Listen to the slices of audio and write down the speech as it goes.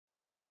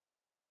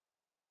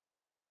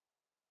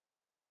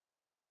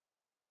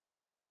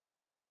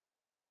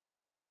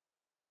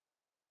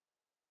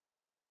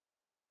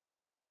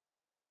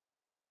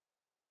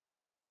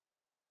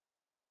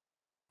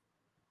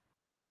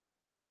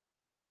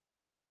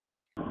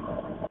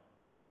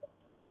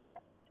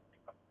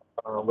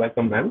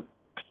Welcome, ma'am.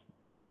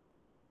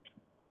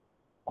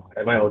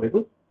 Am I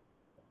audible?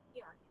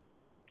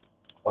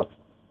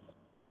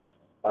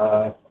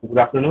 Awesome. Good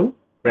afternoon,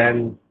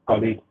 friends,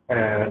 colleagues,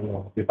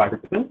 and the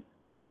participants.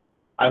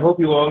 I hope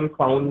you all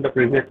found the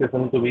previous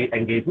session to be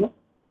engaging.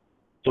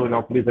 So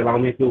now please allow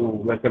me to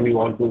welcome you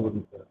all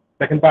to the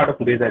second part of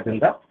today's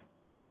agenda.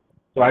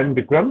 So I'm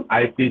Vikram.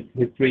 I teach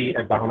history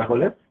at Bahona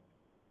College.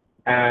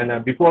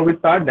 And before we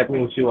start, let me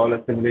wish you all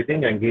a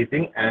stimulating,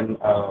 engaging, and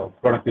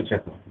productive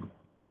session.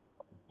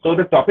 So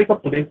the topic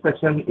of today's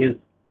session is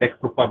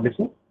textbook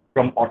publishing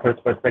from author's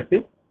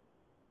perspective.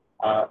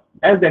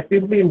 As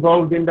actively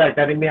involved in the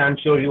academy, I'm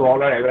sure you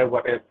all are aware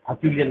what a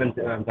Herculean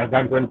and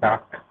gargantuan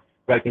task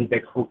writing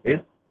textbook is.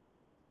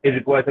 It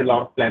requires a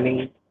lot of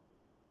planning.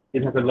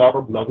 It has a lot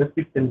of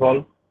logistics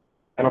involved,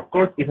 and of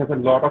course, it has a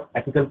lot of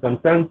ethical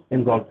concerns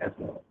involved as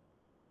well.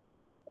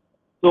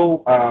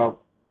 So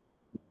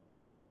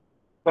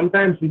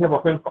sometimes we have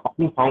often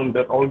found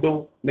that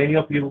although many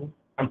of you,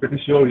 I'm pretty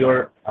sure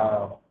you're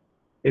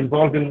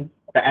involved in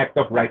the act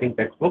of writing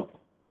textbooks,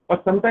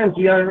 but sometimes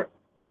we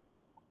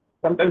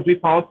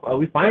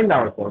find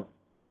ourselves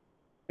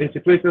in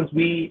situations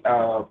we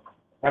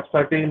have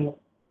certain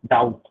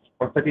doubts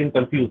or certain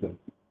confusion,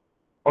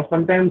 or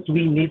sometimes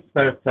we need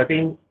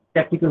certain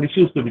technical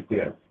issues to be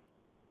clear.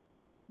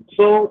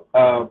 So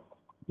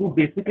you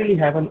basically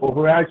have an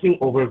overarching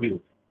overview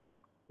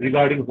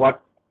regarding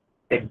what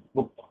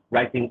textbook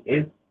writing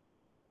is,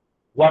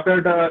 what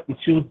are the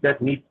issues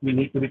that we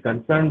need to be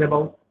concerned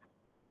about,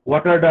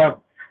 what are the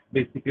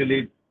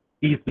basically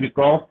T's to be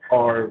crossed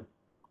or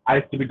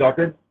I's to be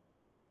dotted,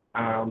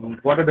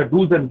 what are the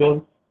do's and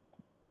don'ts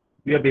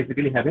we are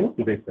basically having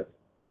today's session.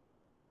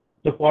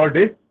 So for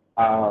this,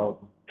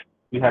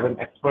 we have an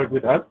expert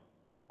with us,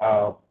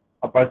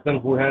 a person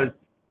who has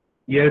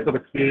years of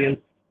experience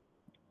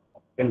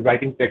in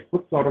writing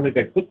textbooks, not only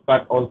textbooks,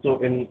 but also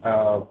in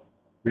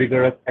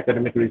rigorous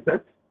academic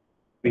research.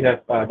 We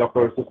have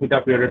Dr.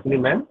 Susmita Priyadarshini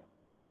ma'am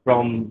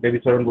from Devi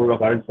Charan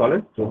Girls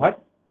College, Johat.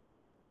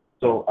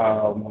 So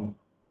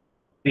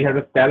she has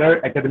a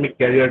stellar academic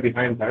career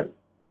behind her.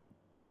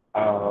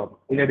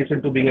 In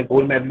addition to being a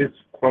gold medalist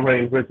from her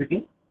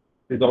university,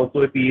 she's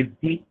also a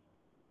PhD.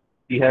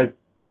 She has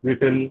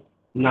written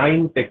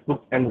 9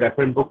 textbooks and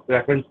reference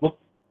books.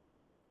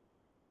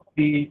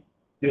 She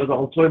was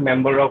also a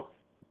member of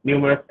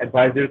numerous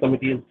advisory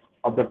committees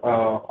of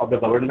the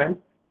government.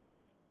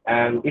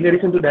 And in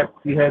addition to that,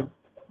 she has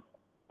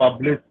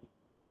published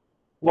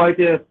quite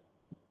a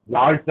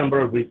large number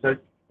of research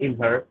in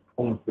her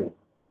own field.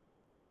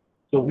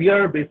 So we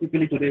are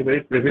basically today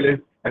very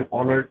privileged and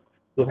honored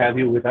to have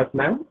you with us,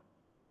 ma'am.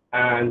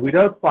 And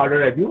without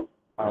further ado,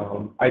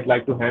 I'd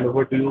like to hand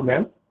over to you,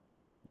 ma'am.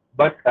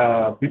 But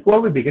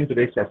before we begin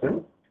today's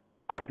session,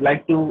 I'd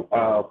like to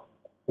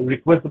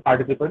request the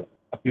participants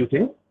a few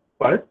things.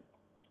 First,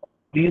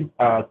 please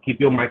keep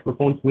your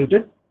microphones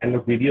muted and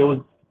your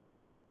videos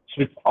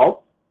switched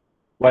off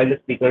while the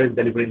speaker is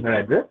delivering her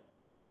address.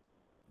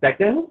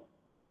 Second,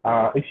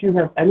 if you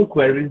have any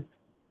queries,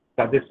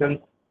 suggestions,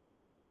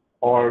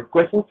 or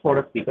questions for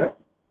the speaker,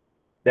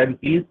 then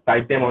please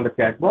type them on the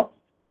chat box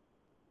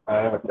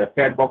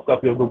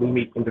of your Google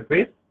Meet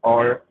interface,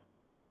 or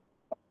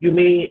you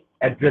may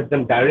address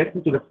them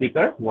directly to the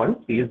speaker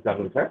once he is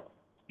done with her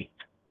speech.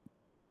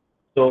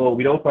 So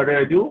without further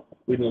ado,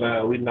 we'd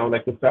now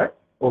like to start.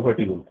 Over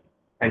to you.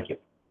 Thank you.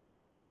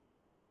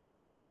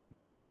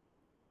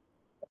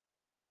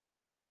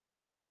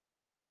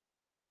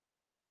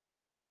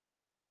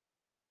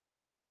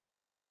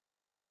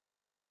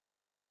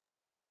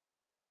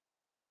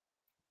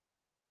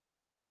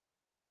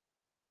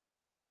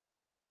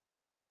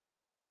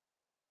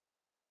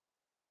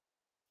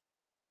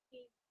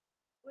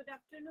 Good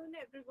afternoon,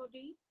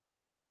 everybody.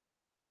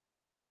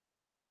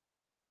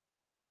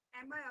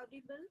 Am I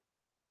audible?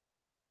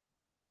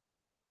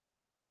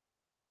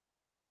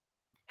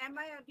 Am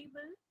I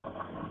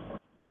audible?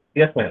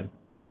 Yes, ma'am.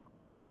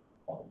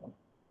 Okay.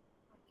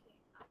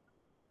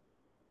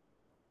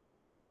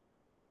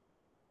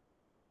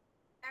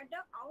 At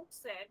the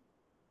outset,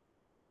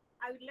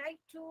 I would like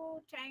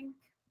to thank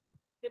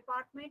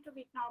Department of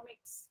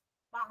Economics,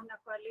 Bahona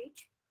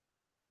College,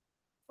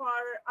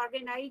 for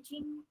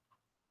organizing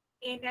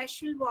a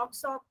national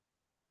workshop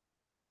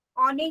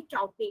on a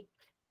topic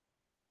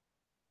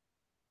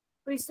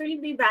which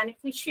will be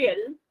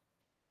beneficial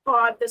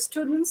for the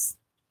students,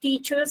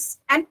 teachers,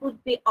 and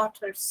would-be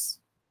authors.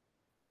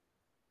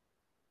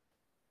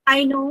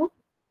 I know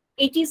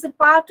it is a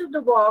part of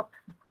the work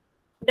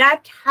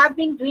that have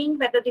been doing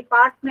by the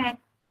department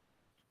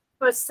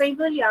for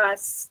several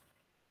years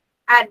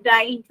at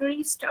the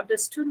interest of the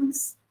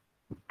students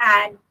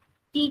and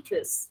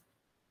teachers.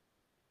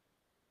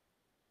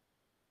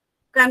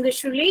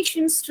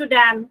 Congratulations to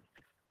them.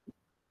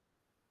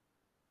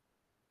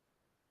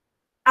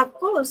 Of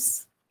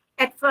course,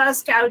 at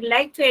first I would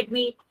like to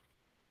admit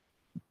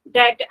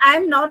that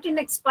I'm not an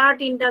expert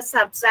in the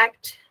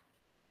subject,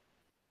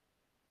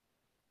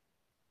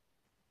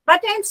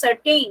 but I'm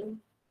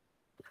certain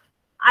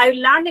I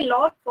learned a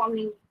lot from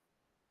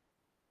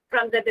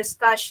the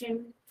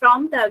discussion,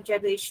 from the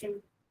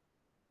observation.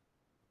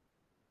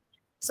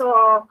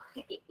 So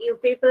you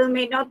people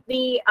may not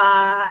be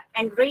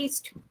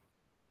enraged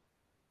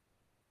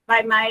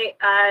by my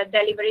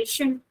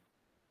deliberation,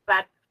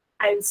 but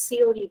I will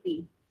surely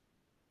be.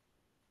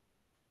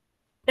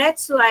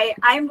 That's why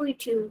I'm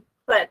with you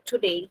for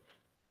today.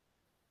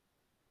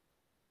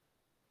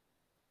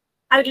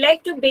 I would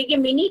like to beg a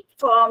minute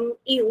from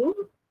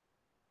you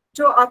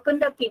to open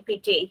the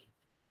PPT.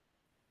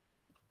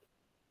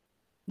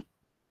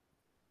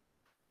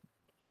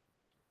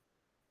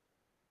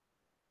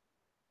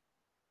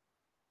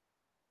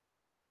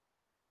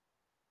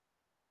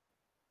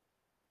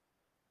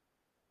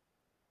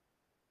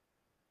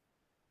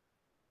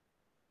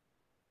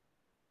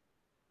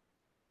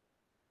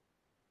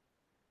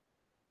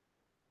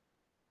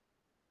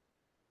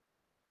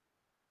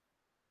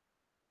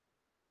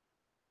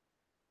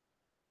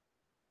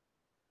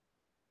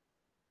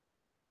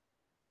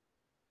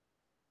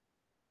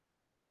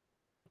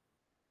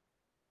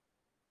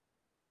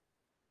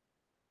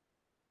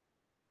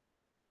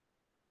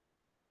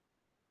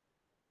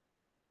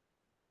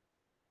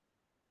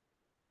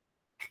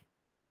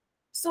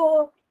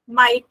 So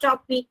my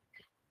topic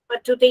for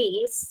today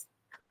is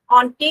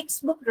on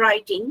textbook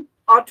writing,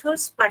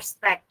 author's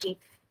perspective.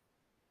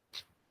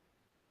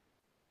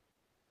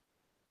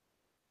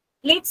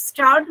 Let's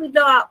start with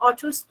the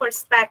author's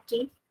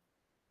perspective.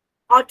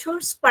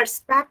 Author's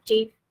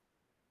perspective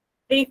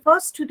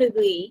refers to the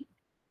way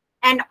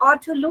an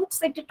author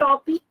looks at a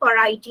topic or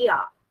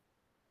idea.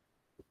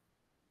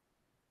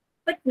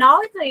 But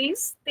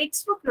nowadays,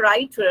 textbook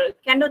writer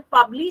cannot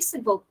publish a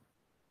book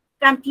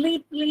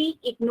completely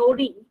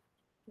ignoring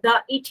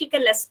the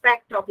ethical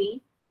aspect of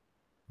it.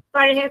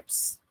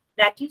 Perhaps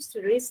that is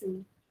the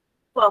reason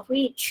for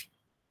which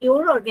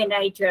your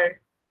organizer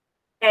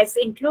has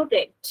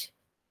included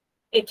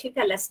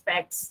ethical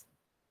aspects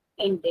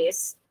in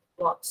this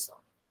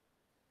workshop.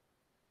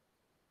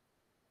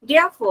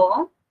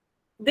 Therefore,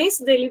 this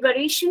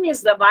deliberation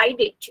is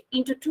divided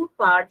into two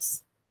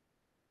parts.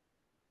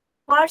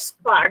 First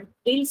part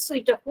deals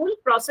with the whole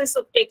process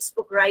of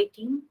textbook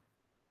writing.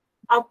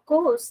 Of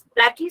course,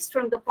 that is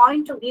from the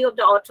point of view of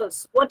the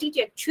authors, what it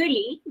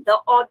actually the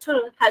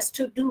author has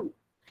to do.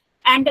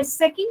 And the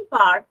second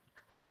part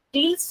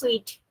deals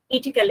with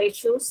ethical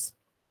issues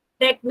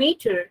that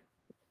matter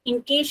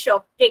in case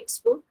of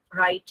textbook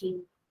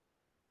writing.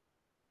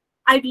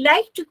 I'd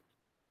like to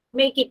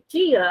make it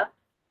clear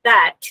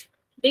that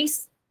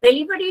this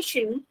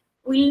deliberation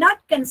will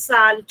not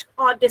consult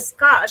or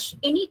discuss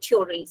any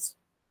theories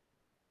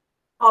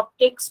of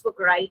textbook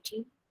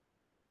writing,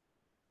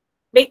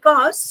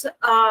 because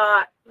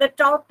the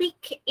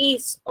topic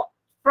is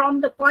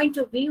from the point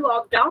of view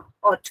of the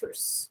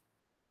authors.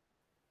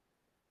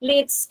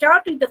 Let's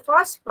start with the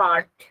first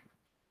part,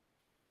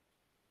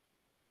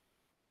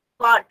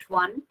 part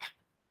one.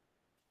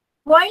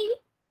 While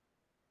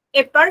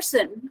a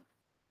person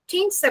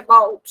thinks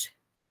about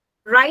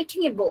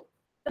writing a book,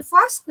 the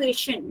first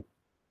question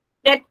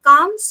that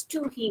comes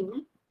to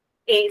him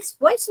is,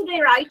 why should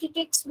I write a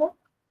textbook?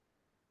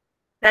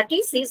 That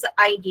is his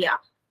idea.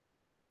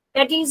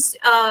 That is,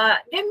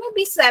 there may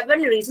be several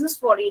reasons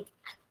for it.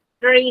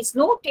 There is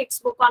no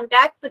textbook on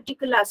that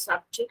particular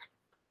subject.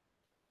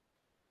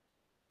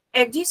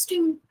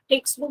 Existing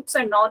textbooks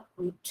are not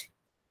good.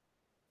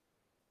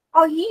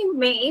 Or he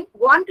may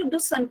want to do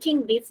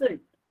something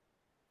different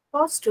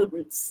for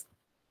students,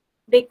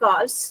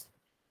 because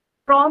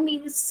from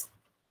his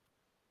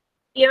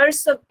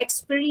years of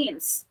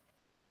experience,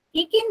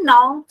 he can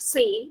now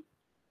say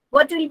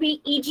what will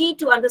be easy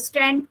to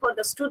understand for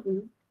the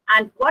student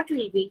and what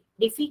will be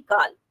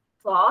difficult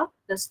for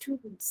the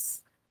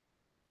students.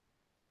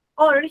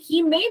 Or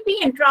he may be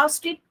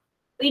entrusted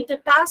with the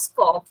task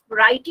of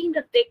writing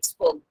the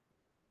textbook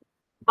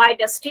by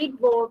the state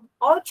board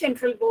or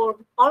central board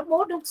or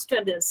board of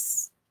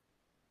studies,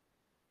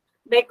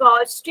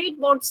 because state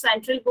board,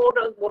 central board,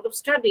 or board of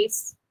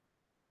studies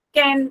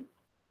can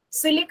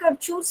select or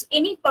choose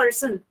any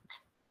person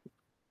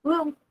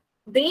whom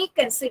they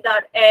consider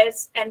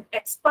as an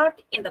expert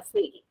in the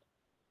field.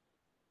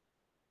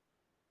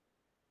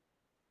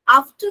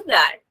 After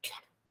that,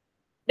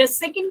 the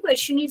second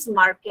question is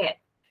market.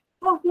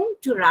 For whom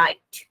to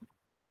write?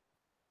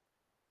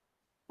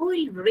 Who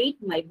will read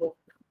my book?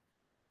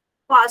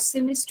 First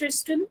semester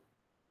student,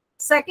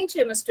 second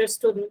semester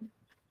student,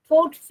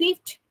 fourth,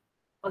 fifth,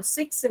 or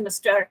sixth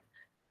semester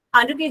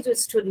undergraduate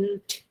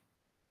student,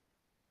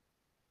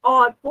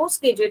 or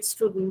postgraduate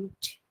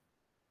student,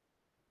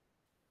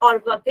 or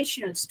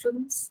vocational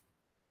students.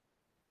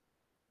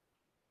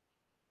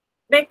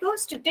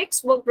 Because the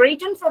textbook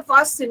written for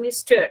first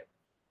semester,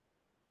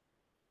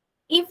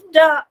 if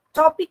the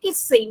topic is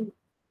same,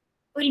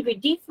 will be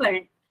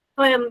different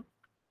from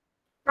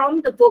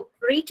the book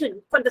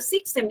written for the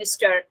sixth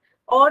semester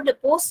or the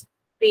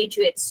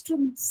postgraduate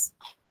students.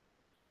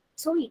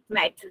 So it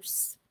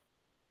matters.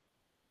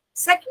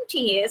 Second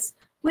thing is,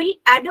 will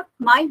adopt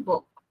my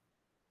book?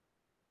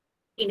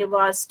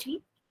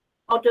 University,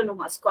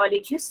 autonomous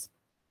colleges,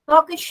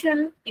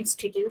 vocational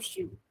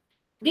institution.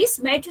 This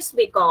matters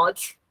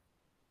because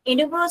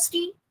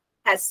University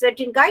has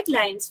certain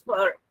guidelines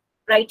for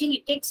writing a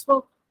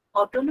textbook.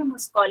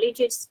 Autonomous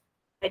colleges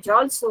has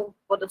also,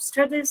 for the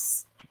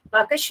studies,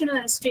 vocational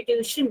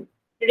institution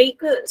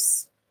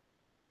requires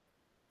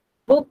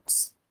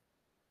books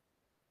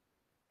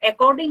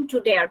according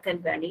to their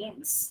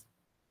convenience.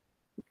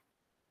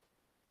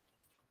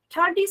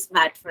 Third is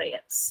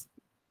materials.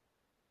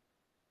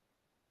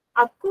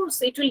 Of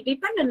course, it will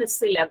depend on the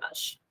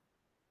syllabus.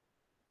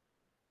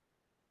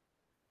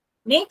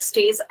 Next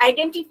is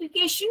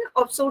identification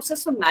of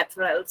sources of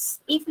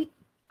materials. If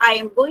I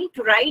am going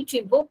to write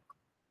a book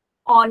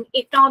on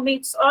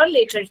economics or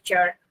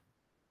literature,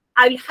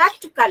 I will have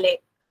to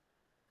collect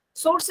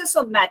sources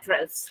of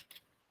materials.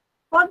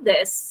 For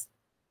this,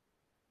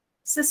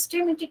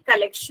 systematic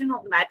collection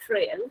of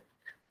material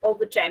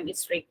over time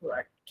is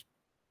required.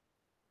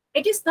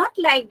 It is not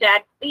like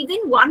that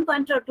within 1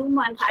 month or 2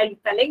 months, I will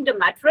collect the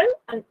material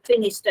and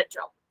finish the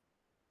job.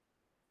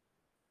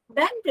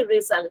 Then the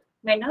result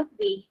may not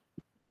be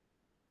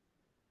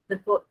the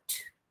good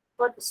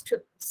for the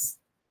students.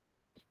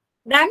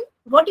 Then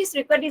what is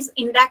required is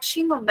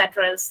indexing of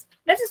materials.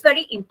 That is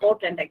very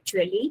important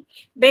actually,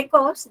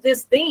 because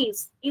these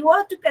days you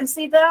have to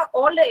consider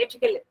all the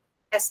ethical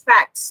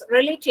aspects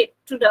related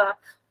to the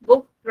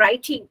book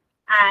writing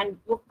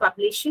and book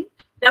publishing.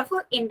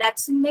 Therefore,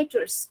 indexing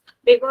matters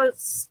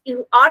because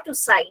you are to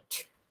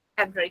cite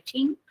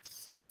everything.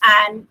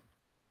 And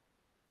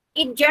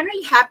it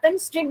generally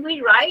happens that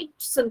we write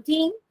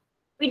something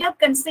without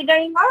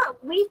considering, or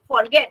we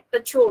forget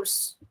the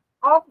source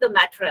of the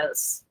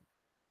materials.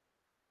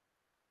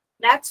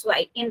 That's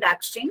why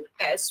indexing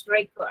is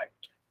required.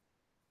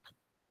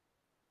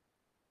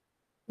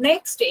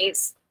 Next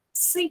is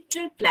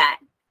sector plan.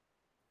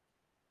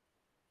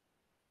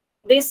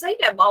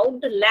 Decide about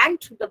the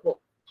length of the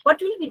book. What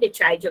will be the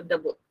size of the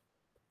book?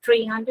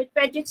 300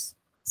 pages,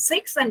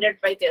 600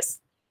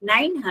 pages,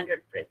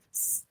 900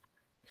 pages.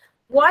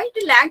 Why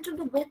the length of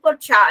the book or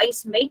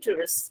size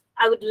matters,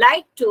 I would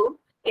like to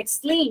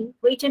explain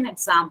with an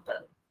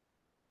example.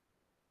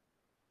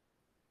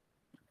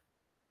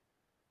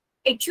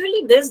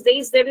 Actually, these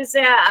days there is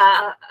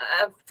a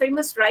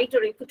famous writer,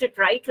 reputed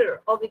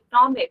writer of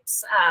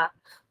economics,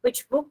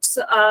 which books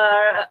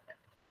are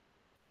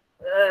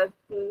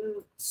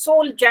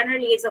sold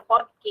generally as a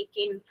hot cake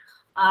in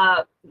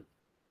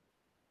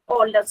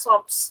all the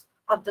shops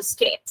of the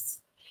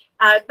states.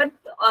 But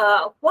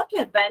what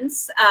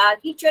happens,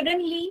 he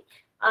suddenly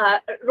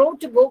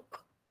wrote a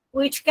book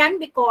which can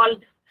be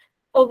called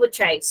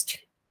oversized,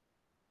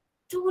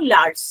 too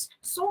large,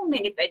 so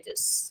many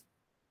pages.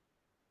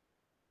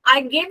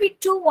 I gave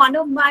it to one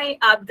of my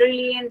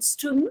brilliant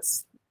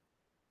students.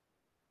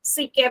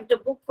 She kept the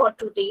book for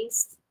 2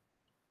 days.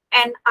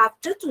 And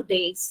after 2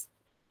 days,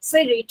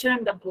 she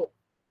returned the book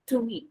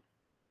to me.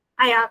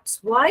 I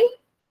asked, why?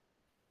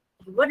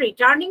 You were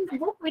returning the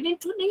book within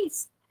 2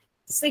 days.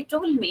 She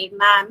told me,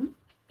 ma'am,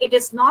 it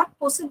is not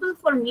possible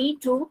for me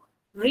to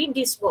read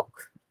this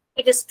book.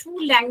 It is too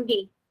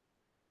lengthy.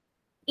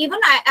 Even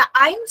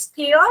I am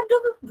scared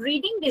of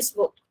reading this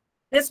book.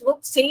 This book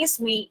says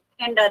me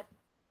in a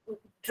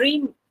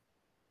dream,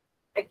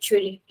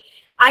 actually.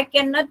 I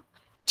cannot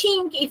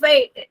think, if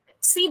I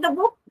see the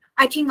book,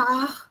 I think,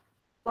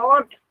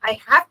 God, I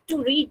have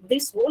to read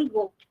this whole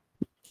book.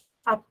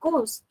 Of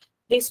course,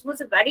 this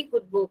was a very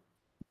good book,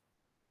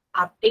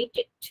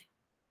 updated.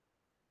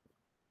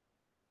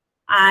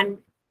 And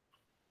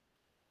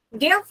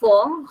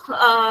therefore,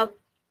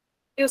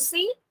 you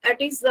see, it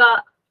is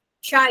the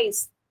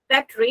size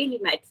that really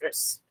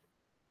matters.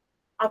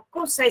 Of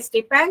course, size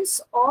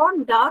depends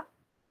on the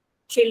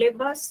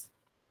syllabus,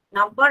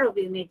 number of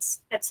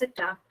units,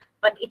 etc.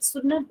 But it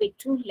should not be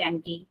too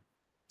lengthy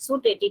so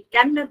that it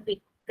cannot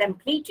be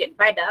completed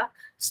by the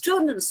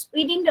students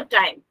within the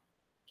time.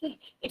 Okay.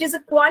 It is a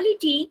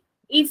quality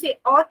if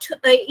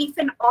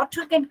an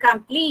author can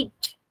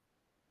complete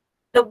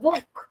the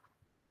book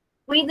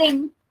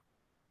within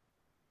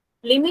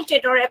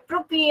limited or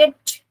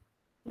appropriate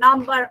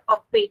number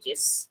of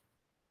pages.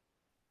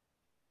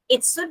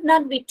 It should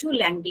not be too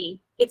lengthy.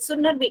 It should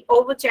not be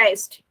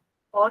oversized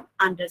or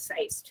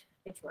undersized.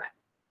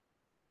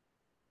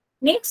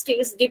 Next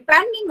is,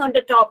 depending on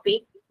the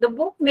topic, the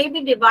book may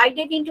be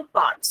divided into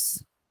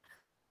parts.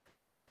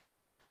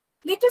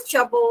 Let us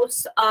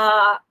suppose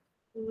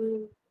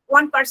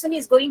one person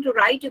is going to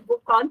write a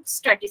book on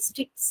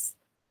statistics.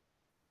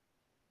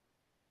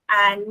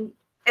 And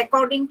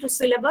according to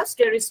syllabus,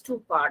 there is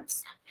 2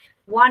 parts.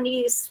 One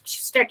is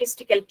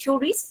statistical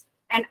theories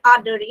and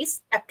other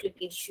is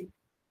application.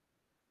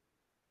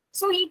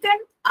 So you can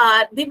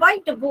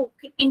divide the book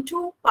in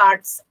 2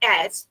 parts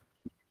as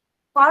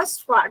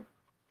first part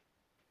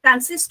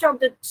consists of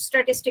the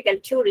statistical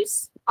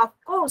theories. Of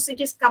course,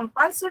 it is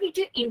compulsory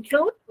to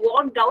include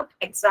worked out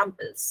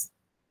examples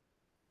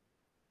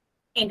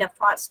in the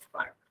first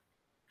part.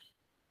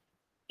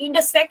 In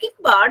the second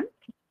part,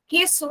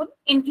 he should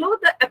include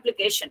the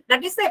application.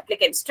 That is the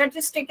application.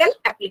 Statistical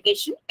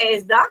application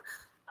is the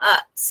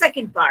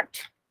second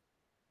part.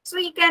 So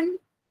you can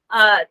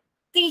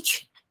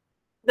teach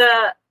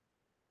the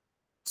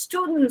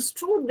students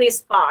through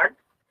this part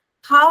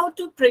how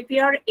to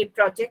prepare a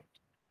project,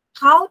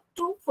 how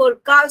to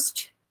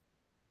forecast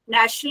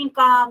national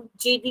income,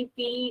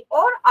 GDP,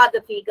 or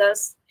other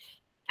figures,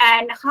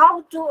 and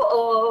how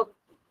to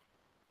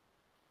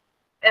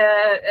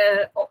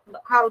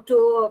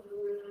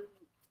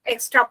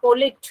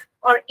extrapolate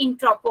or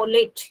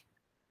interpolate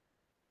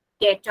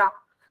data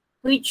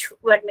which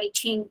were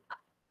matching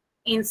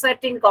in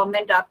certain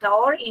government data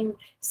or in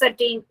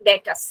certain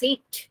data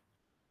set.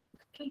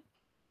 Okay.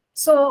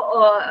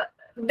 So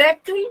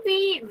that will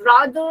be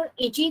rather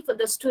easy for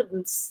the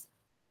students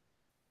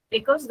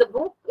because the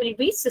book will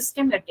be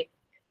systematic.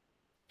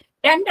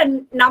 And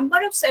the number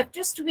of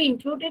chapters to be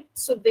included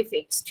should be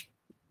fixed.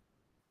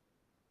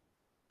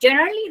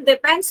 Generally, it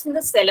depends on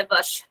the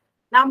syllabus.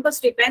 Numbers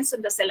depends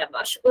on the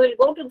syllabus. We will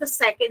go to the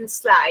second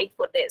slide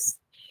for this.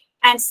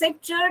 And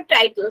chapter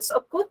titles,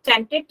 of course,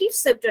 tentative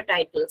chapter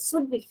titles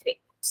should be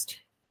fixed.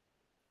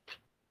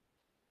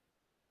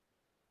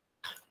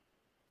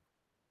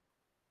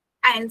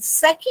 And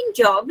second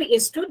job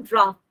is to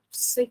draft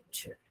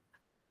chapter.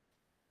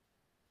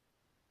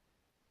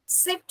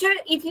 Chapter,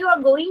 if you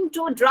are going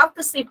to draft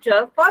the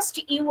chapter, first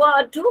you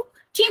are to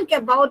think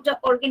about the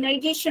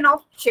organization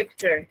of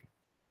chapter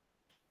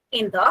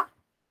in the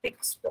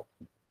textbook.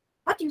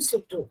 What you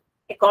should do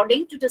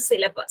according to the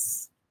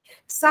syllabus.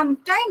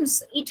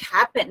 Sometimes it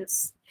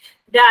happens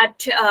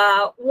that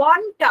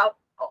one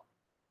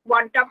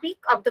topic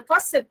of the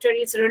first chapter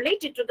is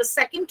related to the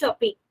second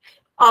topic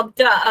of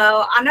the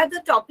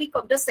another topic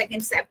of the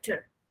second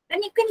chapter.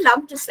 Then you can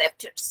lump the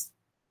chapters.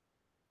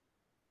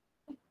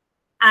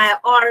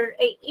 Or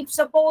if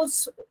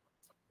suppose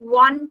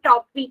one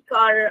topic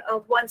or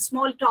one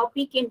small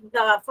topic in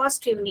the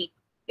first unit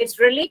is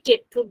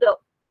related to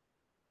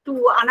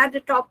another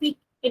topic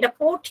in the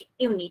fourth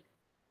unit.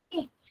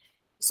 Okay.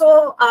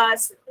 So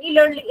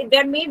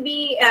there may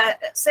be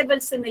several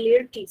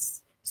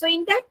similarities. So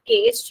in that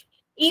case,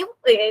 you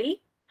will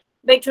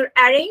better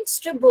arrange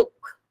the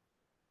book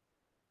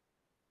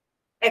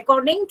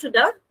according to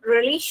the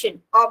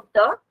relation of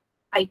the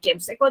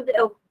items. Because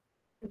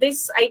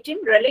this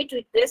item relate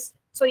with this,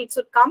 so it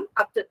should come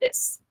up to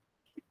this.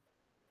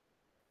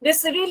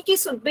 This reality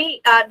should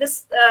be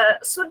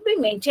should be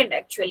maintained.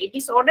 Actually,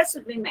 this order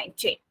should be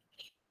maintained.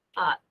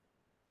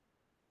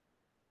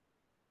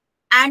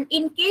 And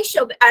in case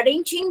of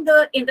arranging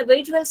the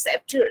individual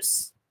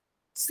chapters,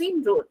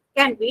 same rule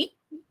can be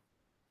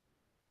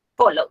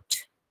followed.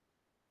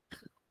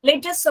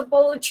 Let us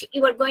suppose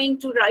you are going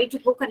to write a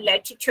book on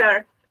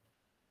literature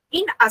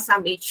in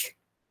Assamese.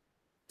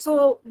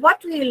 So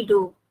what we will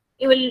do?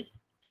 You will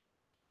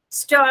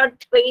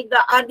start with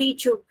the Adi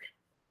Jug,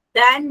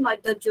 then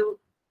Madhya Jug,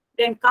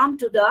 then come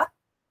to the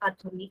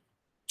Adhunik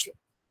Jug.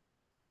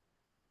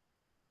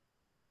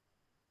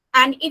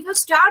 And if you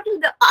start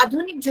with the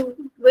Adhunik Jug,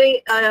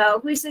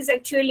 which is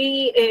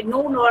actually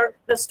known or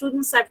the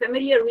students are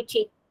familiar with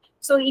it.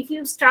 So if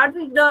you start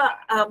with the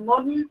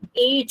modern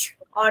age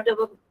or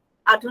the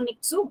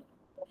Adhunik Jug,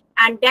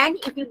 and then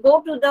if you go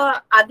to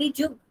the Adi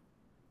Jug,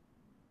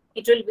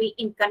 it will be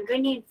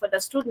inconvenient for the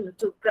student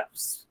to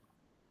grasp.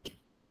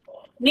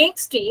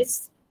 Next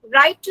is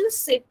write to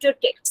chapter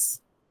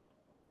text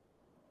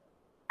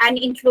and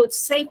include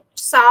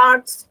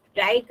charts,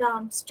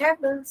 diagrams,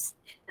 tables.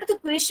 Now the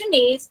question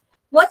is,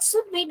 what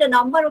should be the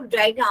number of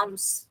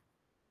diagrams?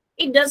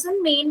 It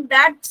doesn't mean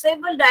that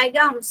several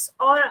diagrams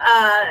or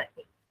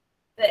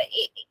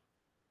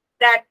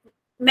that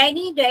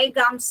many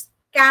diagrams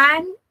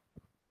can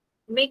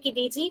make it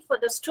easy for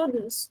the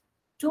students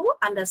to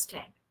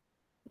understand.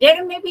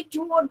 There may be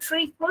 2 or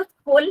 3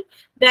 full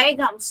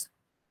diagrams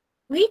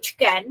which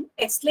can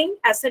explain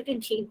a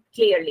certain thing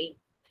clearly.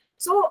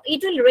 So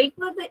it will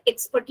require the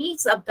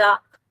expertise of the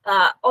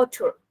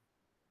author.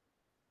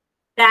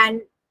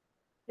 Then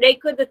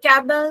require the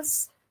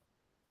tables,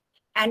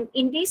 and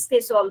in this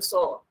case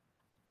also,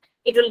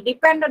 it will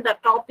depend on the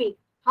topic.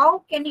 How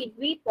can it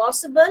be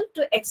possible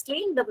to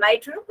explain the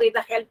matter with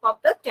the help of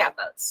the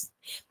tables?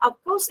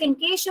 Of course, in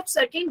case of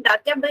certain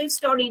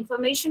database or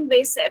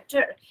information-based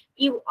chapter,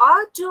 you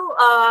are to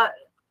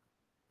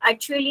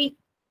actually,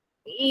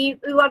 you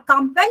are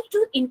compelled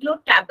to include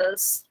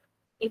tables.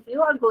 If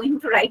you are going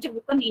to write a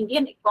book on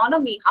Indian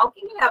economy, how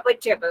can you have a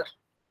table?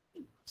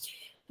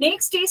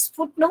 Next is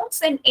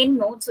footnotes and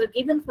endnotes are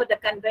given for the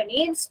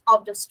convenience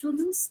of the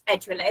students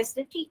as well as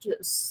the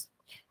teachers.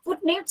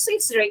 Footnotes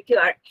is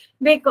required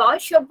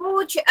because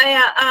suppose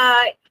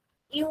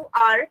you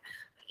are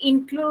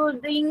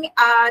including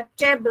a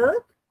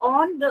table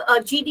on the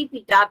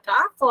GDP data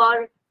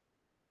for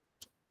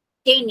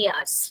 10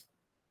 years.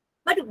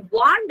 But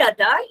one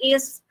data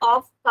is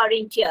of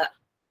current year.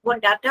 One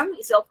datum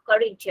is of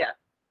current year.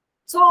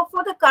 So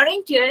for the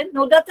current year,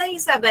 no data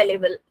is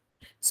available.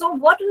 So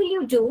what will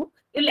you do?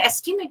 You'll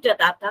estimate the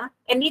data,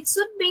 and it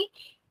should be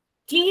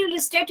clearly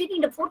stated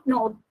in the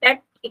footnote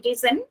that it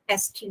is an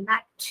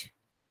estimate.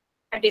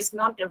 It is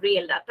not a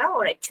real data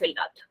or actual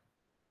data.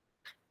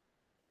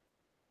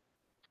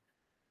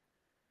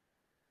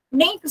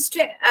 Next,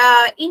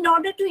 in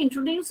order to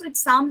introduce with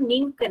some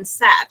new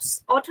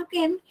concepts, author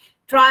can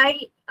try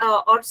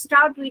or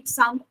start with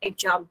some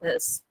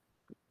examples.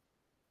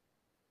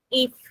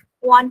 If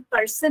one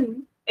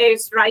person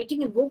is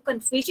writing a book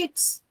on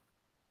physics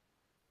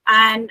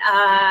and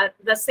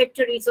the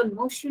sector is on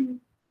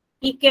motion,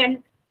 he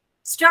can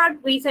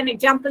start with an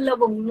example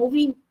of a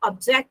moving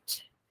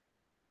object.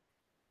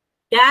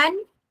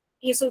 Then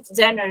he should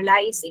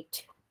generalize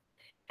it.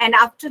 And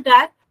after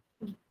that,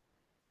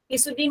 he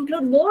should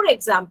include more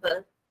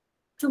examples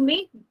to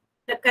make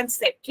the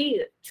concept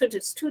clear to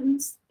the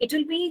students. It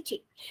will be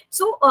easy.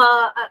 So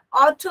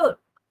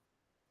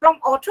from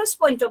author's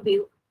point of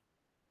view,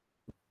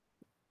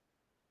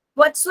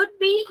 what should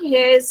be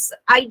his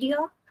idea?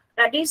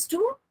 That is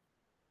to,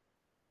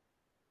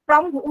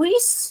 from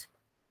which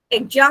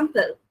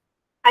example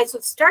I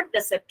should start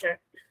the chapter.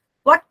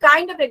 What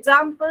kind of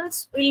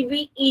examples will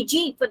be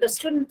easy for the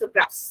student to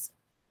grasp?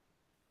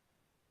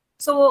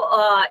 So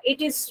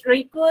it is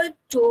required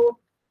to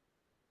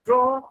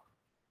draw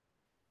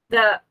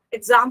the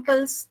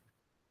examples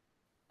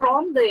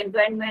from the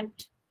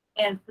environment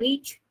in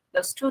which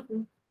the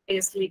student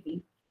is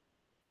living.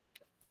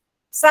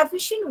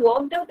 Sufficient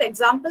worked out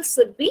examples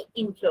should be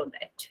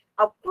included.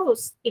 Of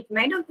course, it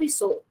may not be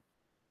so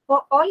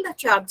for all the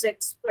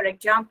subjects. For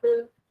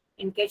example,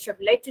 in case of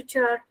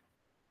literature,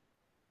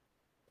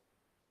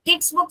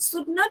 textbooks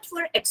should not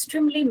for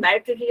extremely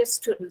meritorious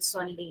students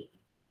only.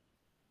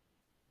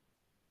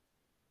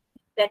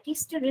 That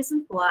is the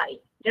reason why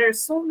there are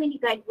so many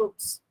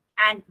guidebooks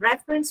and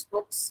reference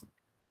books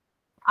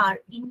are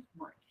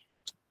important.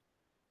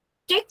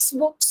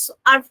 Textbooks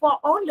are for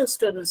all the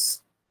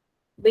students,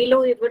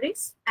 below average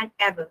and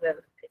above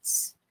average.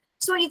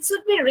 So it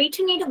should be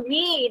written in a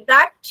way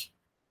that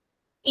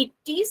it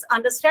is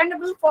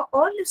understandable for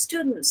all the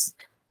students.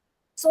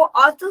 So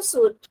author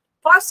should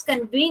first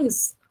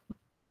convince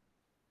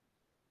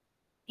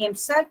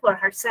himself or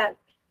herself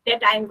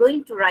that I am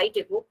going to write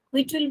a book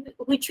which will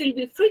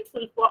be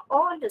fruitful for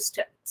all the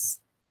students.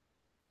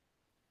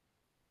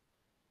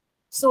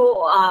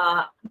 So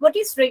what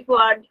is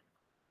required?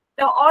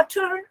 The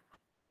author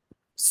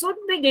should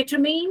be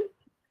determined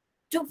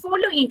to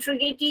follow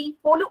integrity,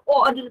 follow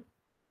all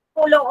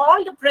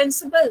the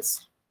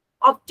principles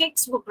of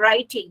textbook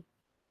writing,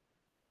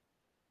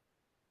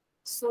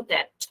 so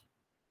that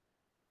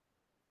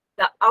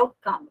the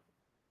outcome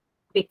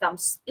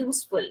becomes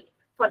useful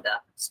for the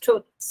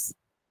students.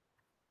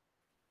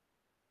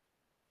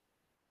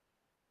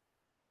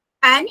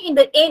 And in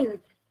the end,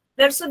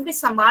 there should be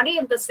summary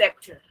of the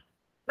chapter,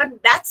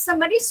 but that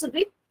summary should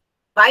be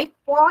by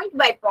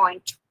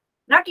point,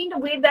 not in the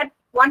way that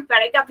one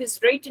paragraph is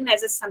written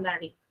as a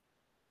summary.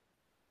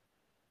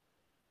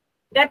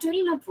 That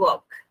will not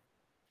work.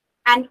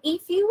 And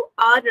if you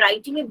are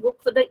writing a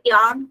book for the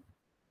young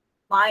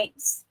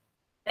minds,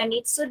 then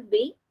it should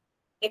be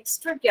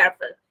extra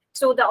careful.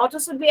 So the author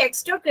should be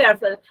extra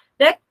careful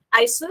that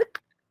I should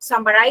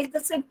summarize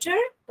the chapter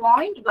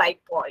point by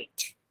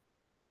point.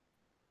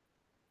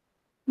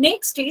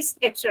 Next is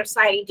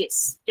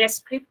exercises,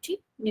 descriptive,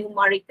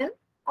 numerical,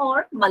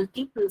 or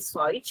multiple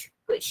choice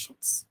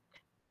questions.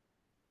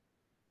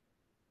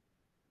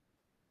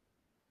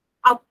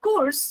 Of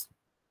course,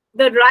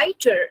 the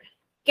writer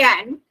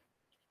can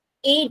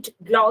add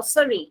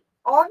glossary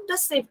of the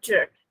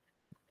chapter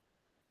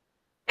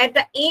at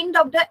the end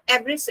of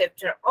every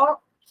chapter, or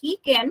he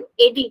can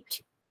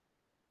edit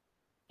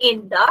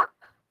in the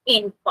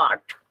end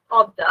part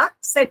of the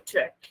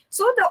chapter.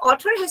 So the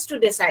author has to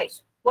decide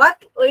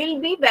what will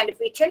be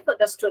beneficial for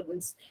the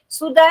students.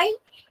 Should I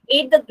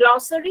add the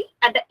glossary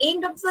at the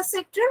end of the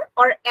chapter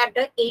or at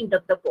the end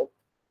of the book?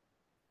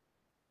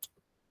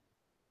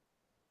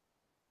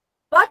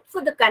 But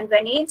for the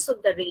convenience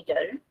of the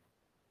reader,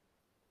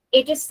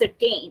 it is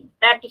certain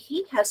that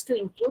he has to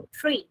include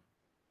three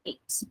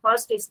things.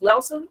 First is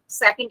glossary,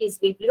 second is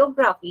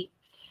bibliography,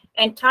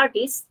 and third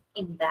is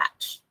in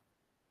that.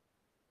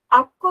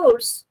 Of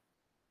course,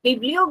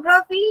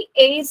 bibliography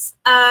is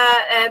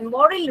a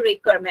moral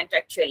requirement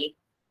actually.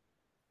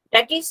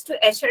 That is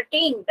to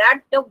ascertain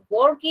that the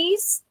work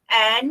is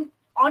an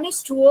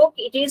honest work,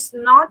 it is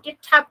not a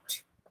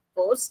theft, of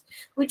course,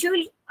 which we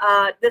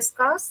will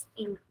discuss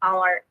in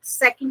our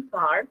second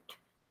part.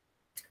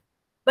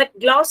 But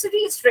glossary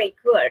is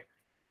required,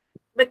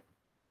 but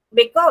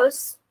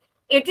because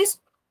it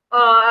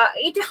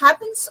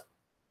happens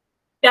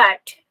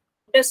that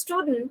the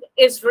student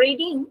is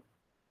reading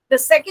the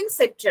second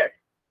chapter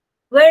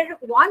where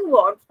one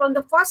word from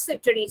the first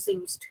chapter is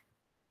used,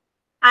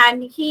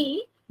 and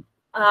he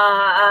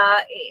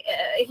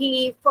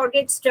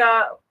forgets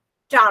the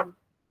term.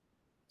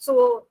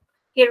 So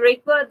he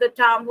requires the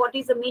term, what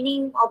is the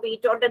meaning of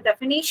it or the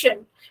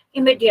definition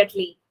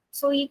immediately.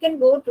 So he can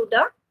go to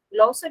the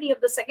glossary of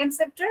the second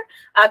chapter,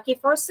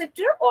 first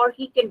chapter, or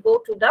he can go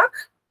to the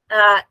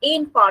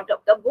end part of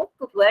the book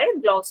where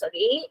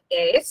glossary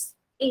is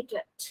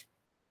added.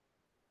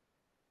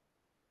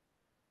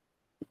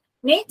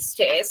 Next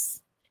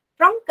is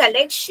from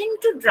collection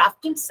to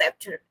drafting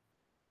chapter.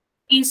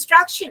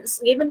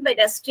 Instructions given by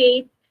the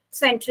state,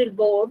 central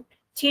board,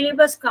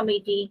 syllabus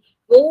committee,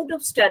 board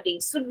of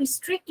studies should be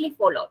strictly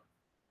followed.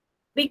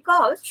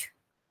 because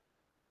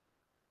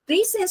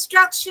these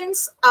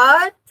instructions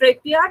are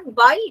prepared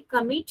by a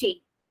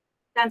committee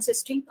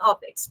consisting of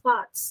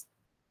experts.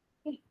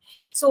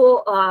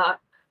 So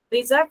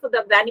these are for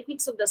the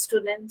benefits of the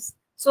students.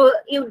 So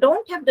you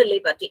don't have the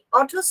liberty.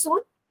 Author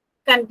should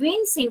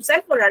convince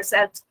himself or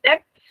herself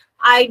that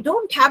I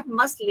don't have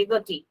much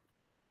liberty.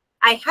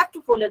 I have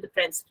to follow the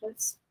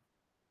principles.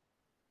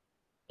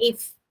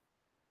 If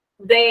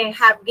they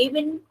have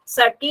given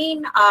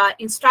certain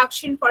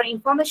instruction for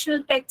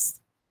informational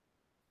text,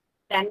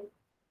 then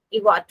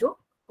you are to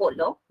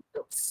follow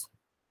those.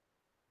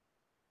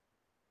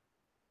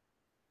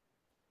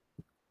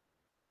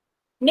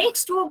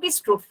 Next work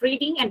is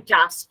proofreading and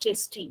class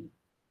testing.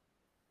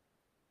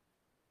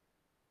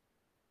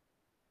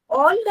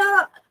 All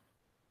the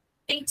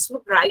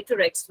textbook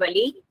writer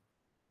actually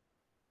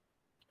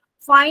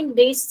find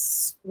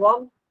this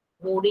work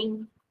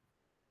boring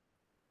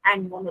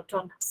and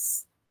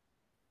monotonous.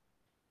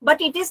 But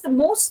it is the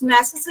most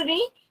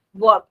necessary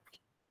work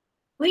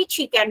which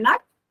you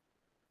cannot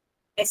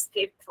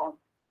escape from.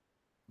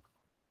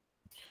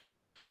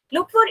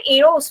 Look for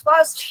errors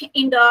first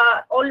in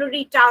the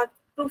already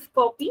proof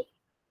copy.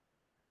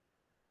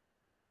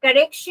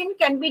 Correction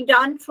can be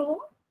done through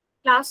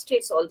class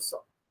test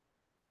also.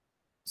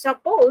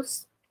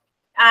 Suppose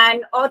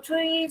an author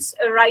is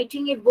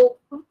writing a book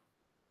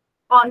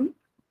on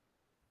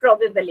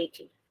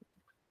probability,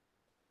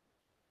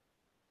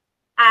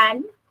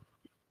 and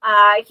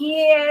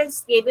he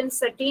has given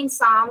certain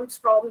sums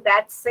from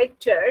that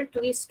sector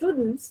to his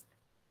students,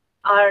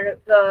 or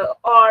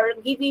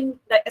give him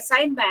the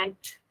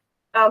assignment,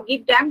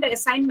 give them the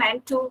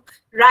assignment to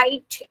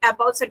write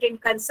about certain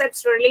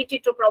concepts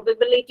related to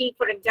probability,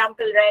 for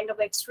example, random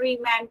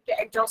experiment,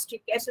 exhaustive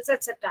cases,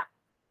 etc.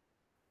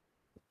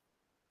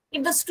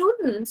 If the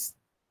students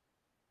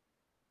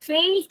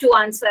fail to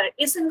answer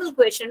a single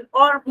question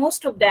or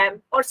most of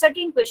them or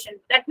certain question,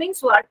 that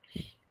means what?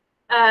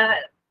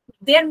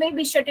 There may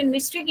be certain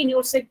mistake in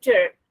your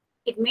sector.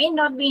 It may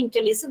not be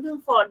intelligible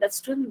for the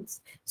students.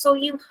 So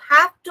you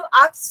have to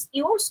ask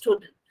your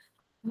student,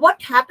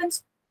 what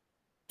happens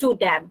to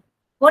them?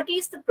 What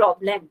is the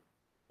problem?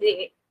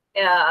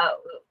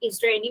 Is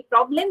there any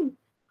problem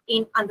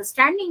in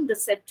understanding the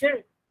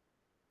sector?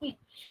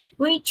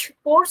 Which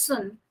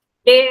portion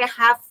they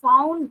have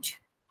found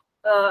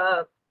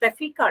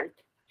difficult?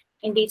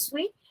 In this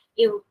way,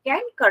 you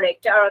can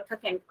correct, or author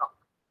can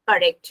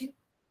correct.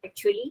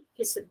 Actually,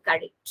 he should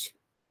correct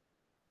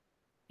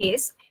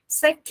his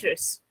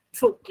sectors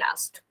through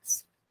class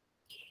tools.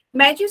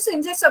 Major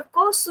changes, of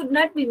course, should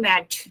not be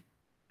made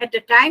at the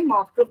time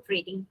of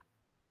proofreading.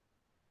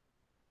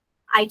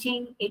 I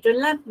think it will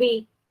not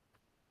be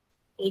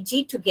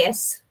easy to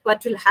guess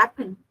what will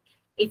happen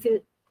if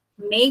you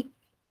make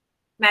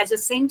major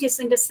changes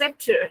in the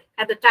sector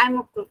at the time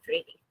of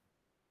proofreading.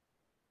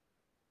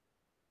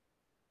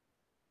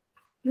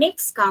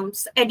 Next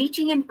comes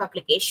editing and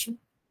publication.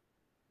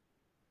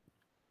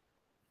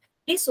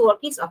 This work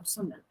is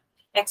optional.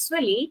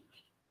 Actually,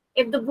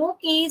 if the book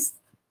is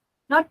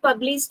not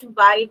published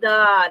by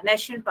the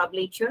national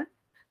publisher,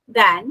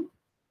 then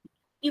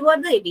you are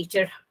the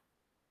editor.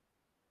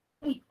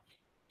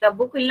 The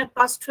book will not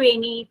pass through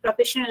any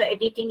professional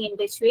editing in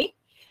this way,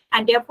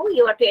 and therefore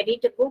you are to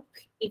edit the book.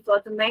 You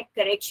are to make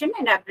correction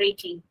and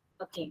updating.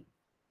 Okay,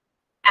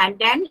 and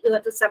then you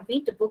have to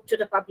submit the book to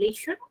the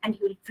publisher, and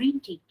he will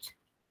print it.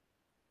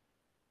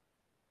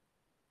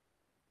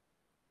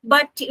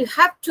 But you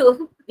have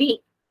to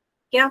be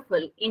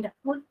careful in the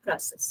whole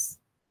process,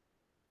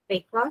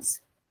 because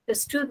the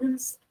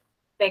students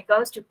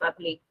because to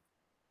public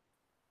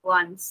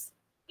once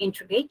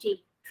interrogated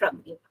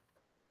from you.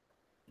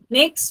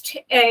 Next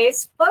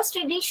is first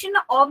edition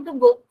of the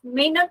book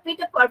may not be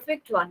the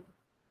perfect one.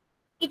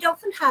 It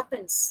often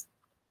happens.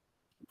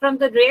 From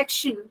the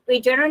reaction, we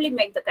generally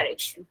make the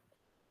correction.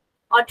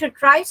 Author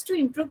tries to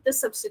improve the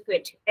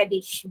subsequent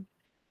edition.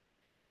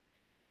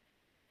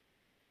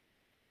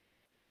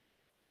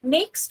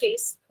 Next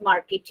is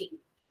marketing.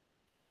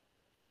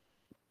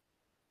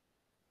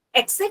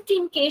 Except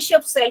in case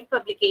of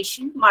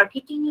self-publication,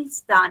 marketing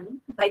is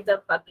done by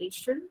the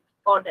publisher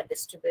or the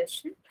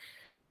distribution.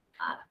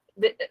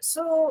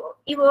 So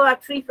you are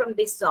free from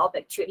this job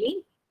actually.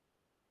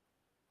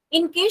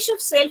 In case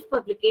of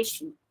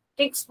self-publication,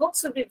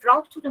 textbooks will be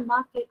brought to the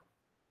market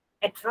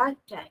at right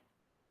time,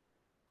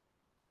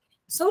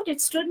 so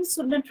that students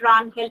should not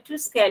run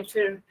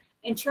helter-skelter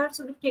in search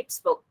of the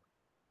textbook.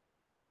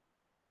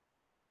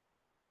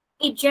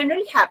 It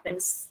generally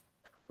happens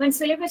when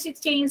syllabus is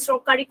changed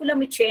or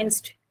curriculum is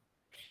changed.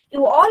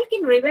 You all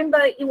can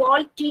remember, you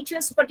all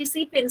teachers,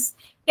 participants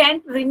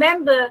can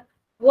remember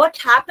what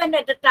happened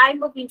at the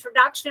time of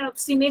introduction of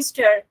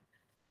semester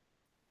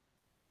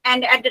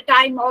and at the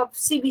time of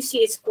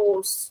CBCS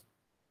course.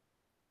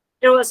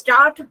 There was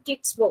dart of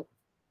textbook.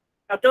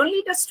 Not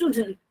only the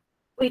student,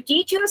 we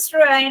teachers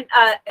ran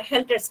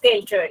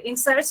helter-skelter in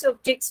search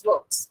of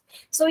textbooks.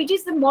 So it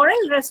is the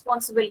moral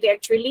responsibility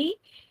actually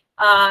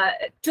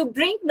to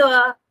bring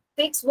the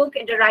textbook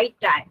at the right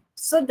time,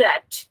 so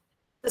that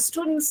the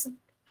students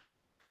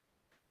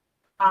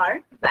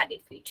are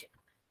benefited.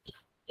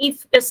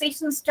 If the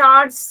session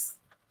starts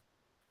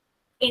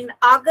in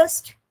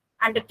August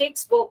and the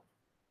textbook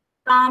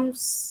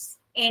comes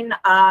in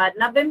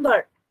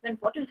November, then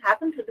what will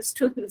happen to the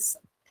students?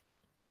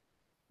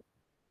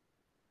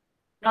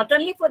 Not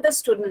only for the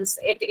students,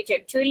 it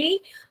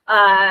actually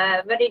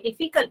very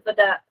difficult for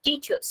the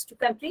teachers to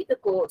complete the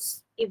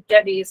course if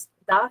there is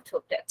that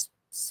of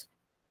textbooks.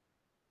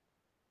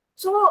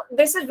 So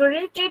this is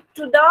related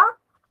to the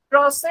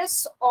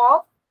process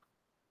of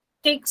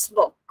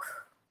textbook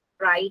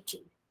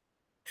writing,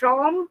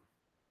 from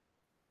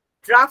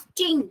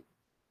drafting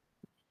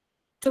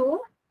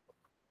to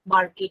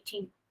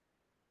marketing.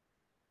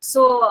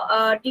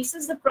 So this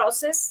is the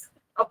process.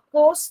 Of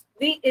course,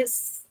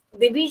 this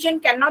division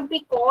cannot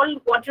be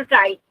called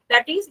watertight.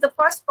 That is, the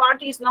first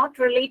part is not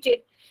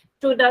related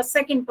to the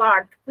second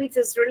part, which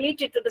is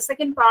related to the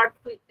second part,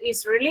 which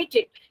is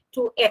related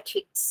to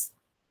ethics.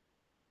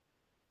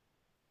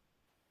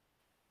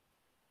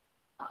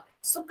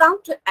 So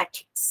come to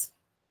ethics.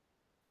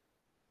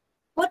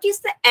 What is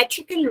the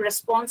ethical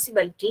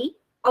responsibility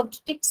of the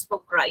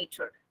textbook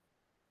writer?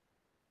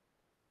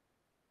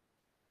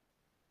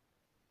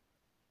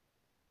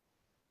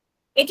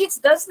 Ethics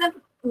does not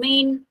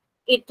mean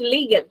it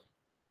legal,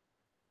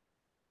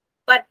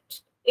 but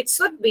it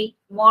should be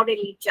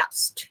morally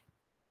just.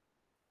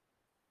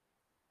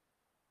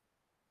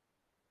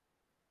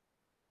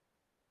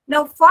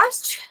 Now,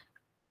 first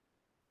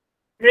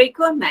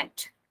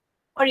requirement,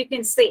 or you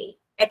can say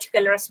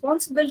ethical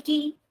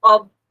responsibility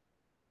of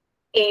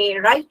a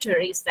writer,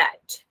 is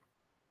that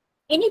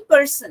any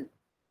person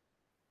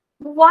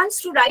who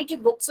wants to write a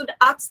book should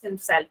ask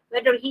himself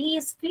whether he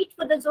is fit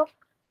for the job.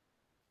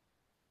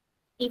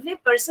 If a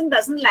person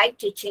doesn't like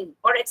teaching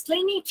or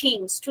explaining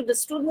things to the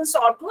students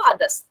or to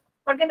others,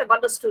 forget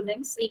about the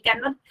students, he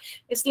cannot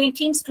explain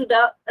things to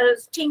the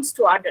things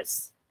to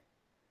others.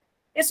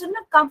 They should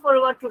not come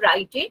forward to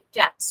write a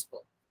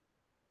textbook,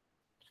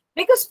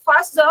 because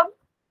first job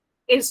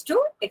is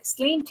to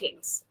explain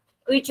things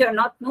which are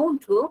not known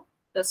to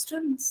the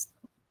students.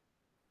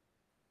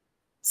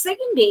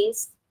 Second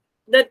is,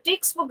 the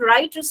textbook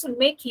writer should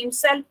make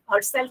himself or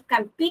herself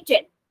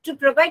competent to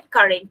provide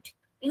current,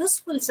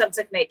 useful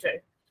subject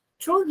matter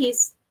through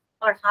his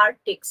or her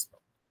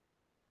textbook.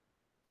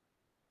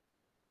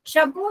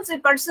 Suppose a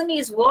person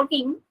is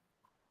working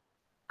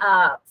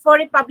for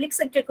a public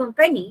sector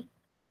company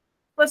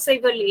for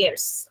several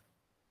years.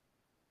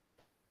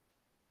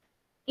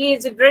 He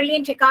has a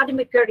brilliant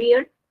academic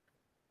career,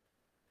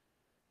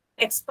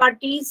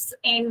 expertise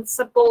in,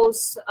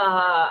 suppose,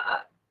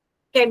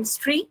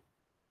 chemistry.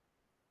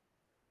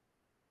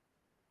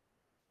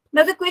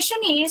 Now the question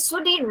is,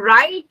 should he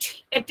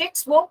write a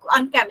textbook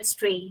on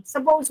chemistry?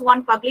 Suppose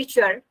one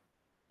publisher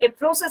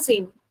approaches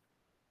him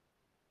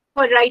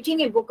for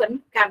writing a book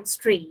on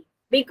chemistry,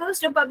 because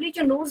the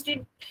publisher knows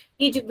that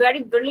he's a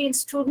very brilliant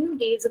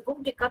student, he has a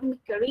good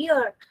academic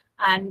career,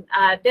 and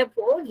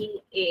therefore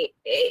he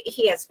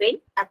has been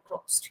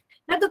approached.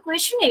 Now the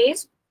question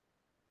is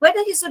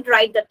whether he should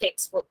write the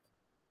textbook.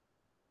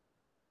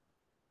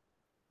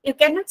 You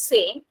cannot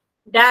say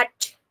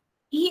that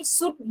he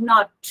should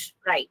not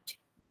write.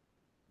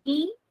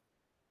 He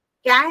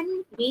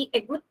can be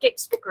a good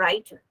textbook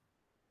writer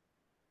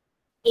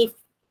if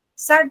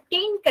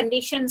certain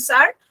conditions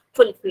are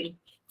fulfilled.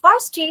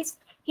 First is,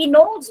 he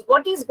knows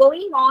what is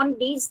going on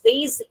these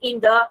days in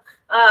the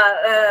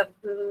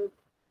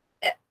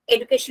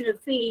educational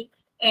field,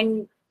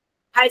 in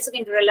high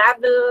secondary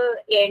level,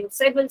 in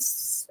several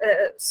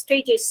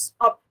stages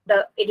of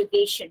the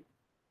education.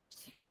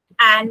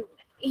 And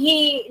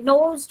he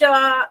knows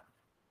the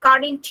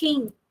current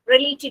thing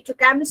related to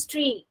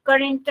chemistry,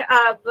 current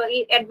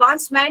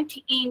advancement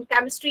in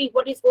chemistry,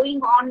 what is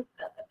going on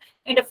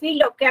in the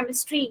field of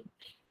chemistry.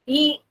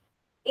 He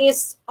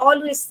is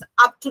always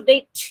up to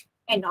date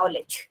in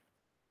knowledge.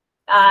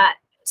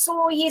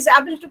 So he is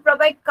able to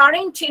provide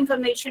current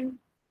information.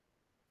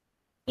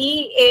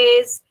 He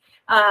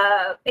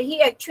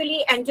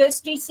actually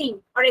enjoys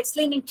teaching or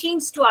explaining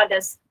things to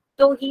others.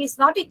 Though he is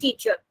not a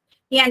teacher,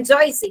 he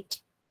enjoys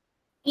it.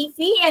 If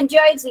he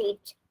enjoys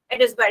it, it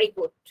is very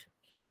good.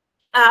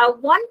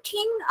 One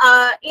thing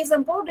is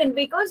important,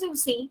 because you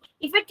see,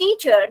 if a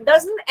teacher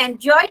doesn't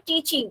enjoy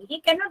teaching,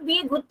 he cannot be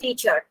a good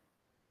teacher.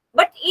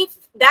 But if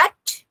that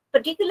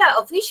particular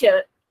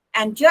official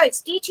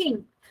enjoys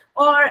teaching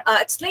or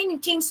explaining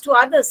things to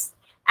others,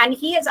 and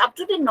he has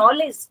up-to-date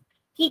knowledge,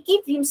 he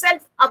keeps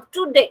himself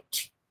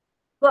up-to-date.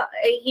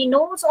 He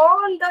knows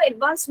all the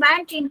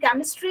advancement in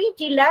chemistry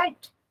till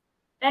that,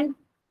 then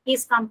he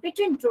is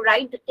competent to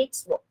write the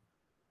textbook.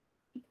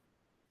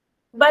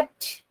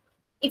 But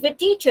if a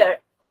teacher,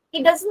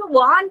 he doesn't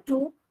want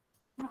to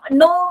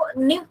know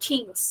new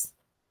things,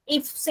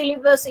 if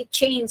syllabus is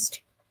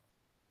changed,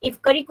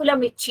 if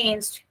curriculum is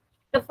changed,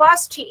 the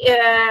first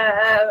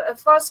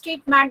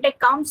statement that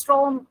comes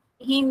from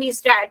him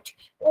is that,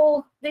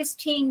 oh, these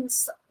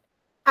things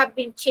have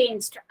been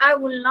changed, I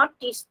will not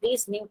teach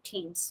these new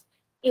things.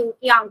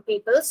 Young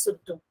people should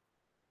do.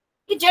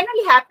 It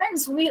generally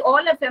happens. We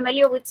all are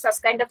familiar with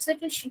such kind of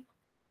situation.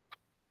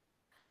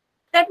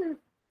 then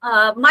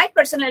my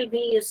personal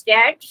view is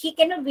that he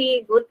cannot be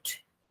a good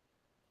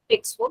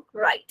textbook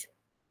writer.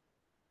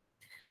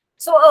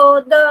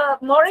 So the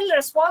moral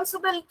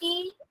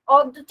responsibility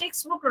of the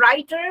textbook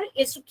writer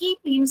is to keep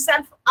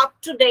himself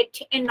up to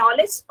date in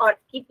knowledge or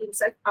keep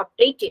himself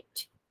updated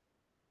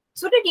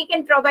so that he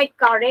can provide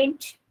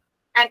current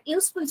and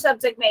useful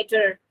subject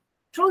matter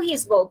through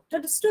his book to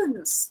the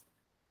students,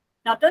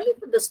 not only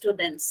to the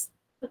students,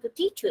 to the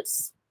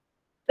teachers.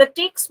 The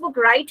textbook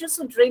writers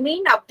should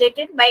remain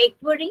updated by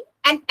acquiring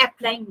and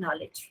applying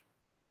knowledge.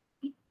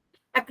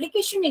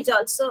 Application is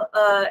also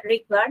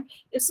required.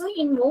 So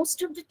in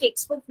most of the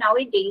textbook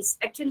nowadays,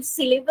 actually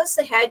syllabus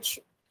has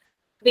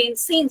been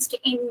changed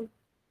in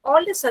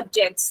all the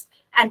subjects.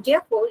 And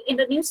therefore, in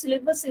the new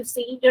syllabus, you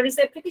see, there is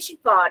application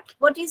part.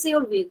 What is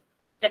your view?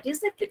 That is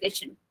the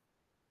application.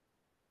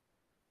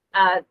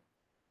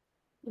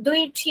 Do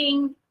you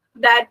think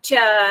that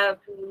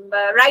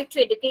right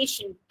to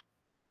education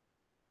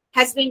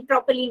has been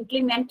properly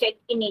implemented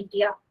in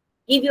India?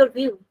 Give your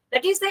view.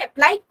 That is the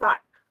applied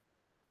part.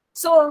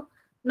 So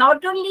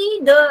not only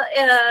the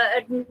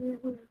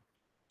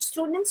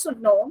students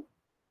should know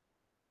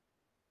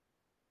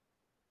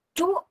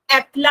to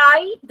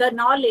apply the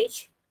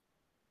knowledge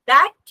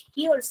that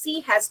he or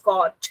she has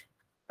got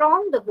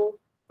from the book,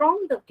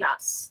 from the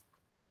class.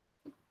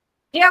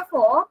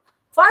 Therefore,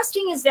 first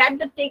thing is that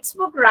the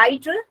textbook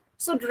writer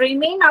should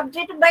remain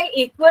updated by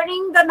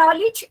acquiring the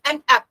knowledge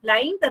and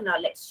applying the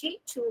knowledge. She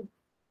should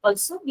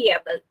also be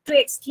able to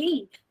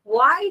explain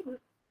why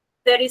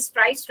there is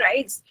price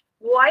rise,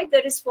 why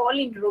there is fall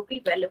in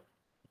rupee value.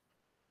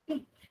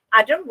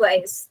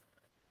 Otherwise,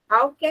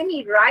 how can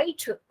he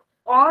write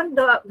on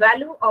the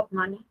value of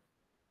money?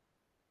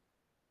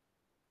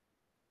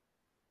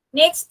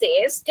 Next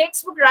is,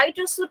 textbook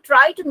writers should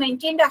try to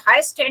maintain the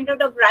high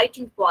standard of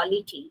writing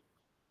quality.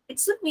 It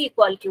should be a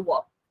quality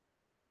work,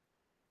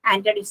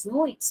 and there is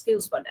no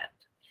excuse for that.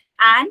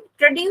 And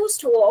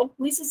produced work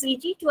which is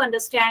easy to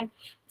understand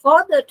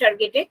for the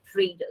targeted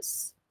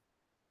readers.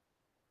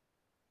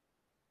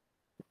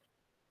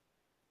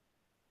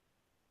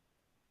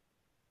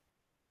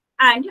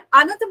 And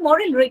another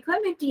moral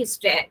requirement is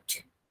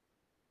that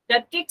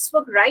the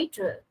textbook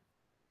writer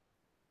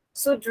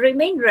should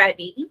remain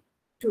ready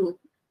to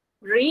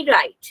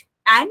rewrite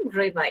and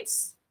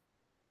revise.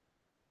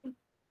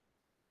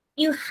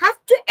 You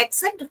have to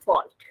accept the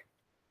fault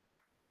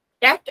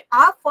that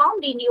are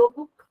found in your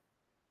book.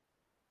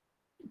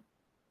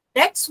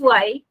 That's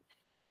why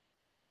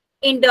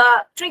in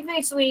the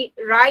treatise we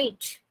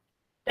write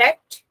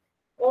that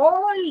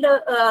all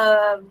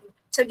the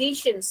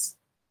suggestions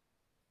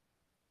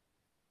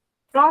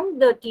from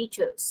the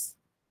teachers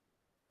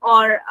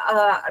or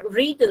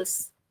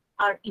readers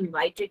are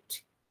invited.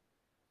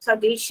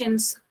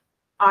 Suggestions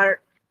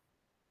are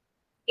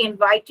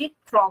invited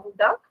from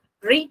the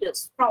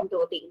readers, from the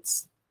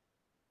audience.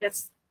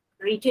 That's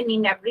written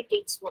in every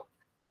textbook.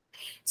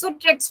 So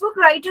textbook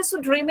writers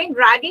should remain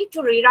ready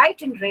to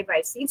rewrite and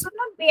revise. It should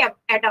not be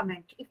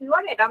adamant. If you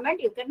are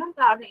adamant, you cannot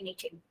learn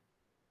anything.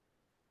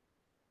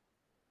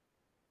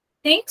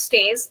 Next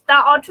is, the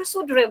author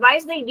should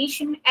revise the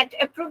edition at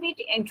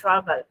appropriate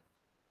interval.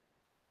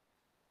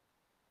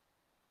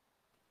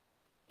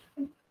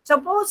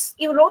 Suppose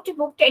you wrote a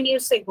book 10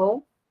 years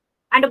ago,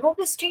 and the book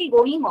is still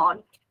going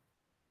on,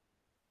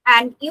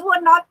 and you are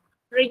not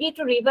ready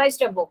to revise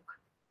the book.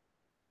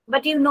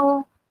 But you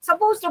know,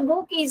 suppose the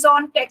book is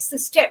on tax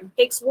system,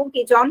 textbook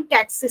is on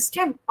tax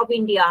system of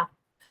India.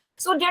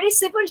 So there is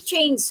several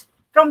change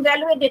from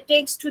value-added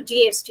tax to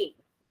GST.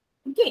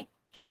 Okay.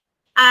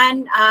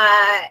 And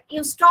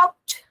you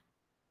stopped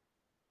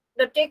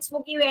the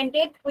textbook, you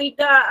ended with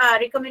the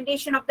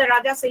recommendation of the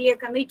Raja Salya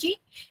Committee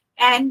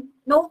and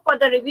no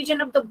further revision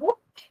of the book.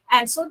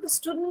 And so the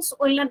students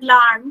will not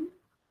learn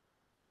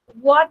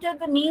what are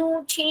the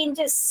new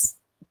changes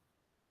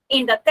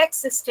in the tax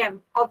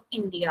system of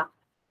India.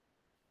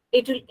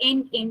 It will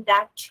end in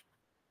that.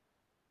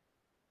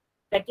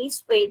 That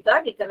is with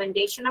the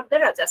recommendation of the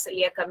Raja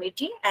Salya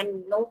Committee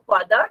and no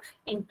further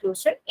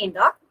inclusion in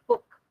the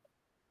book.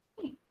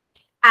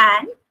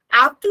 And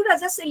after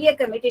Raja Salya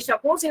Committee,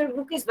 suppose your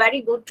book is very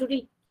good to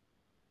read,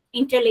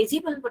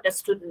 intelligible for the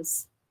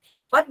students.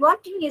 But one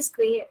thing is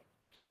clear,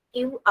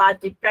 you are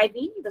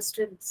depriving the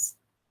students.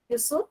 You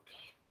should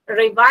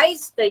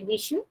revise the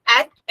edition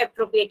at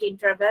appropriate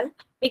interval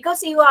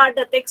because you are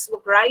the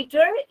textbook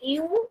writer.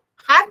 You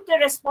have the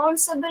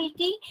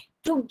responsibility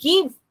to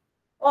give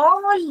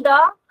all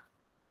the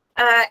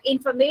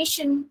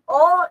information,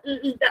 all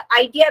the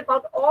idea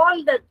about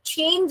all the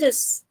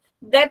changes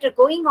that are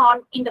going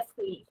on in the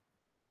field.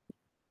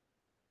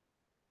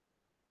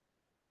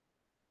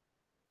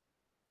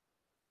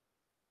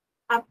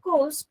 Of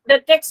course, the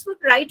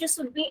textbook writer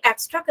should be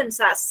extra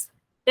conscious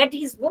that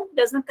his book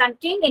doesn't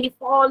contain any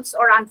false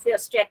or unfair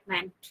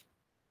statement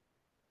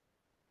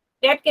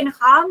that can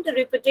harm the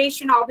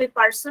reputation of a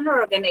person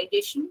or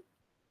organization.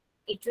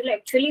 It will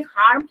actually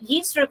harm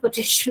his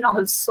reputation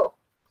also.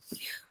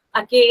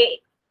 Okay,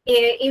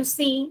 you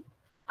see,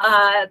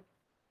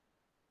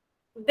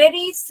 there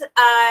is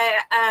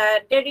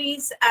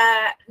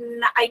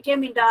an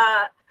item in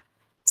the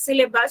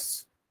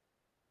syllabus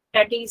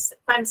that is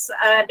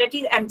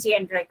MC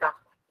and Rega.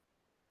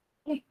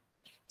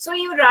 So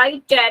you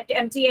write that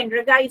MC and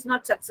Rega is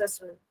not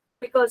successful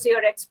because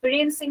your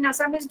experience in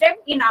Assam is dead.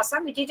 In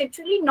Assam, it is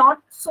actually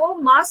not so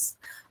much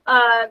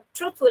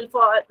truthful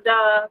for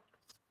the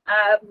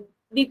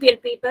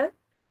BPL people.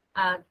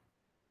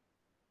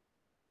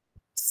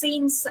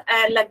 Since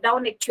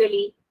lockdown,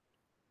 actually,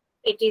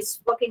 it is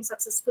working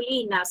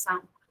successfully in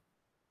Assam.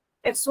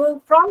 And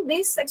so from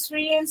this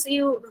experience,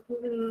 you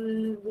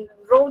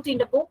wrote in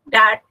the book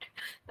that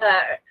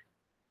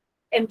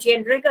MT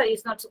and Rega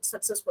is not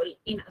successful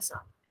in Assam,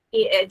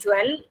 as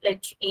well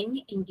as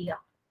in India.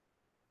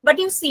 But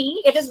you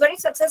see, it is very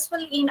successful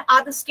in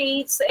other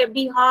states,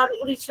 Bihar,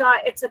 Odisha,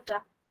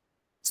 etc.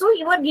 So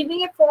you are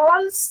giving a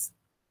false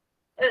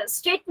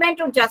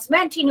statement or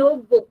judgment in your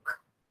book.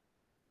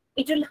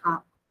 It will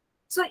harm.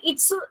 So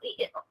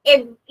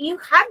you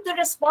have the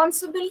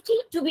responsibility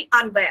to be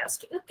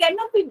unbiased. You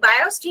cannot be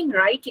biased in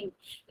writing.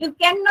 You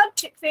cannot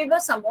favor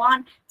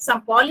someone,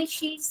 some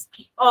policies,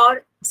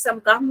 or some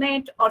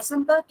government, or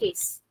some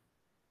parties.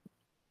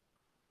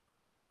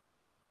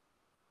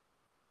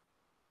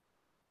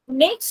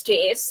 Next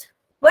is,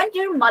 when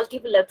there are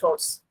multiple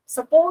authors,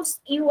 suppose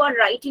you are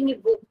writing a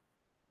book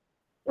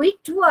with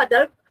two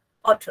other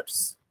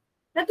authors.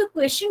 Now the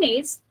question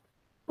is,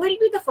 who will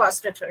be the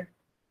first author?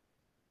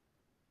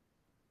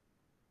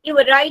 You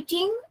are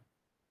writing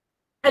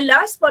a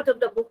large part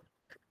of the book,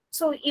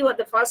 so you are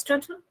the first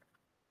author.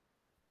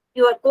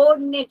 You are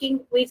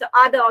coordinating with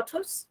other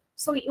authors,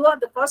 so you are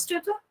the first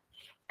author,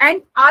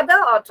 and other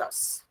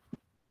authors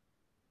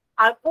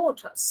are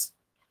co-authors.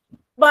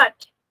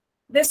 But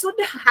they should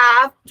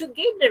have to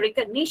give the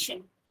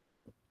recognition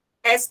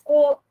as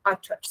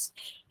co-authors.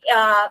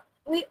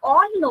 We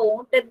all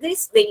know that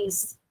these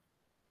days,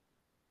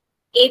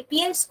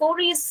 API score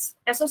is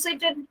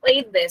associated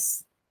with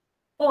this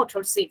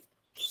co-authorship.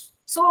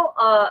 So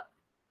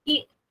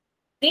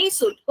they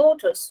should,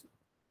 authors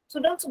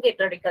should also get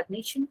the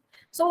recognition.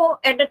 So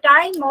at the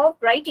time of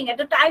writing, at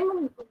the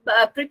time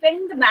of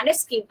preparing the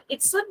manuscript,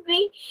 it should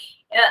be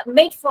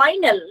made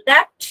final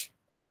that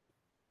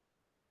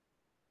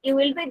you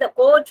will be the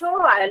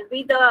co-author, I will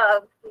be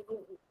the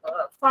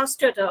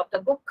first author of the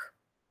book.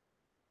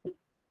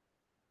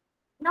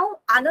 Now,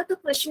 another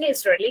question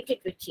is related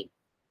with it.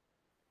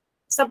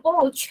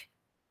 Suppose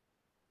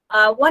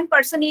one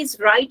person is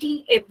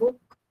writing a book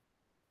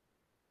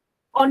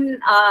on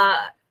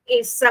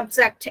a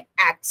subject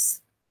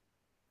X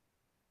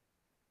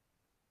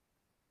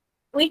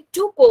with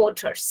two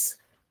co-authors.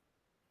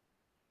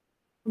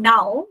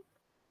 Now,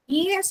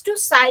 he has to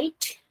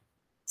cite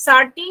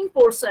certain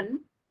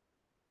portion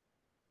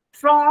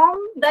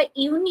from the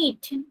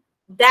unit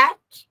that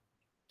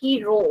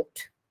he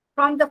wrote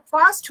from the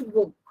first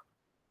book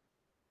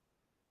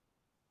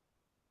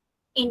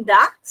in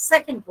the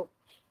second book.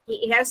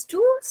 He has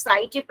to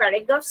cite a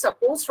paragraph,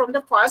 suppose from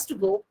the first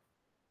book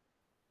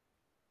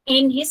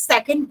in his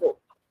second book.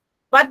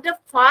 But the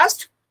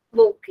first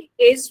book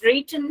is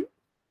written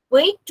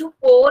with two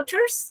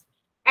co-authors,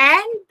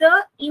 and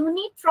the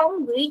unit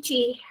from which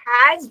he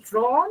has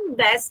drawn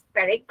this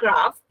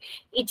paragraph,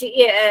 it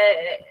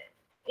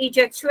is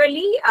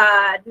actually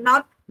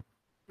not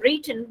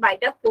written by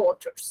the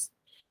co-authors.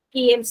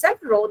 He himself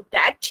wrote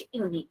that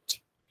unit.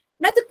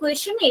 Now the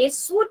question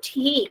is, should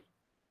he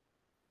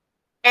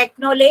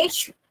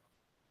acknowledge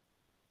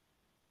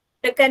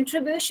the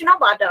contribution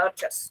of other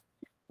authors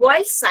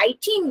while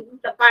citing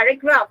the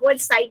paragraph, while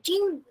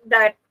citing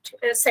that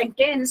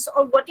sentence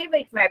or whatever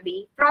it may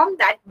be from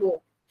that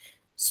book?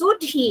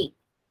 Should he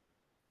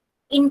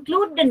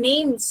include the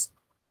names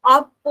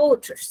of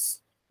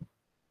authors?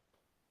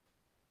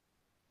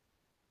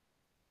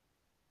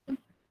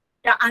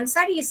 The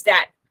answer is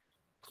that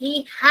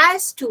he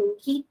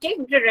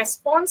takes the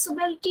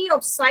responsibility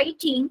of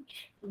citing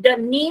the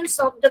names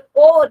of the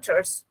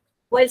co-authors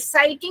while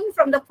citing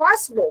from the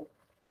first book.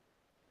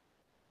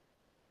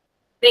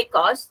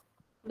 Because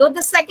though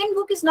the second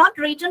book is not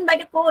written by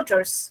the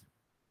co-authors,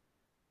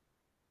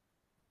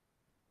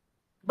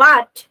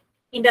 but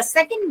in the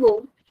second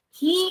book,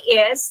 he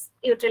is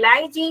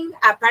utilizing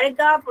a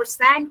paragraph or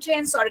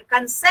sentence or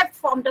concept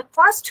from the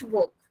first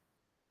book.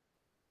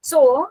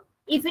 So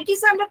if it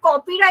is under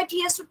copyright,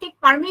 he has to take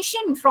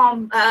permission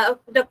from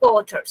the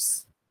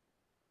co-authors.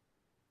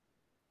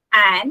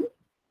 And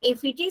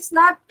if it is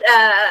not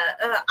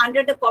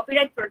under the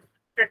copyright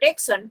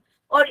protection,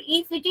 or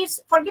if it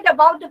is, forget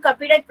about the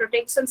copyright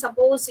protection,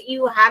 suppose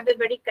you have a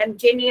very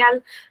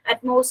congenial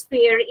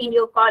atmosphere in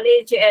your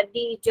college,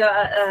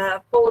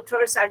 the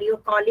co-authors are your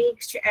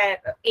colleagues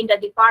in the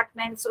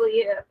department, so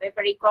you have a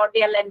very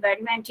cordial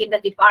environment in the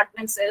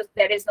department, so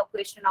there is no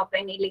question of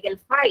any legal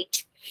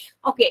fight.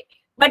 Okay,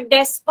 but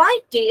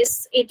despite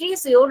this, it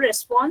is your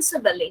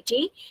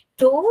responsibility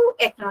to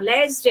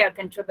acknowledge their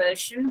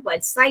contribution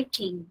while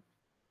citing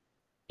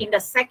in the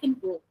second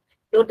book,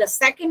 though the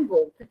second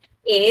book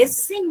is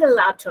single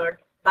authored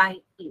by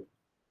you.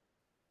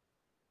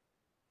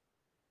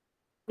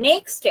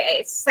 Next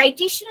is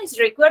citation is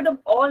required of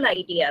all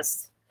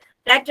ideas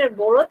that are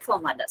borrowed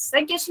from others.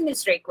 Citation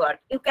is required.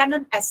 You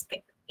cannot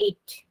escape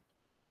it.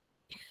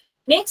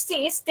 Next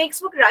is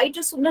textbook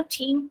writers should not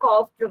think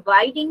of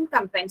providing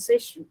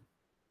compensation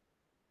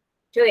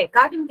to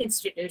academic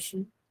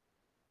institution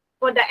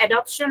for the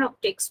adoption of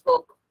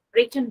textbook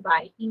written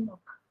by him or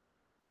her.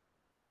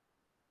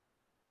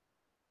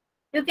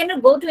 You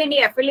cannot go to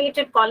any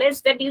affiliated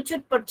college that you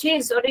should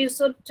purchase or you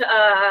should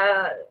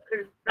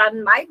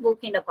run my book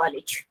in a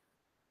college.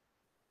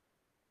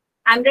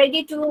 I'm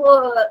ready to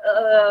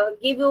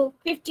give you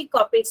 50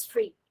 copies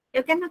free.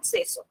 You cannot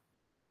say so.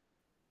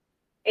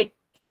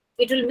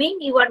 It will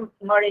mean you are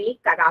morally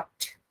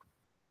corrupt.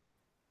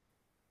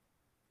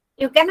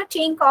 You cannot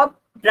think of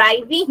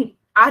driving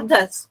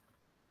others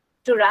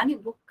to run a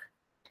book.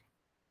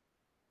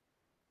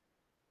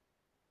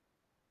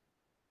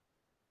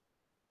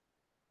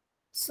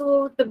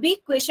 So the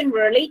big question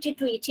related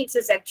to ethics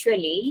is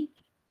actually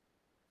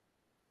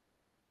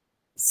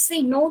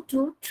say no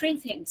to three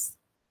things: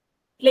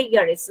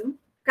 plagiarism,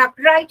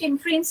 copyright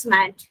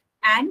infringement,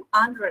 and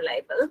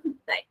unreliable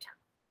data.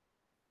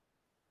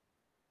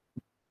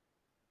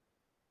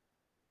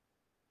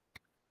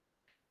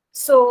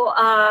 So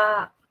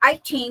I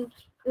think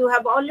you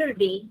have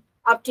already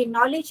obtained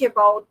knowledge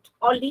about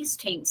all these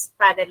things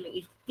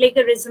parallelly: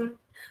 plagiarism,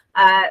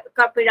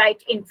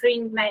 copyright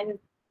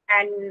infringement,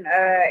 and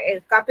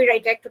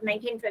Copyright Act of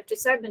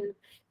 1957,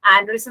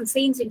 and recent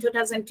scenes in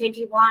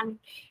 2021,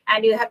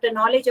 and you have the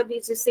knowledge of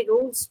UGC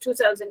rules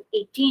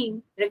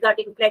 2018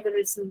 regarding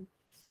plagiarism,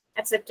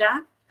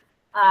 etc.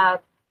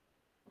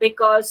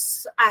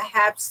 Because I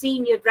have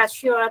seen your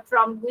brochure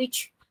from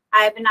which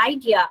I have an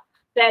idea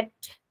that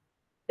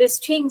these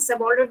things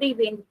have already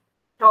been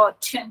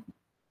taught,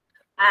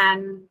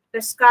 and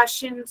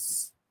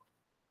discussions,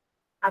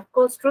 of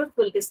course,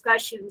 truthful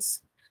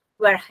discussions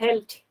were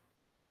held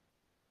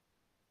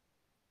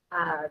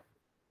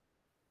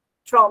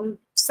from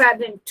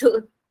 7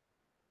 to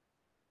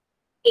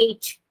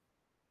 8,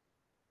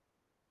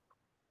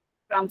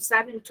 from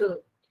 7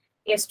 to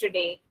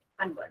yesterday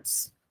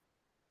onwards.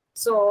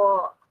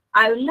 So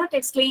I will not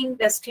explain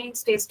the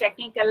things, these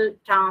technical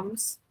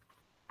terms.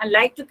 I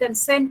like to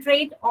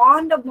concentrate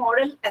on the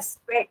moral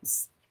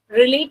aspects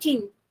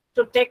relating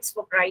to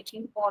textbook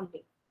writing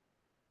only.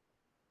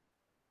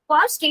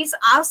 First is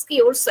ask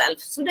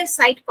yourself, should I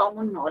cite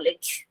common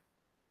knowledge?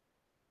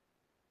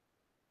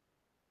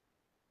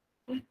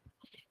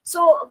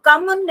 So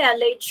common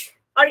knowledge,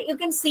 or you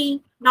can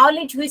see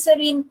knowledge which are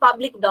in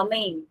public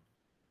domain,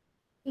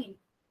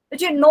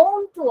 which are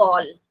known to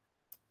all.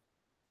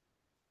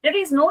 There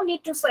is no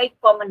need to cite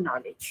common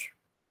knowledge.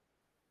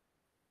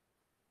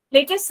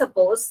 Let us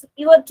suppose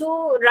you are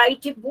to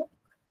write a book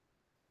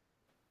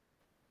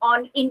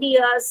on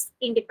India's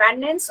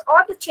independence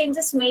or the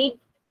changes made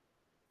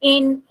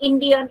in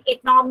Indian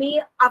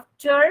economy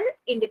after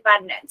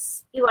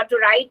independence. You are to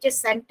write a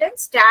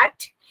sentence that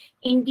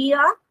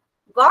India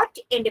got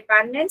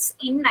independence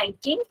in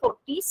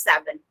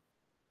 1947.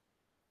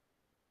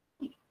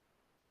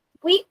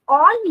 We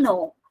all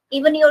know,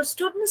 even your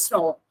students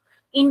know,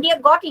 India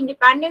got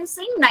independence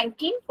in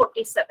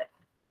 1947.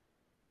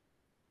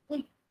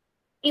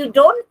 You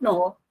don't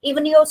know,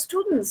 even your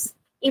students,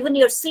 even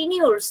your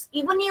seniors,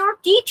 even your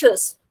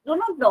teachers do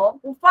not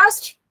know who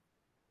first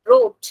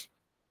wrote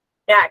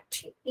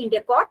that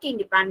India got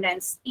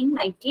independence in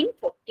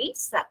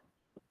 1947.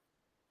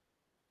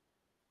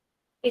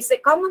 It's a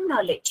common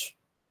knowledge.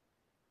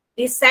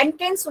 This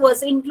sentence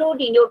was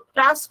included in your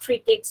class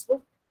 3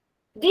 textbook.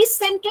 This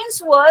sentence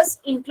was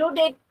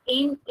included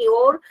in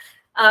your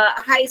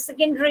high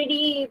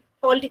secondary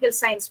political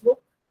science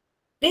book.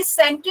 This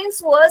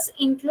sentence was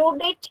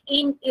included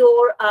in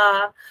your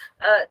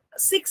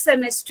 6th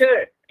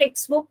semester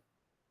textbook.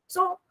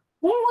 So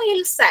whom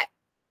will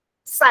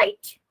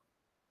cite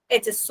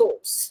as a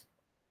source?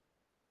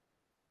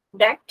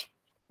 That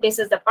this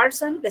is the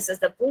person, this is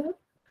the book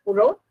who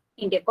wrote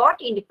India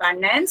got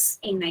independence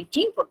in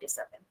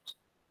 1947.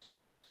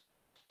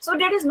 So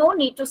there is no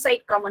need to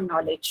cite common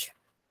knowledge,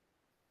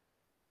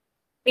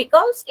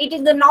 because it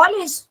is the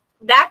knowledge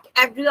that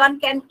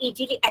everyone can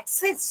easily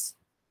access.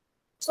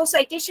 So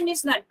citation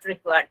is not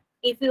required.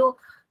 If you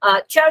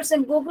search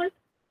in Google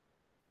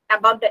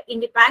about the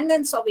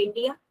independence of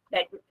India,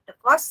 that the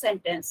first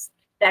sentence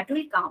that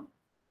will come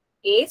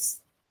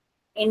is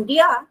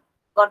India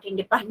got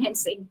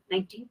independence in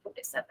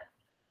 1947.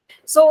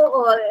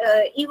 So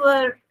you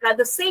are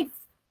rather safe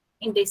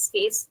in this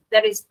case.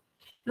 There is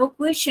no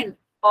question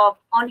of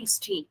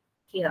honesty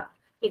here.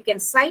 You can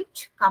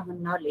cite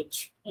common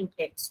knowledge in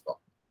textbook.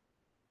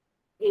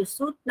 You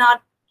should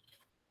not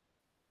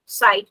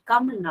cite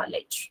common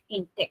knowledge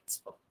in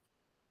textbook.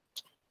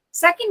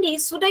 Second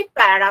is, should I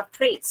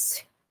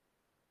paraphrase,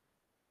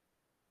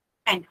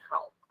 and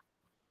how?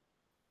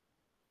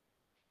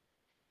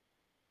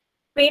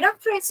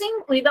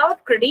 Paraphrasing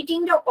without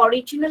crediting the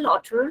original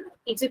author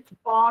is a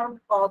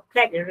form of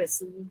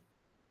plagiarism.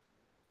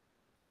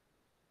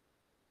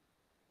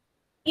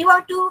 You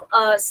have to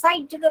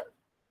cite the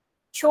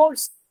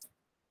source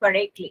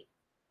correctly.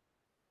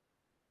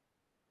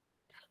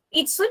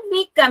 it should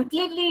be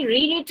completely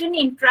rewritten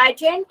in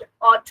present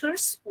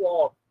author's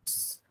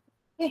words.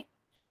 Okay.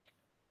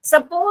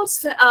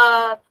 Suppose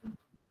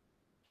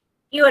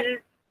you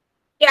are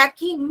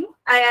taking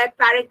a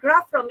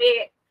paragraph from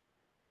a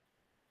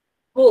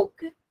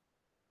book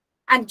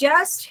and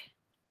just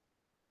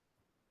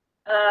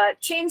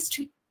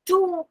changed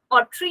 2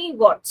 or 3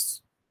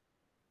 words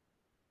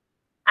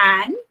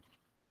and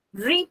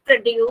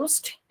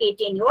reproduced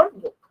it in your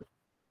book.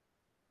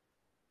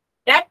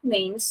 That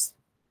means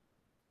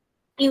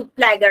you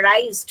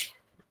plagiarized,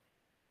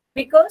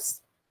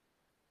 because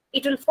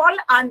it will fall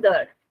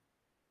under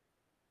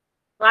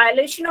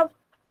violation of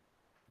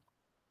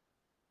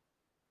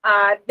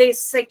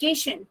this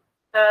citation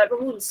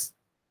rules,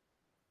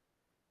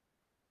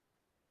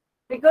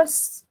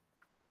 because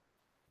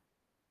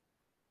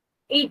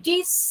it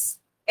is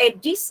a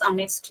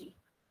dishonesty.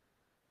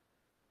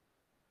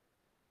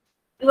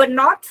 You are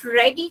not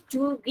ready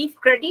to give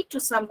credit to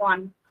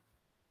someone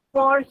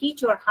for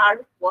his or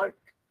her work.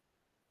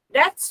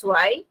 That's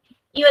why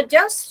you are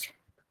just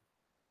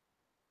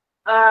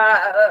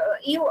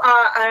you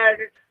are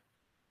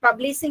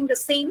publishing the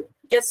same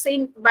just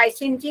by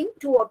changing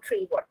 2 or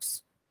 3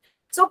 words.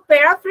 So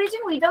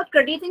paraphrasing without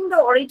crediting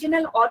the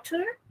original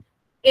author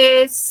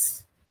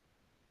is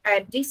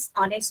a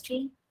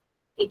dishonesty.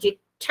 It is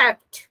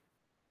theft.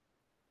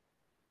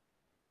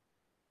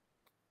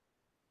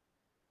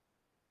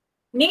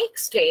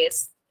 Next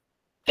is,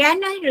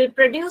 can I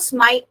reproduce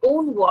my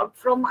own work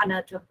from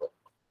another book?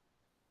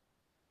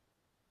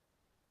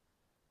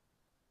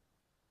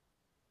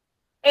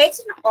 As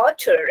an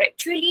author,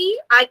 actually,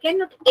 I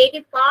cannot add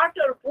a part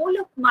or whole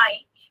of my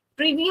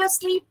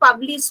previously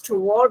published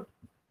work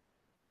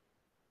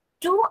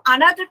to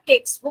another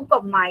textbook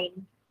of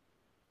mine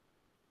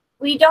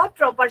without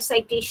proper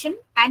citation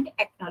and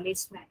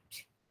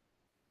acknowledgement.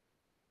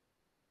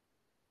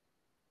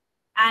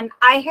 And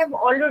I have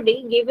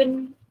already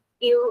given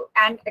you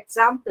an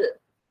example,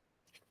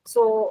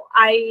 so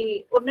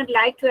I would not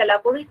like to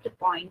elaborate the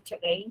point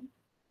again.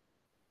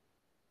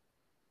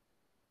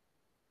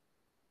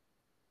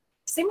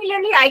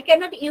 Similarly, I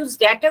cannot use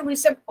data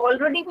which have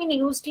already been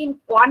used in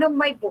one of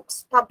my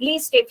books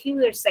published a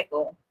few years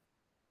ago.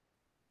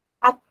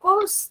 Of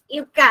course,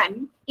 you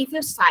can if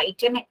you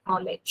cite and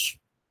acknowledge.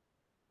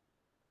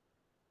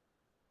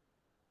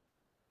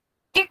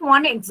 Take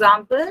one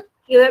example.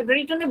 You have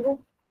written a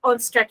book on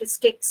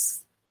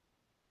statistics.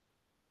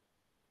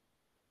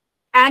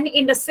 And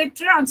in the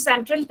chapter on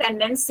central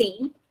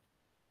tendency,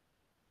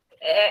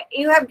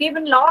 you have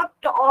given a lot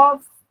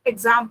of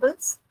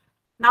examples.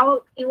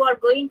 Now you are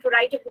going to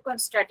write a book on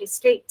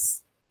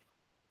statistics.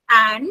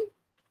 And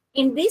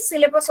in this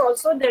syllabus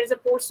also, there is a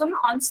portion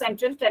on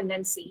central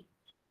tendency.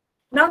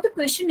 Now the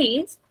question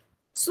is,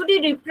 should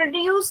you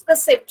reproduce the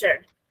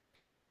chapter?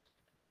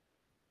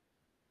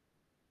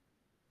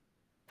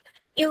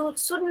 You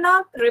should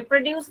not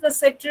reproduce the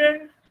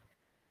chapter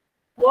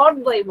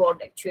word by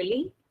word,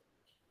 actually.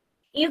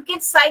 You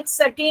can cite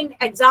certain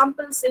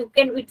examples. You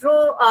can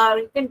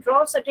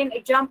draw certain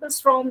examples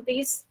from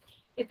this.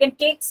 You can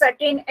take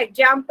certain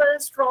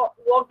examples from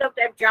worked up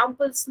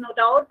examples, no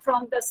doubt,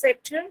 from the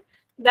chapter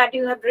that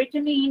you have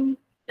written in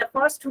the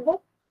first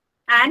book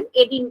and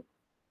in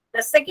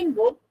the second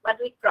book, but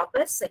with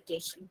proper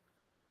citation.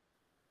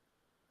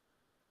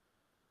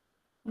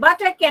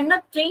 But I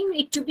cannot claim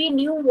it to be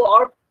new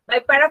work by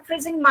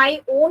paraphrasing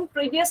my own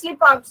previously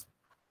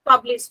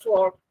published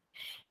work.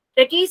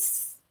 That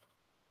is,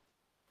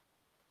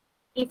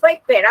 if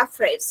I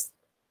paraphrase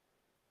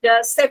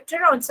the chapter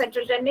on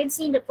central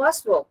tendency in the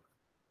first book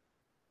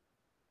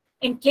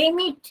and claim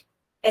it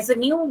as a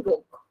new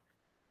book,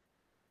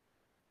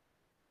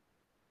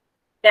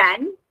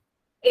 then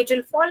it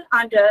will fall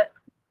under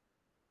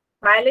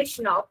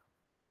violation of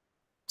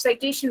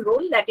citation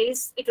rule. That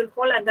is, it will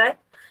fall under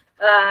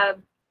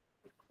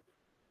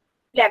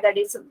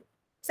plagiarism,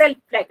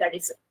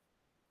 self-plagiarism.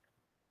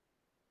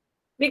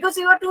 Because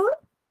you have to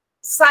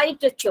cite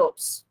the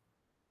source.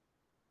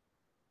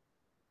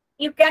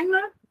 You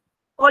cannot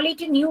call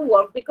it a new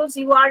work because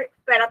you are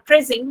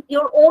paraphrasing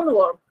your own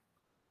work,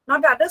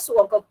 not others'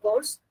 work, of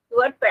course.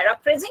 You are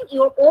paraphrasing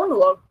your own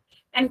work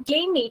and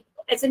claim it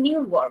as a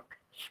new work.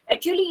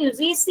 Actually,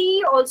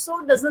 UGC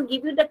also doesn't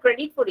give you the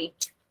credit for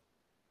it.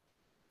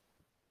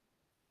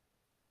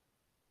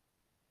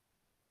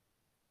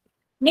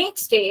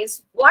 Next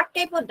is, what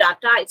type of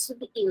data I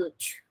should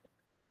use?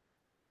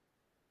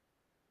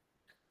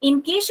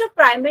 In case of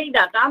primary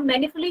data,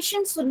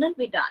 manipulation should not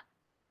be done.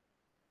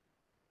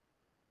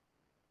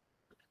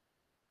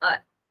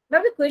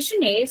 Now the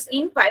question is,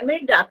 in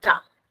primary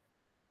data,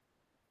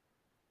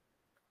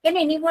 can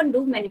anyone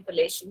do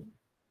manipulation?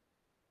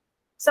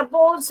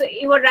 Suppose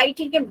you are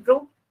writing a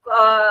book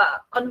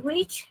on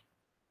which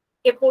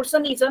a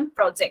person is on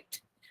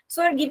project.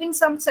 So you're giving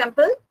some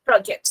sample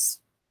projects.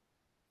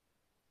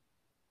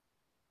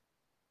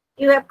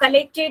 You have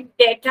collected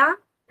data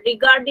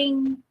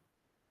regarding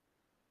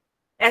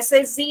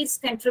SSG's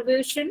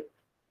contribution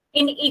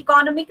in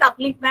economic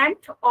upliftment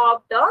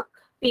of the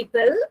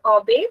people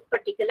of a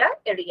particular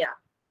area.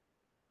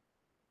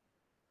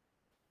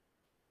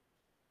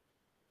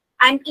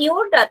 and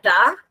your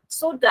data,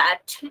 so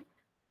that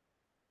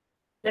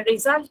the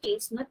result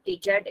is not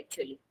desired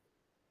actually.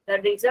 The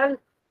result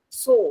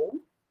so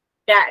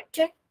that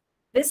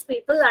these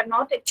people are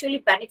not actually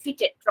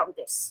benefited from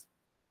this.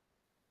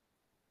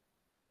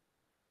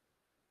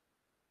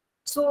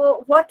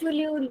 So what will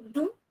you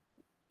do?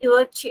 You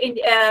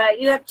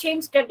have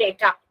changed the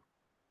data.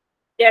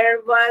 There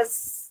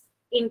was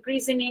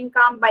increase in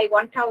income by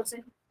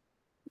 1,000.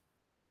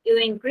 You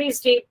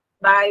increased it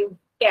by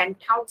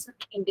 10,000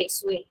 in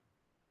this way,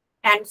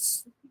 and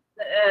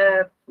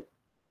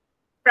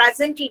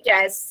present it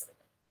as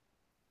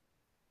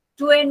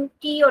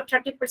 20 or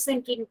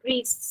 30%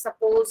 increase,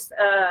 suppose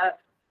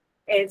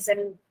as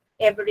an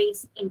average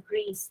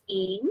increase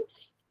in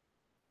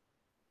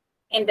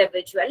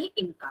individual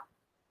income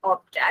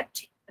of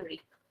that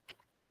region.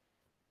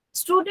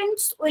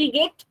 Students will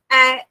get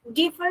a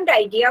different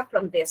idea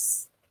from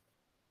this.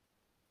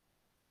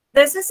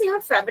 This is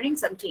your favoring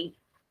something.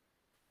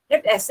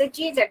 That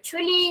SHG is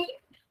actually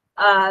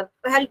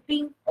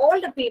helping all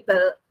the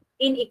people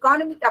in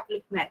economic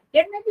upliftment.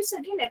 There may be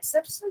certain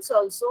exceptions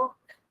also.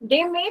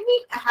 They may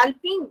be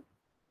helping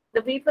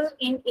the people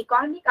in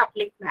economic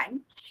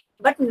upliftment,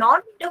 but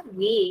not the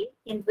way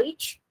in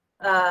which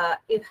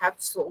you have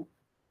shown.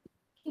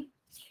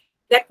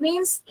 That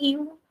means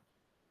you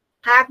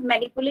have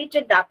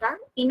manipulated data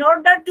in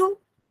order to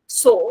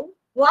show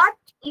what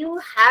you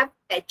have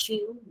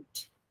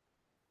achieved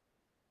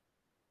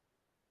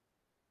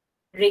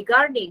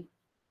regarding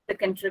the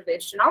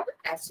contribution of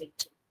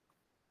SHG.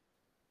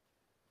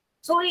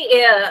 So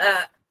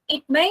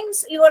it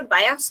means you are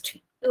biased.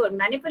 You are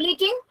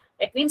manipulating.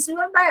 It means you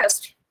are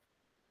biased.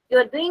 You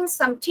are doing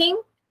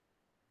something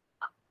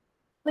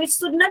which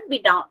should not be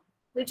done,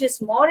 which is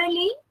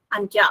morally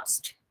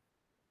unjust.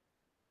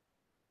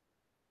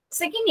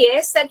 Second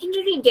is,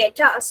 secondary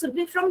data should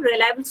be from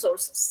reliable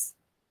sources.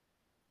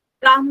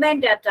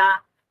 Government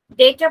data,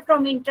 data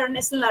from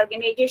international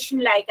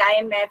organizations like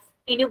IMF,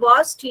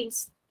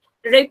 universities,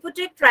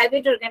 reputed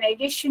private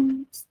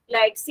organizations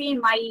like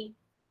CMI,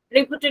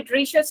 reputed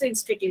research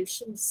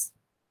institutions.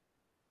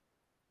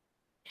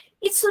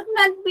 It should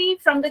not be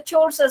from the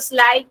sources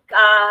like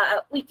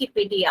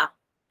Wikipedia,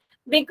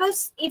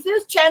 because if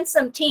you change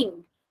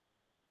something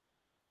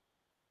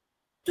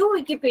to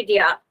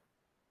Wikipedia,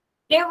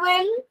 they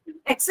will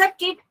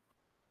accept it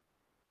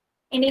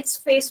in its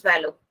face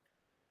value.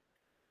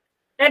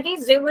 That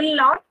is, they will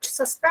not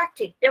suspect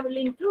it, they will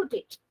include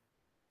it.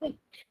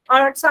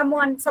 Or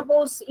someone,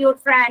 suppose your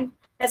friend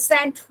has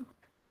sent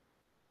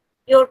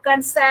your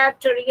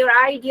concept or your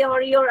idea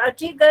or your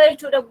article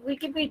to the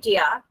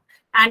Wikipedia,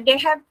 and they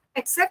have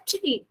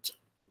accepted it,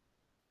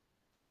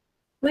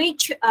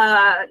 which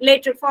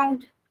later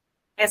found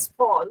as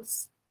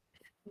false,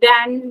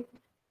 then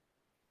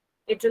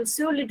it will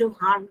surely do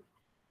harm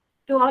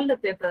to all the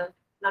people,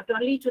 not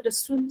only to the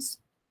students,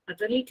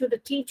 not only to the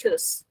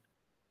teachers,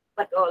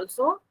 but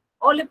also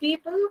all the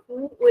people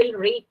who will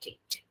read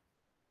it.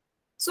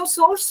 So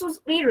source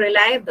should be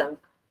reliable.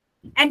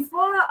 And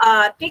for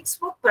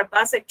textbook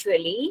purpose,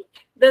 actually,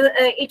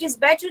 it is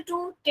better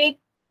to take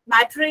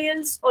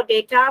materials or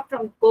data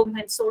from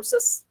government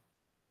sources.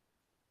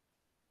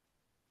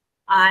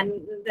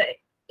 And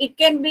it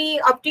can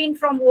be obtained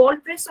from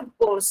WorldPress, of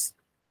course,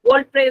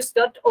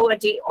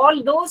 worldpress.org.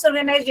 All those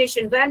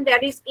organizations, when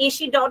there is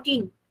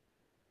ac.in,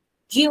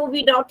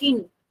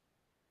 gov.in,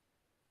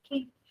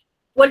 okay,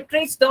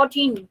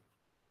 worldpress.in.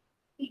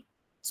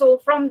 So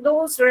from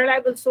those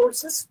reliable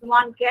sources,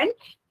 one can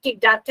take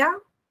data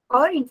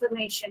or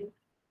information.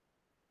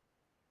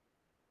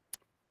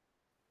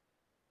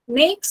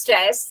 Next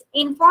is,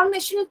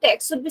 informational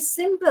text should be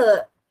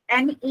simple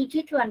and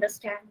easy to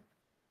understand.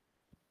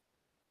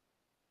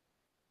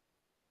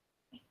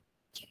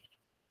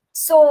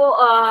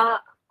 So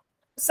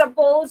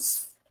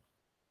suppose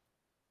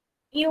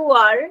you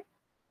are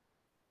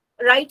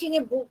writing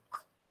a book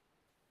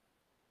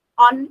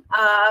on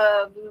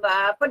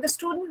for the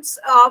students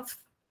of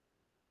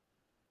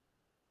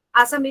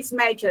Assamese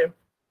major,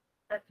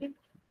 okay,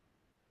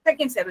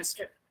 second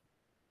semester.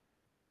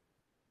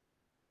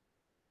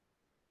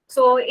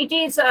 So it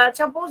is,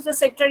 suppose the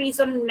sector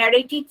is on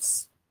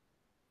narratives.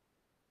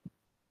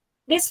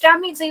 This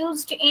term is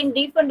used in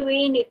different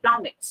way in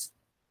economics.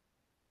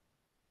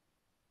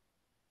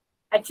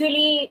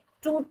 Actually,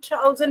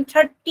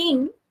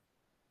 2013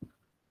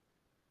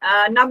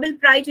 Nobel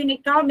Prize in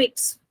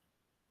Economics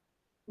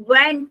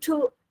went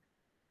to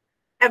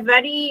a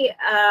very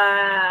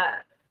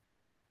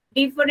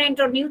different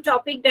or new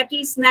topic, that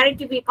is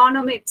narrative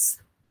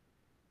economics.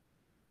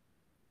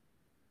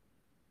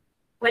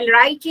 While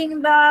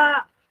writing the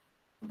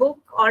book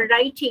or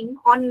writing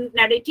on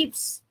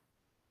narratives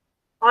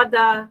or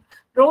the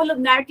role of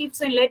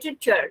narratives in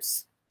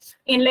literatures,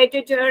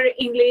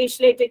 English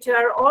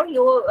literature, or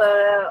your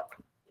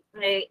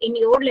in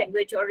your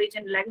language or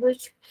regional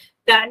language,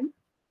 then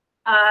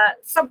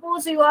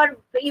suppose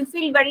you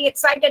feel very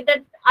excited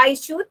that I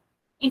should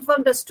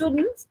inform the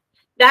students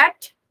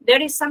that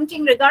there is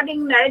something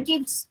regarding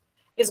narratives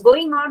is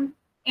going on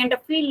in the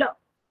field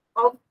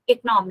of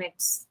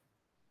economics.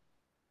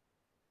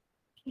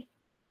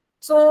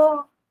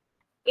 So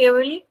you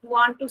will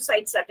want to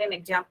cite certain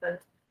examples.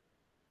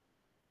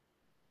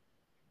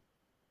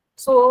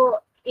 So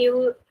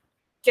you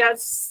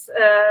just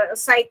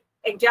cite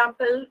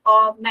example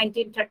of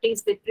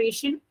 1930s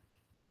depression,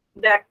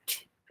 that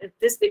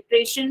this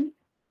depression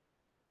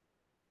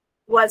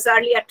was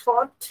earlier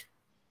thought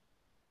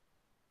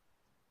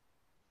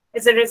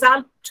as a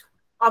result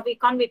of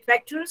economic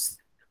factors.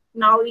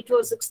 Now it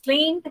was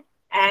explained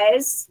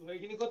as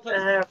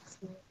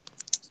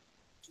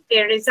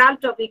a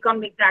result of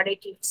economic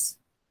narratives.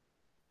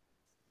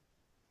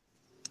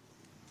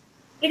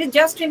 It is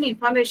just an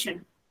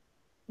information,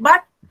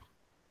 but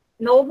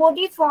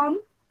nobody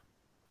from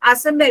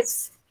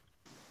Assamese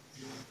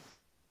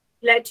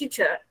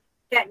literature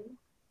can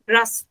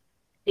grasp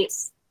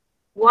this.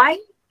 Why?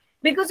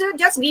 Because you're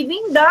just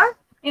giving the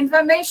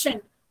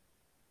information.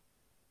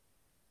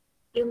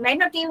 You may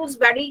not use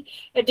very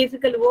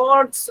difficult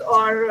words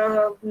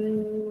or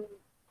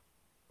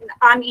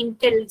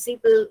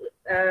unintelligible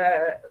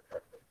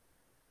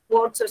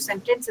words or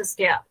sentences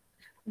there,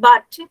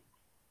 but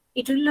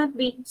it will not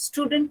be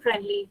student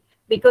friendly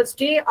because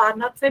they are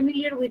not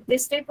familiar with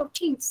this type of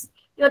things.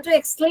 You have to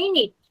explain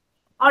it,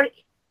 or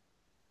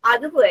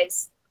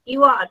otherwise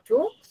you are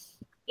to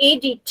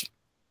edit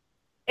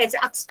as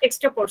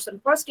extra person.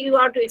 First, you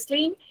are to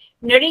explain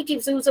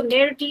narratives, use of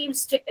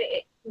narratives,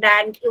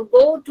 then you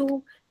go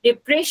to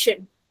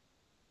depression.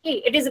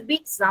 Okay, it is a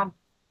big sum.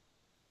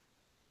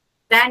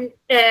 Then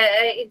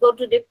you go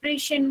to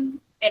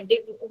depression, and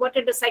what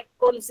are the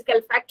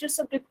psychological factors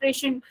of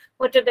depression?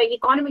 What are the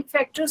economic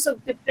factors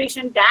of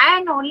depression?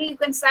 Then only you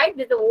can cite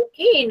with the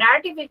okay,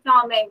 narrative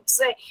economics.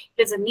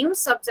 There's a new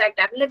subject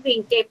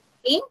developing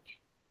in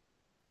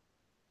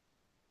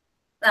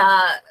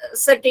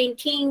certain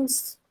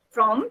things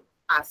from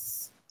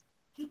us.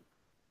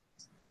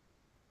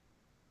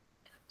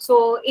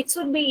 So it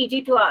should be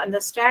easy to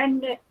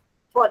understand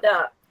for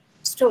the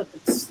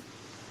students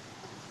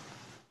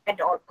at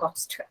all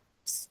costs.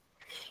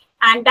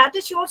 And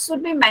data source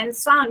should be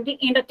mentioned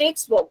in the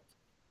textbook.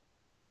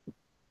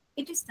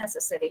 It is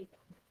necessary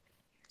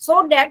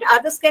so that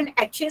others can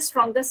access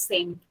from the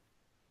same.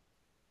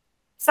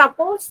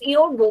 Suppose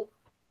your book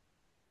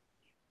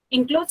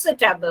includes a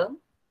table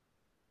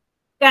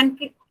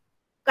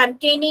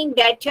containing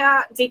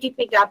data,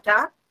 GDP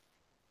data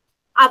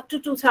up to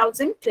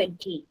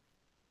 2020.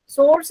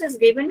 Source is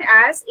given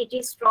as it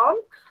is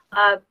from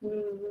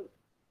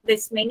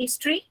this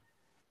ministry.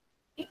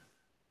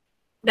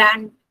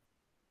 Then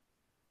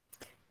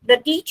the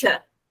teacher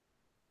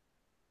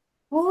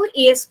who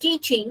is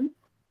teaching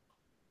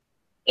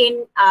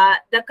in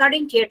the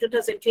current year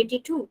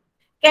 2022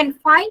 can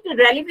find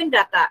relevant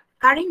data,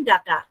 current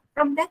data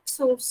from that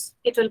source.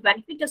 It will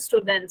benefit the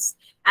students,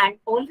 and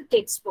all the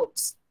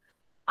textbooks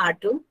are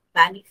to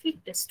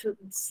benefit the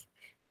students.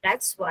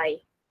 That's why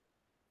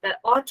the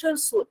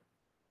authors should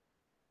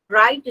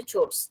write the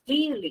source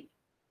clearly.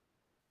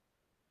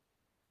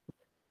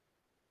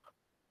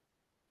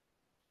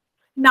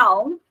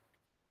 Now,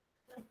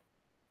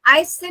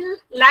 I still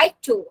like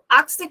to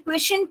ask the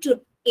question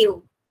to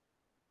you.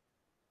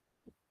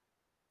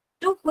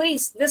 To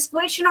which this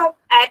question of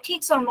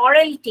ethics or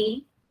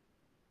morality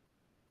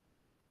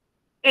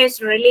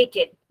is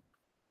related.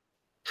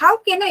 How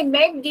can I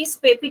make this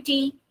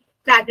PPT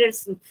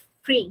plagiarism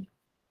free?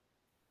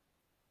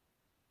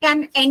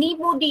 Can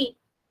anybody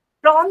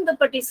from the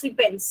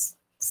participants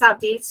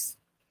suggest?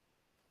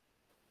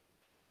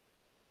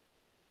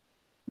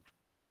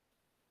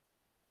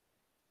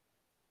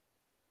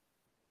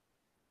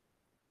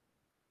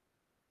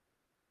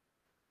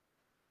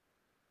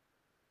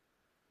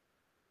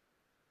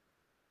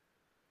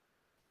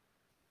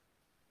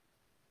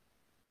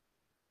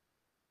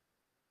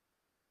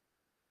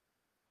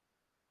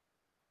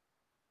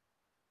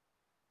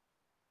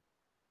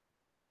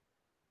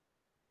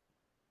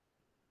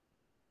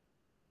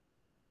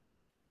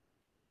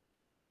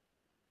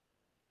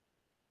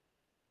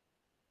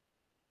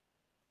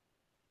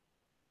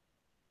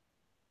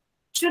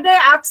 Should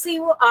I ask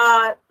you,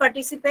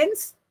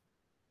 participants,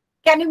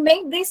 can you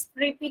make this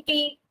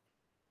PPT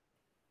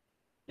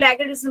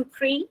plagiarism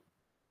free?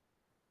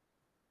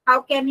 How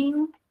can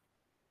you?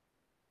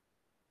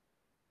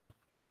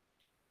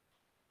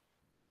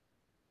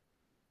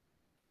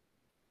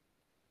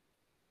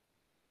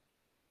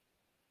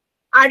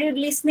 Are you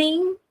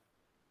listening?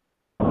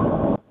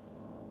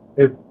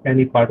 If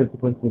any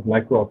participants would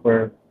like to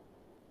offer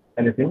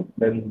anything,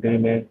 then they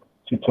may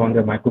switch on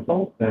their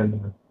microphones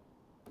and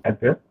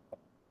address.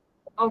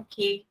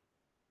 Okay.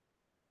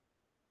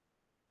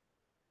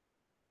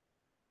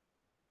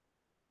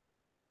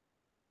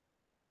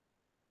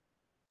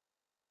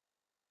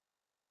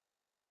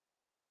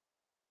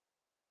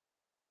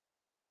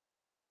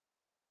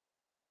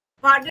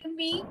 Pardon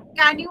me,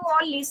 can you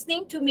all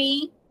listening to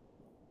me?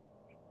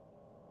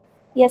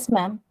 Yes,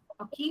 ma'am.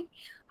 Okay.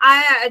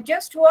 I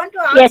just want to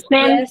ask. Yes,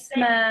 ma'am. Yes,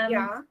 ma'am.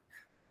 Yeah.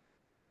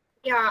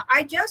 Yeah,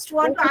 I just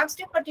want to ask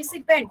the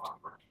participant,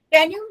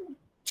 can you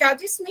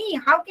suggest me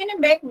how can I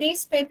make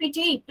this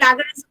PPT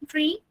plagiarism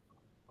free?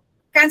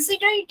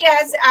 Consider it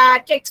as a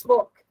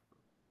textbook.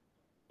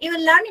 You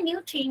will learn a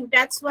new thing.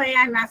 That's why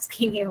I'm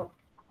asking you.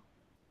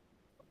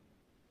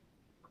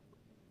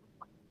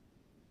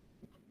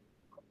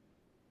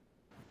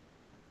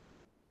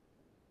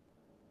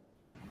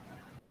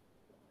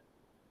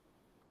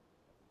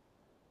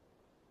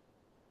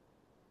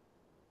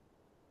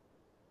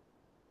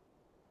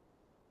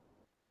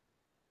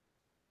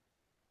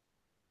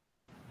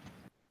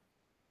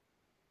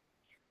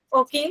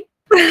 Okay.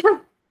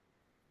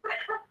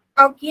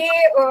 Okay.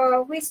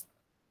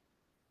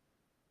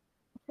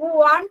 Who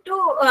want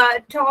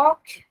to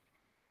talk?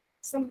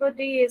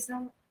 Somebody is.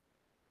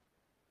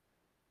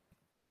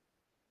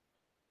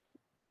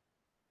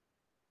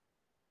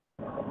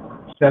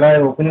 Shall I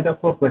open it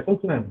up for questions,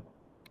 ma'am?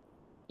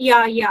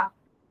 Yeah, yeah.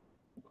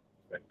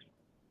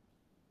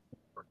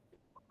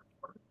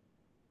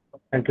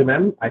 Thank you,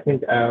 ma'am. I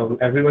think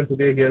everyone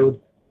today here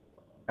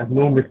has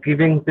no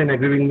misgivings in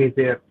agreeing me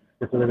there.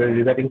 This was a very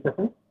exciting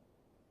session.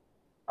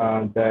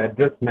 The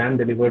address man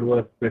delivered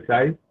was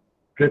precise,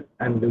 crisp,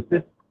 and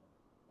lucid.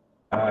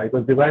 It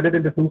was divided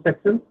into two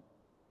sections,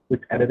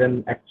 which added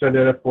an extra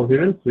layer of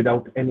coherence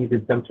without any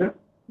disjuncture.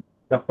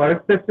 The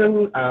first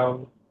section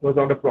was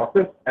on the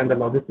process and the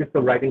logistics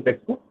of writing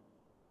textbooks,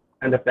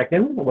 and the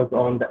second was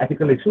on the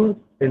ethical issues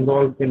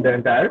involved with the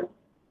entire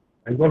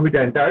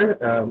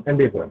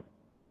endeavor.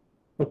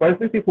 So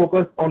firstly, we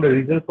focused on the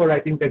reasons for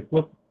writing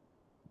textbooks,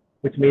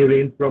 which may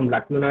range from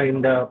lacuna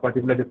in the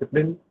particular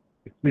discipline,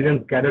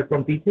 experience gathered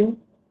from teaching,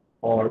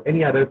 or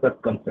any other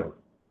such concern.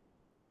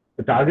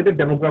 The targeted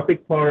demographic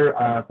for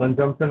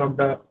consumption of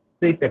the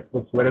state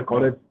textbooks, whether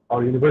college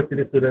or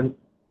university students,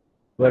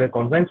 whether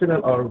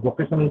conventional or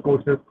vocational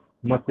courses,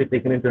 must be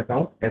taken into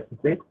account, as to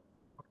say.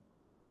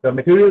 The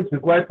materials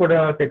required for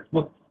the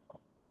textbooks,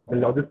 the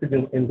logistics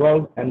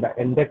involved, and the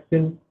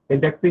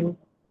indexing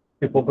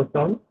we focused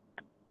on.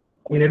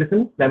 In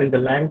addition, planning the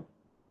length,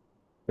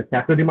 the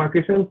chapter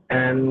demarcations,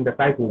 and the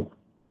typos.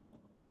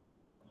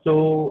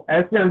 So,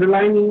 as the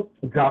underlying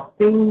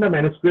drafting the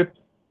manuscript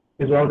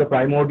is one of the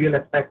primordial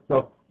aspects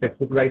of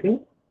textbook writing,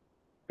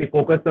 we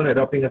focused on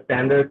adopting a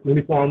standard,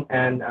 uniform,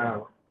 and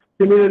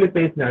similarly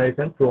paced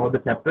narration throughout the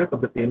chapters of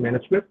the same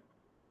manuscript.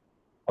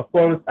 Of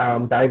course,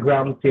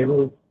 diagrams,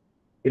 tables,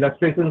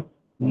 illustrations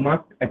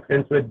must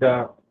accentuate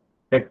the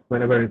text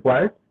whenever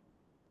required.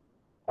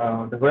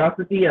 The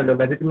veracity and the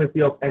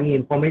legitimacy of any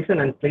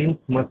information and claims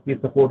must be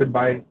supported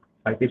by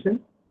citation.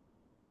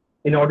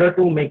 In order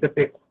to make the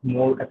text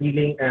more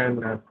appealing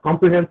and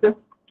comprehensive,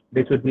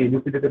 they should be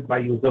elucidated by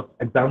use of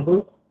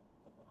examples,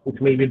 which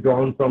may be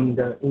drawn from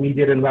the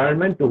immediate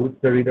environment to which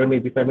the reader may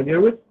be familiar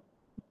with.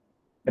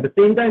 At the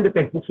same time, the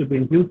textbook should be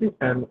inclusive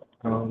and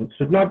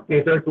should not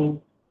cater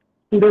to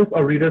students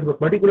or readers with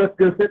particular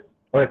skill set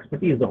or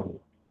expertise only.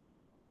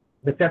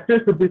 The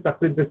chapters should be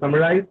succinctly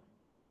summarized,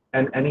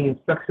 and any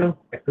instructions,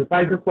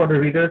 exercises for the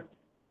readers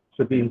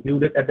should be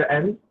included at the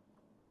end.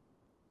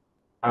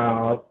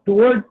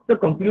 Towards the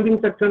concluding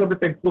section of the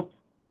textbook,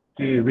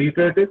 the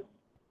reiterative,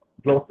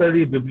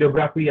 glossary,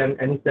 bibliography, and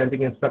any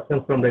standing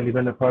instructions from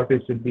relevant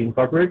authorities should be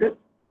incorporated.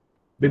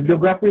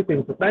 Bibliography, to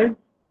emphasize,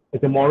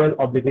 is a moral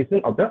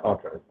obligation of the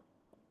authors.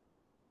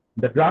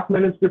 The draft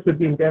manuscript should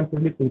be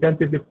intensively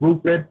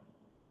proofread,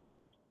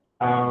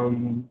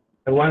 and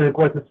one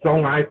requires a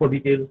strong eye for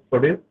details for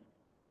this.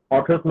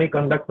 Authors may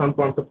conduct some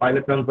forms of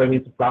pilot runs by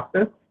means of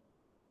practice,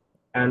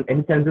 and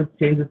any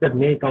changes that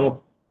may come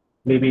up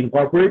may be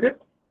incorporated.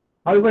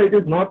 However, it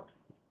is not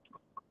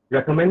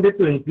recommended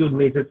to include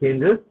major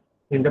changes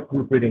in the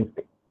proofreading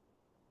stage.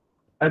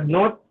 As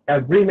not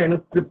every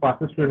manuscript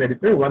passes to an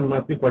editor, one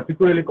must be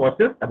particularly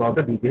cautious about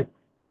the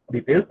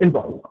details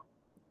involved.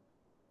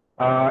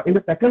 In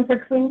the second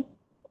section,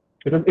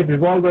 it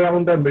revolves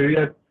around the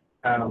myriad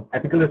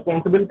ethical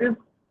responsibilities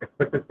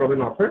expected from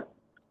an author.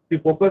 We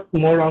focus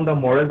more on the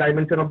moral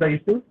dimension of the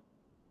issue.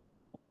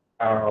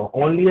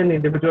 Only an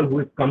individual who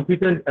is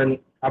competent and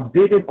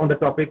updated on the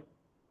topic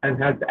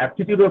and has the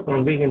aptitude of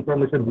conveying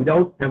information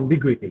without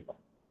ambiguity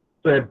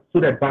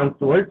should advance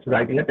towards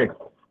writing a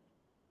textbook.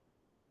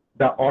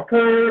 The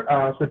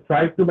author should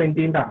strive to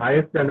maintain the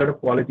highest standard of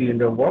quality in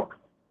their work,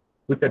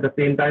 which at the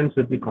same time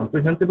should be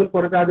comprehensible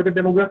for a targeted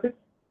demographic.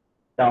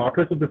 The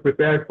author should be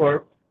prepared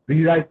for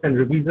rewrites and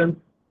revisions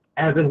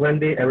as and when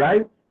they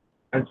arise,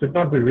 and should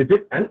not be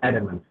rigid and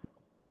adamant.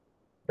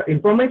 The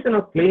information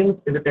or claims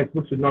in the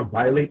textbook should not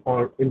violate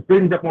or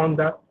infringe upon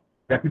the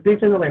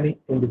reputation of any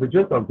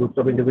individuals or groups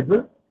of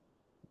individuals,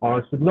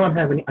 or should not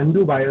have any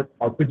undue bias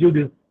or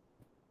prejudice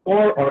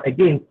for or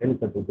against any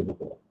such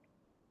individual.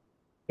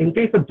 In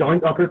case of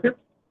joint authorship,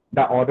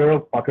 the order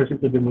of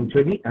authorship should be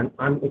mutually and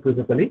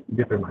unequivocally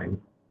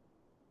determined.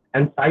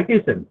 And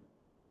citation,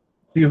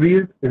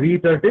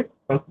 reiterative,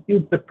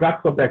 constitutes the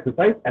crux of the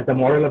exercise as the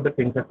moral of the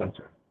things are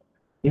concerned,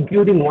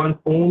 including one's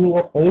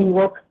own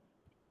work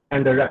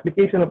and the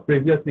replication of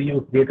previously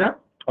used data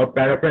or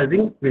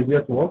paraphrasing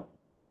previous work.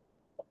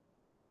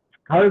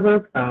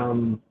 However,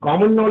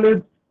 common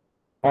knowledge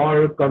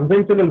or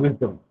conventional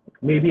wisdom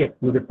may be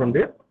excluded from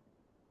this.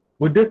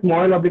 With this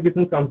moral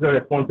obligation comes the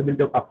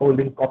responsibility of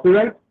upholding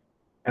copyright,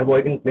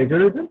 avoiding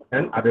plagiarism,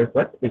 and other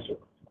such issues.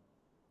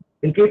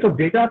 In case of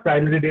data,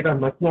 primary data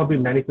must not be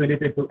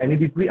manipulated to any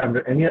degree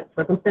under any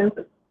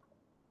circumstances.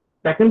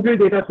 Secondary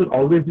data should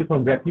always be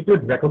from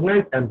reputed,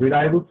 recognized, and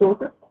reliable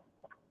sources.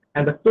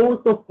 And the source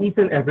of each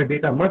and every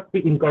data must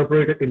be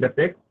incorporated in the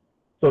text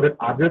so that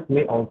others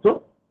may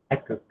also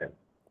access them.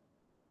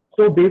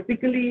 So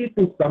basically,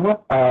 to sum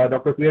up,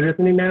 Dr.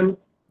 Priyadarshini ma'am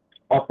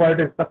offered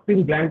a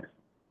succinct glance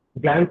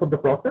of the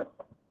process,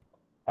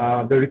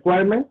 the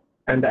requirements,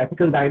 and the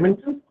ethical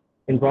dimensions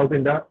involved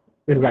in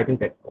writing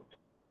textbooks.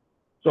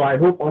 So I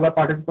hope all our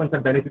participants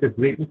have benefited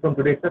greatly from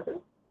today's session.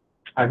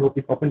 I hope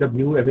it opened up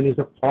new avenues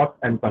of thought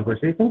and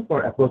conversation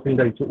for approaching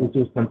the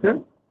issues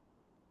concerned.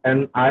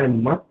 And I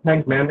must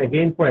thank ma'am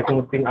again for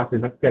accommodating us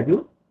in her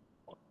schedule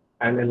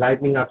and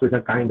enlightening us with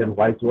her kind and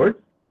wise words.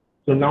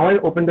 So now I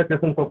open the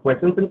session for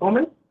questions and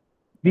comments.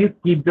 Please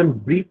keep them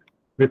brief,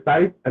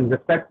 precise, and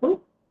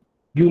respectful.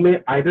 You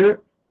may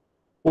either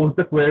post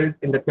the queries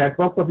in the chat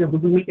box of your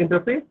Google Meet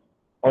interface,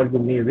 or you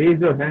may raise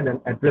your hand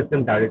and address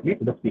them directly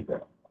to the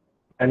speaker.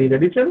 And in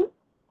addition,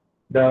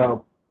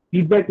 the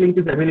feedback link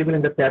is available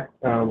in the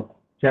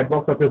chat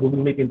box of your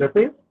Google Meet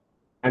interface,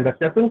 and the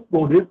session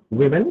code is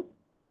WOMEN,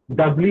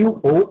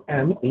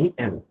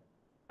 WOMEN.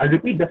 I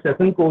repeat, the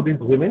session code is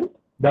WOMEN,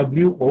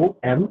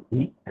 WOMEN.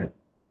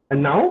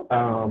 And now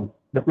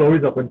the floor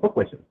is open for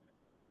questions.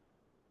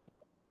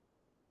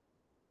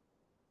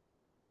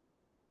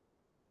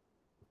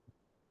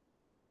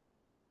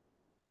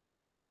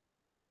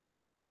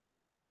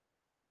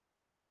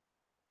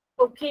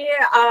 Okay,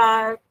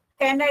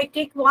 can I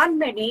take 1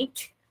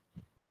 minute?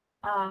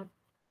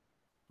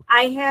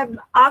 I have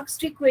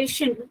asked a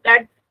question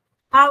that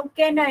how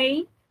can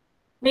I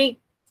make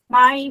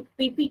my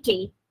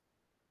PPT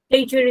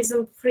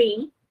plagiarism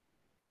free?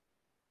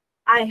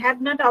 I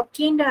have not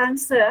obtained the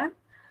answer,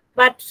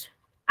 but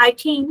I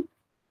think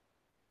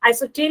I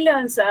should tell the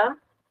answer.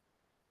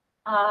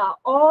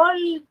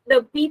 All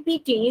the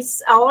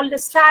PPTs, all the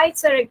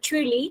slides are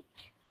actually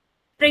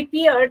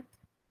prepared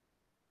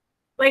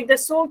by the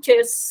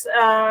sources,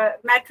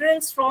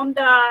 materials from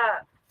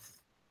the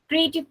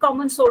Creative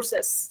Commons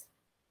sources.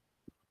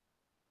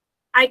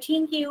 I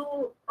think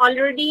you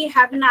already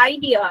have an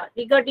idea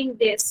regarding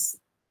this.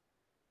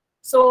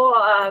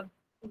 So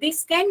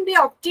this can be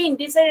obtained.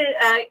 These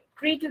are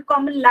Creative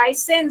Commons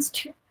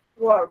licensed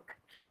work.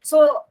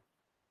 So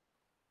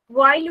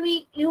while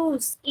we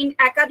use in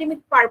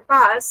academic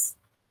purpose,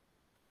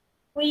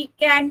 we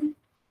can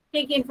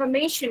take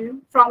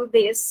information from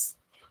this.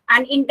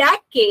 And in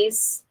that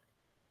case,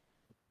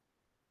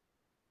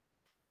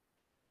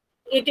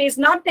 it is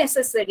not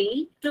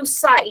necessary to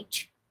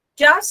cite,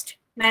 just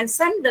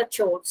mention the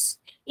chores.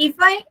 If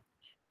I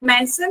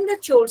mention the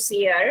chores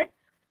here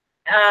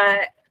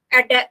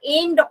at the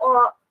end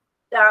of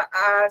the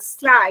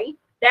slide,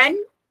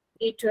 then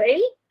it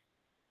will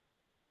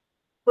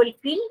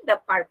fulfill the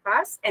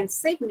purpose and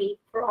save me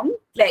from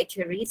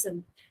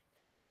plagiarism.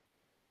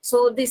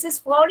 So this is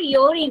for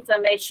your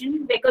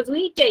information, because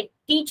we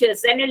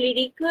teachers generally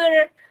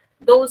require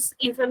those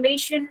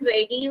information,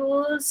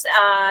 videos,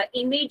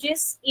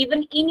 images,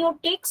 even in your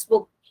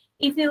textbook.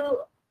 If you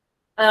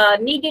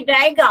need a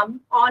diagram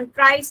on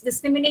price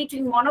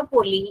discriminating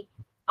monopoly,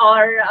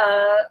 or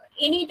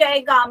any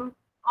diagram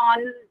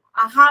on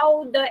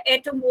how the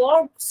atom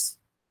works,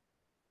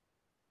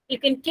 you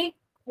can take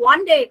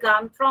one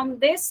diagram from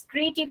this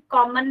Creative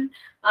Commons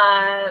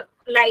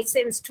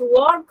licensed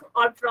work,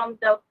 or from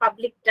the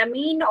public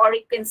domain, or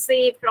you can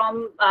say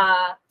from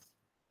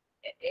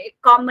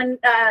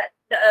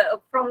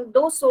from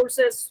those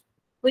sources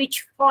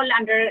which fall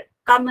under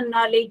common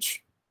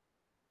knowledge.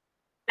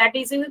 That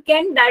is, you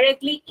can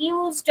directly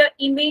use the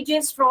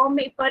images from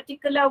a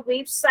particular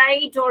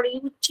website or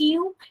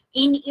YouTube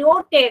in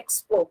your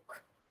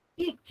textbook.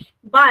 Okay.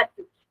 But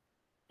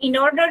in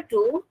order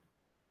to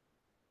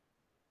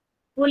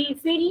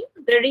fulfill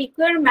the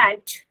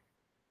requirement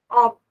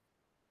of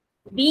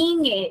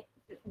being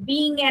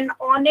an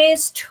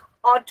honest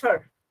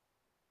author,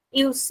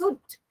 you should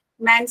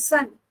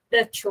mention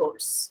the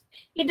chores.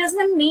 It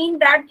doesn't mean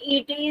that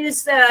it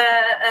is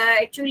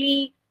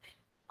actually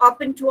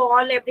open to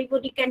all,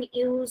 everybody can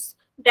use.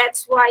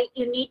 That's why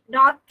you need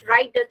not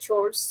write the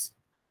chores.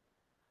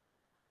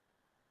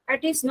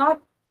 That is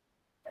not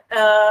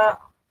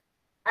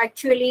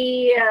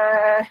actually,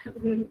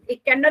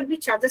 it cannot be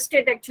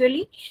suggested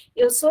actually.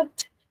 You should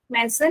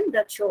mention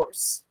the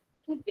chores.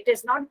 It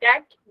is not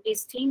that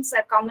these things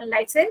are common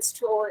license,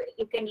 so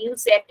you can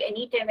use at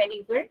any time,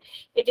 anywhere.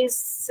 It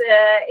is,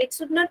 it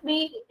should not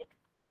be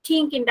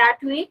think in that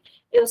way.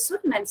 You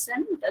should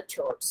mention the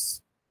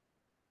chores.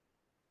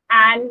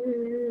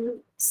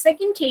 And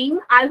second thing,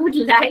 I would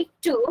like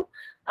to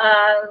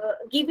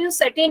give you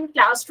certain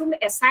classroom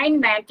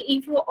assignment.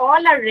 If you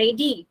all are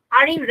ready,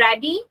 are you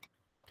ready?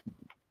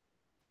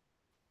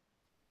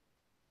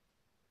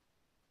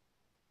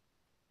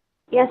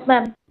 Yes,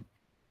 ma'am.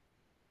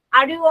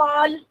 Are you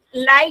all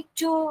like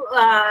to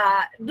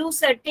do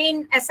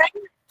certain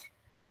assignment?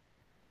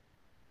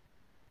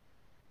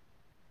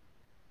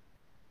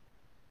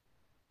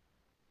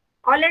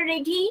 All are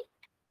ready?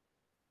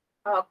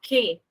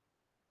 Okay.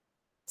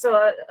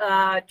 So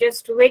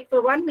just wait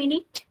for 1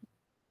 minute.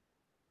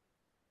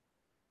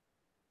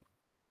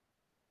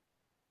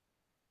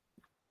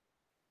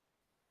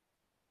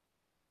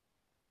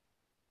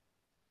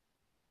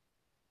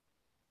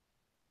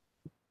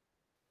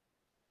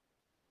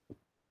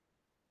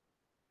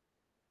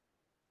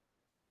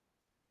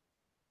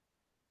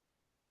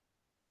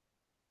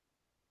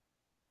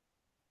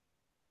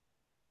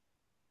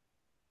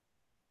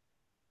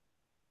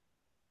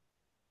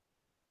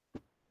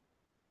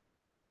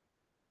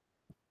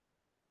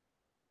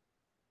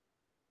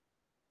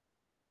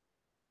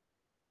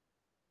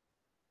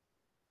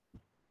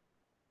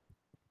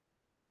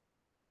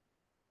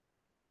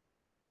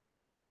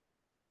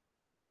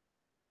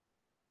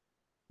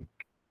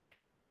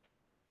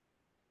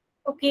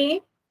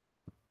 Okay,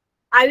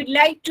 I would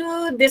like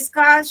to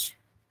discuss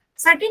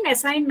certain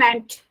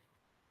assignment.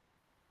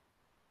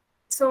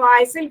 So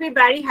I will be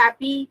very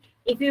happy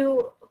if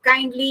you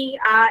kindly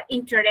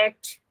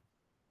interact.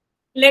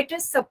 Let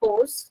us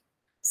suppose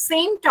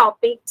same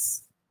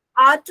topics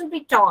are to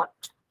be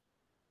taught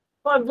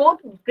for both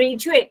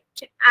graduate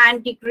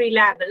and degree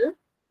level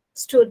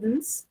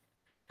students.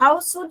 How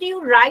should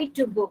you write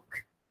a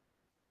book?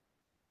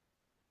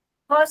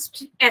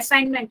 First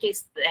assignment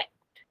is that.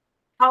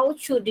 How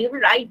should you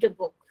write a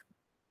book?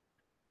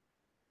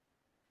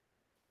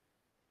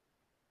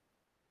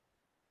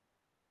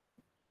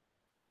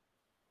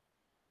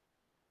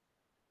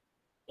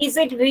 Is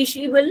it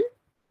visible?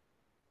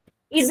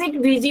 Is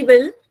it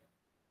visible?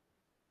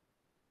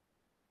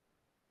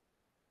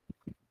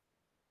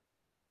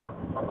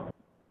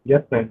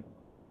 Yes, ma'am.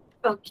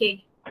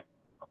 Okay.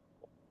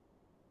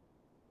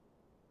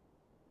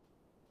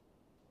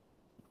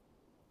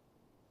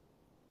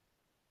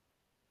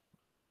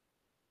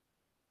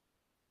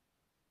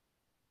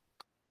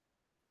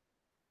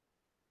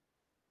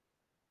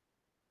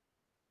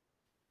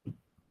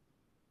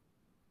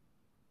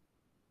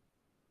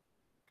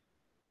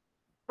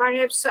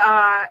 Perhaps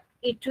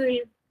it will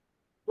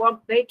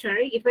work better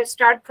if I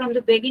start from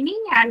the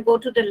beginning and go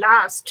to the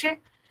last.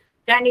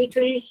 Then it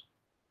will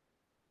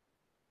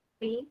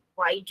be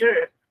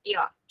wider.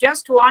 Yeah,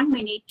 just 1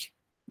 minute.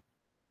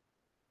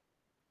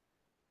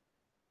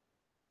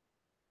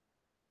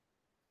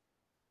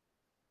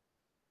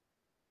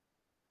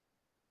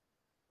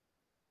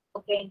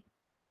 Okay.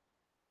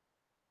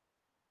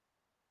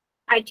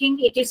 I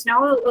think it is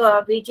now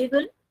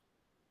visible.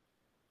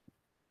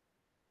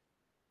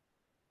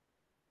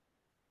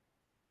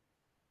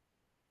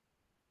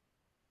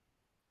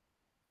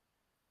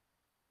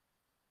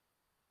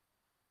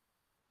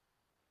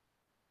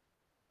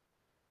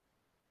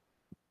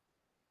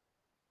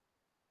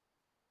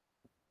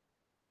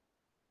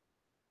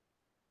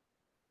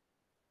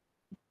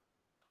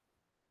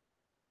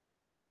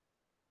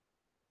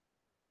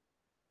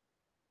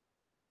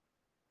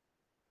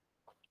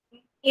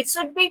 It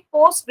should be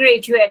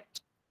postgraduate.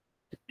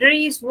 There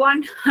is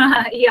one,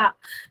 yeah,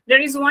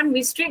 there is one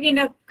mistake in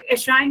a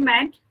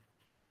assignment.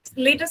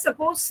 Let us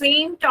suppose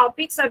same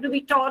topics are to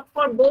be taught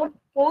for both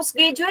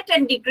postgraduate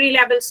and degree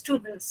level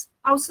students.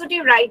 How should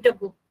you write the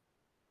book?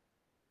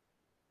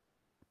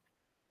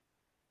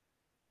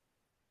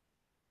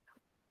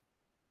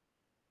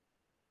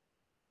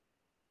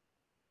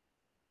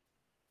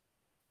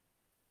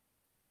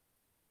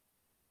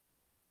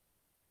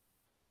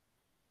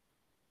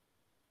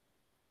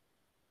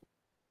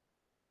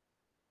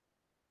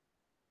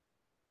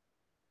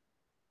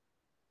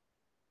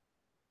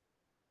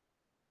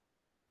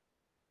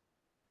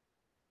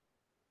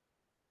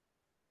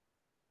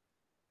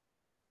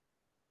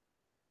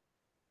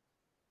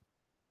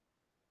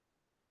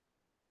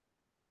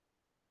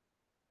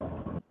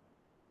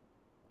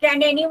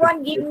 Can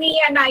anyone give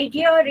me an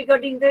idea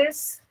regarding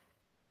this?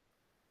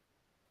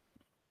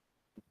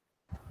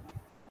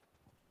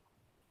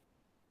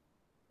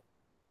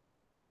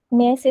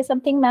 May I say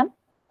something, ma'am?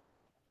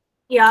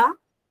 Yeah.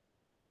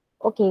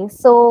 Okay,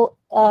 so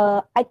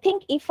I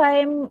think if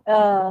I'm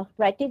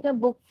writing a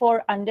book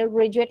for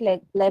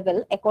undergraduate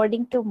level,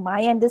 according to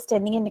my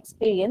understanding and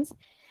experience,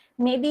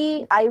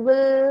 maybe I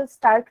will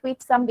start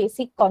with some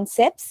basic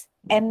concepts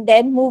and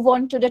then move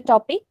on to the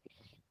topic.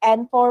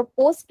 And for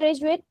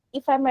postgraduate,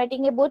 if I'm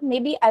writing a book,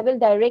 maybe I will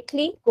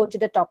directly go to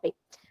the topic,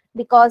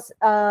 because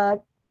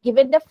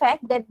given the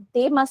fact that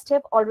they must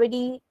have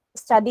already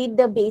studied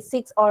the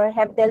basics or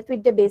have dealt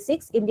with the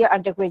basics in their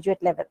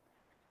undergraduate level.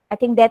 I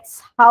think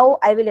that's how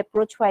I will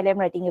approach while I'm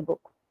writing a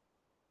book.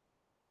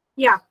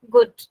 Yeah,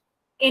 good.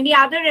 Any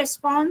other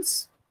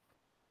response?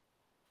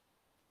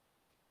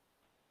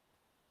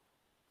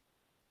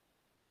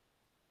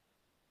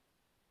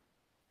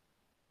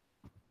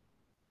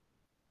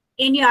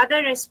 Any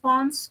other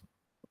response?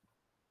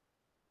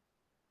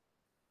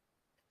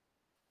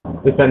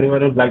 If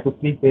anyone would like to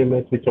speak, they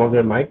may switch on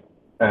their mic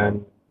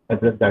and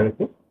address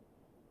directly.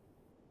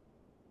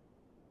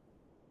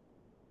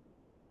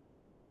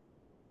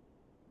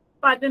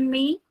 Pardon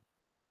me.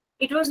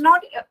 It was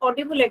not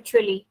audible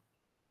actually.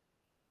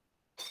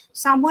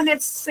 Someone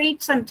had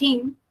said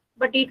something,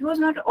 but it was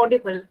not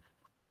audible.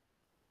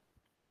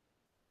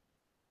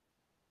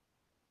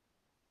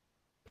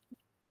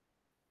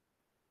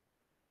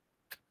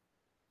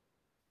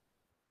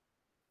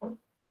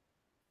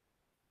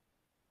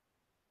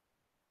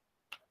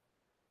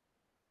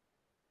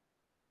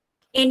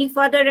 Any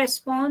further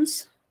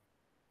response?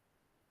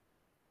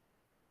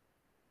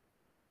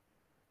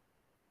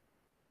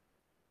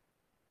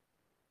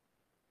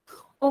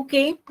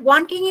 Okay,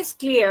 one thing is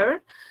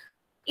clear.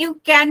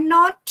 You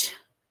cannot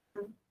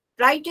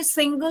write a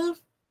single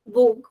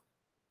book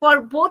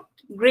for both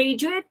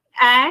graduate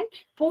and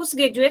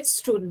postgraduate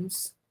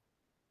students.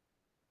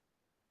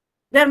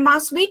 There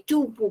must be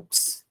two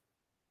books.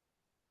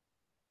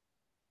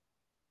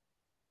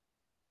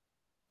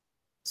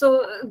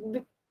 So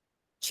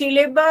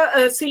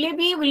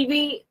syllabi will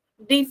be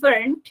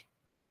different,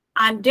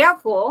 and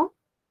therefore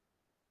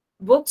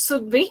books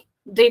should be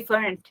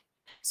different.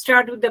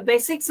 Start with the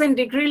basics and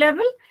degree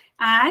level,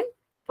 and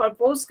for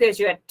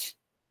postgraduate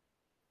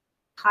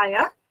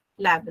higher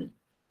level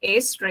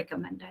is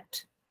recommended.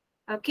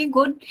 Okay,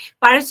 good.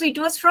 Paras, it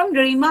was from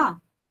Rima,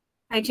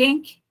 I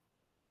think.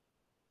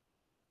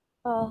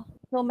 No,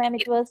 ma'am,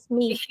 it was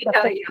me, Yeah,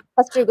 Dr. yeah.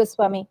 Kasturi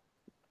Goswami.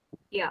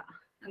 Yeah,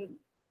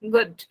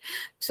 good.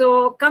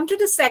 So come to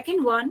the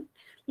second one.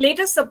 Let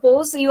us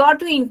suppose you are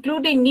to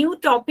include a new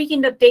topic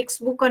in the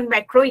textbook on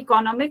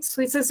macroeconomics,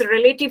 which is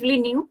relatively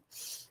new.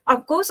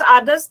 Of course,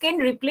 others can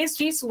replace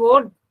this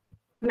word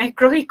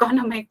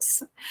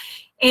macroeconomics.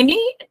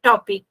 Any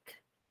topic.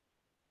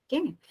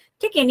 Okay,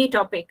 take any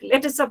topic.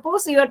 Let us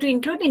suppose you are to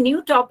include a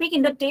new topic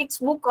in the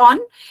textbook on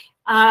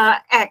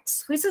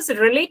X, which is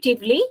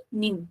relatively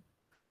new.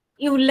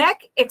 You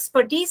lack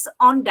expertise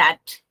on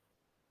that,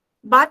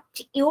 but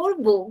your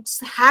books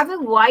have a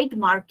wide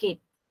market.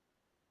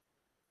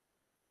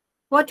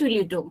 What will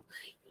you do?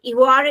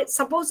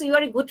 Suppose you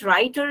are a good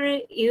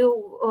writer,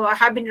 you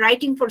have been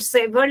writing for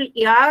several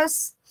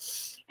years,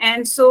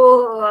 and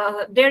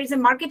so there is a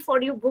market for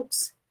your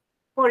books.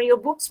 For your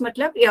books,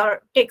 matlab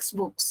your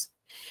textbooks.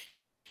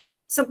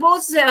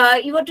 Suppose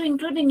you are to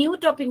include a new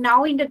topic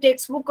now in the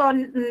textbook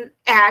on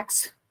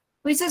X,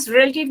 which is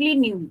relatively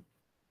new.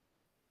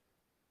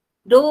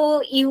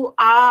 Though you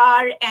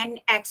are an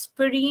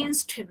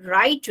experienced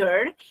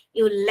writer,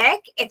 you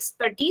lack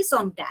expertise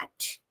on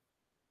that.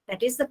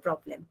 That is the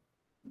problem.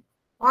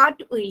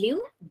 What will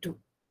you do?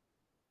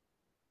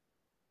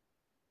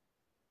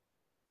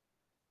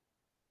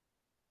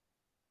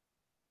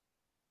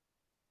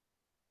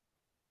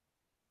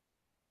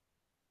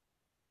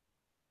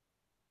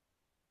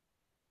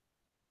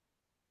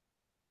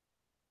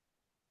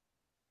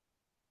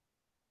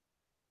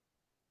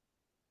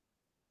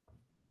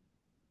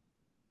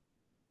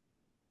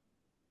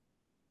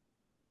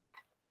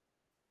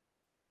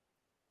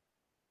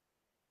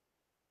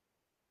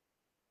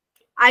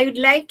 I would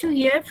like to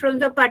hear from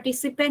the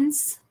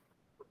participants.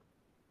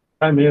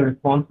 I may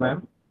respond,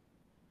 ma'am.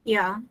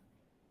 Yeah.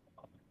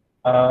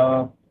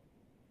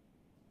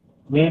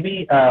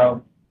 Maybe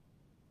gather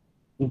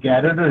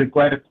the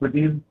required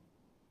expertise.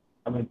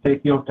 I mean,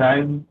 take your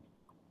time,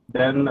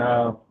 then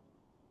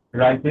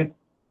write it,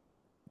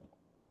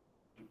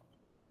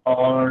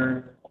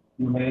 or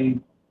you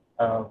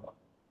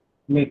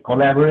may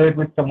collaborate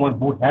with someone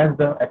who has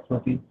the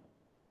expertise.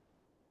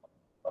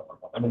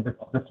 I mean,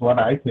 that's what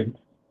I think.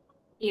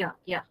 Yeah,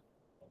 yeah.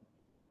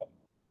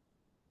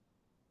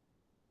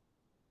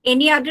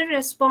 Any other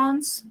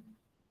response?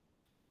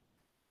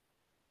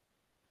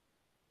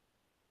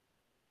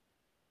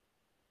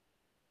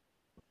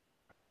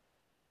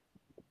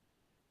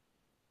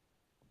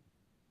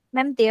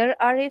 Ma'am, there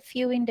are a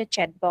few in the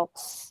chat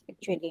box,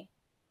 actually.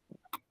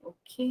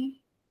 Okay.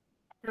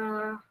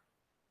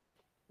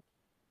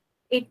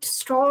 It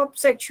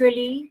stops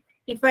actually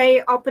if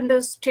I open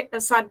the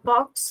chat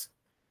box.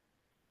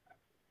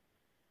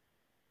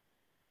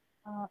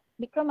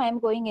 Vikram, I am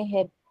going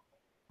ahead.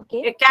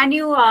 Okay. Can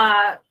you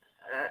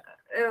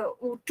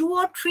 2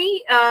 or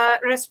 3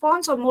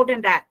 response or more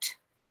than that?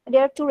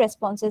 There are 2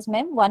 responses,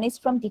 ma'am. One is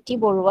from Diti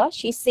Borua.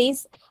 She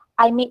says,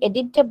 I may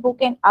edit the book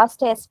and ask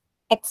the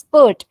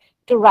expert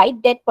to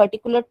write that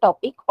particular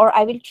topic, or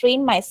I will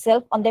train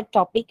myself on that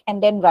topic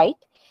and then write.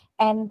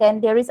 And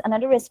then there is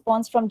another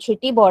response from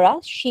Dhriti Bora.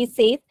 She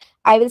says,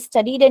 I will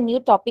study the new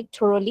topic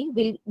thoroughly,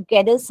 will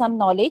gather some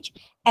knowledge,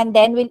 and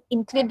then will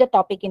include the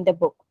topic in the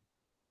book.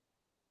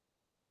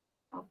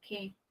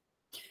 Okay,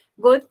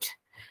 good.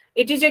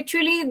 It is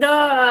actually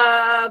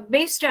the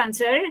best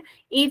answer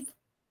if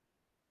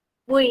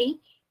we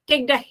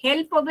take the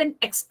help of an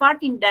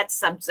expert in that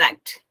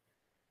subject,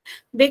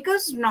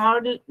 because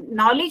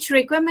knowledge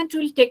requirement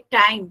will take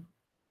time.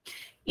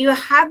 You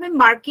have a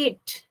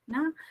market,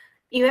 no?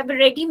 You have a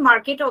ready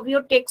market of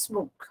your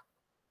textbook.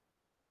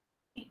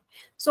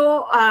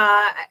 So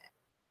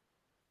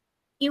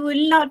you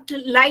will not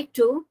like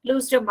to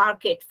lose the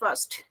market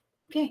first.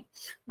 Okay,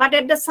 but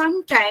at the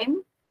same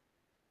time,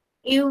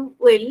 you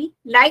will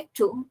like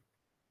to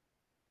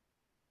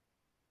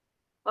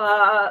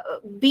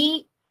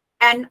be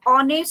an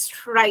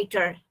honest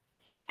writer,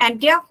 and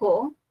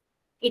therefore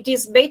it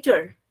is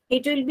better.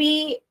 It will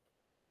be,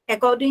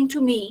 according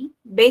to me,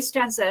 best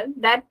answer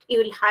that you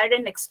will hire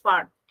an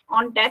expert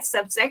on that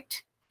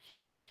subject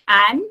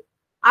and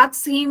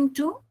ask him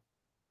to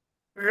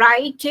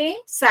write a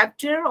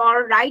chapter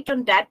or write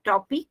on that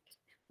topic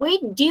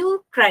with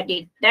due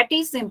credit. That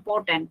is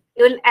important.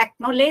 You will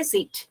acknowledge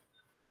it.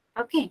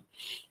 Okay.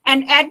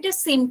 And at the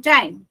same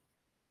time,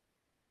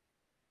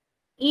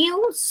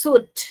 you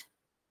should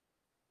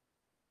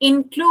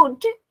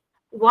include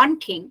one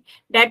thing,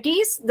 that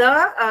is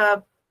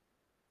the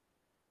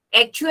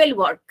actual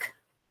work.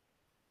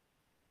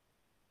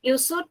 You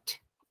should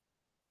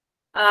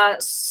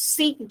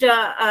seek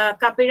the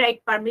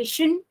copyright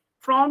permission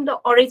from the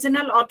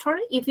original author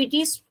if it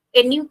is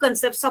a new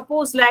concept.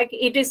 Suppose like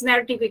it is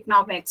narrative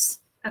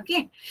economics.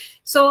 Okay,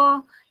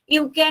 so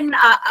you can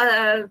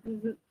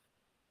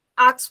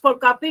ask for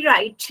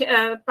copyright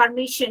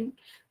permission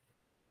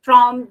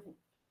from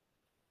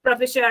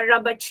Professor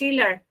Robert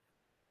Schiller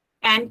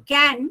and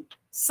can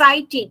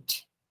cite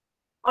it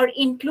or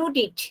include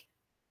it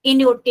in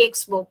your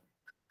textbook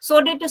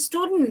so that the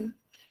student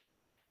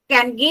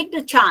can get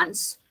the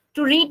chance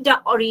to read the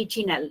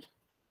original.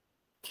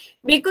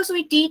 Because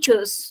we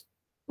teachers,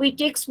 we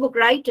textbook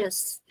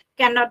writers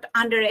cannot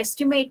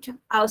underestimate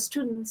our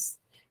students.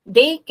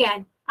 They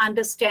can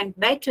understand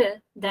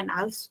better than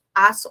us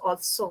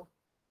also.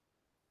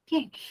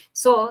 Okay,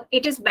 so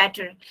it is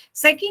better.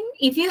 Second,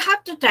 if you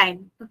have the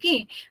time,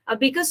 okay,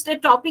 because the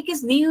topic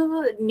is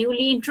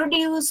newly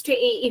introduced,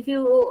 if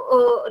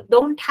you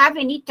don't have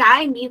any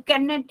time, you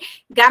cannot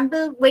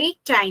gamble wait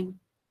time.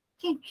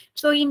 Okay,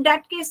 so in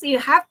that case, you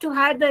have to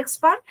hire the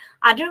expert.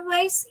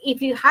 Otherwise,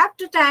 if you have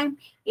the time,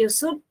 you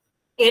should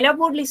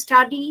elaborately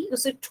study, you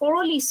should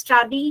thoroughly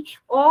study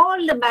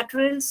all the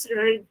materials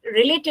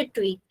related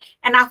to it.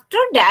 And after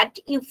that,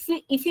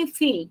 if you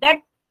feel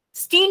that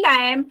still I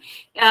am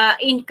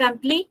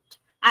incomplete,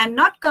 I am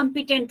not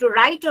competent to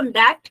write on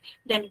that,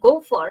 then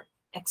go for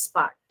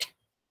expert.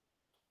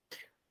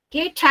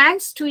 Okay,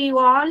 thanks to you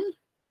all.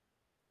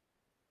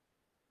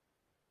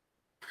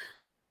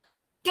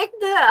 Take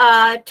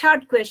the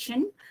third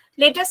question.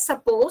 Let us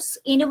suppose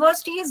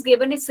university has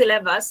given a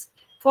syllabus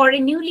for a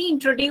newly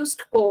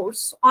introduced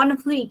course on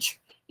which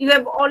you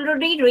have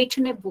already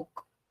written a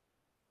book.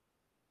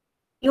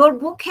 Your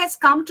book has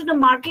come to the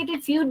market a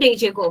few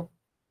days ago.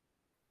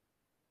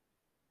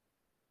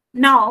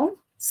 Now,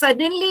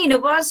 suddenly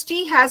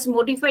university has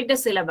modified the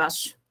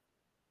syllabus.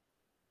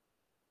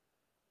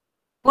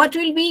 What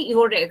will be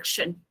your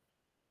reaction?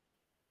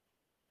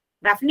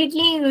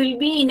 Definitely you will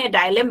be in a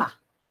dilemma.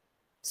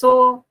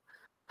 So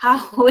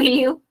how will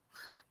you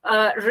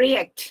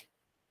react?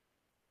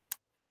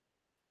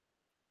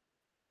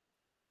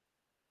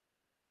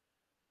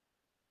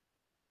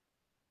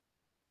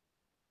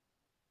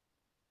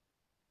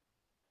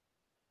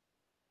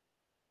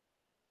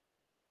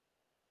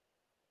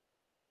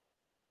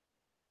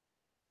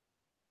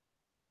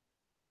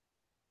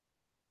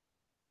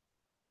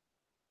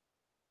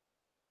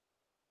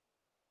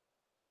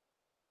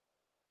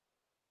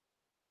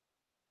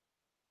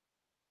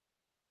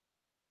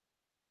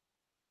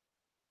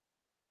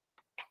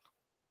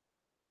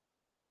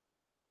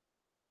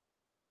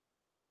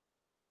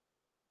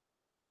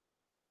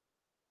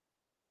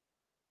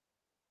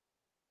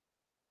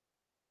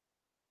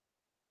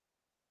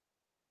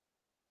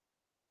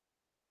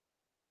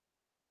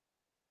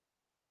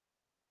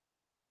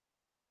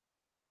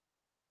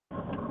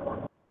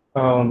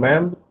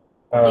 Ma'am,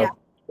 Yeah.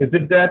 is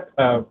it that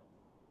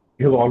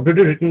you have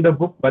already written the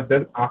book, but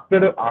then after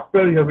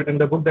you have written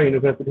the book, the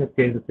university has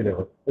changed the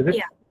syllabus? Is it?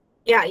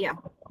 Yeah.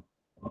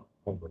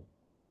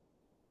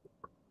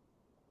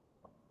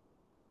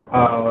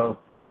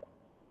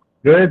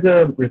 There is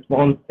a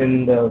response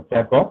in the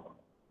chat box.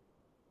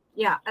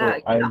 Yeah.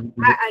 So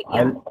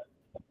I'll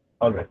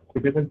all right.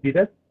 If you can see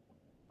that,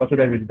 or should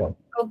I read it out?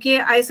 Okay,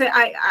 I say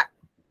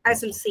I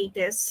shall see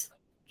this.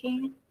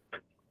 Okay.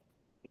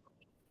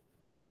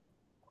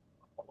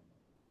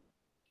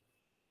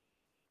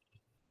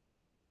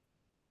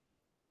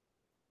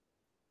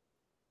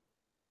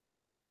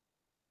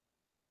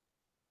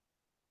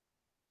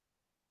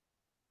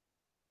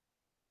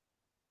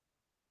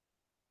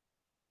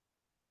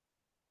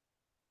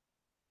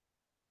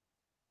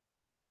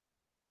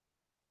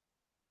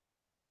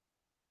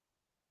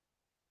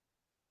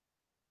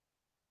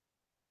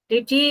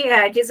 DT,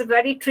 it is a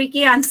very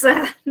tricky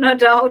answer, no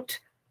doubt.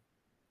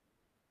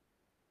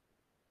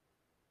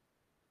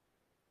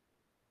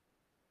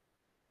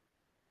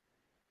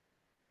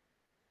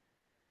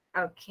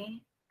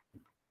 Okay.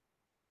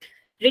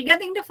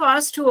 Regarding the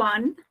first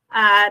one,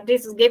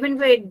 this is given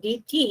by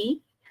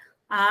DT.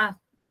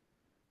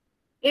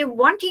 If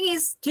one thing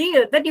is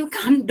clear that you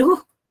can't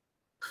do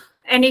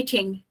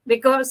anything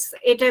because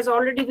it has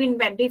already been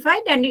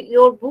modified and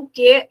your book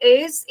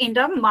is in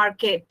the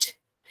market.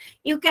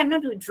 You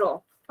cannot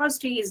withdraw.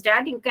 First thing is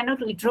that you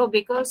cannot withdraw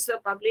because the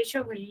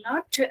publisher will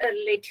not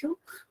let you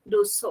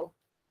do so.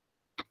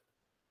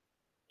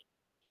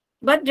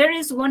 But there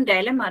is one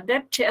dilemma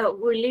that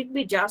will it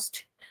be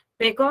just?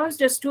 Because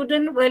the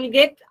student will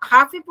get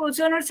half a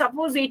portion or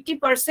suppose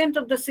 80%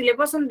 of the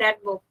syllabus on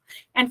that book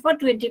and for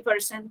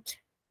 20%,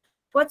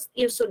 what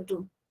you should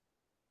do?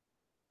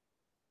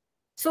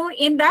 So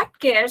in that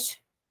case,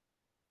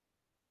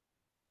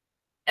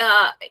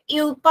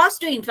 you pass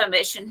the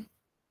information.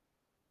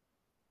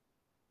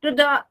 to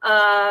the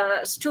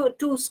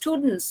to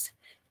students,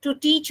 to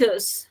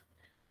teachers,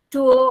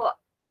 to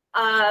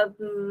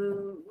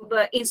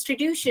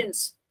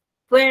institutions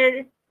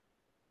where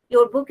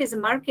your book is a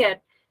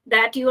market,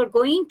 that you are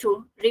going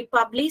to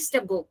republish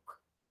the book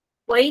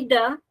with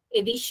the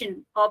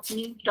edition of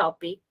new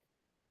topic,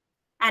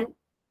 and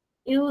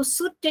you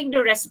should take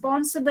the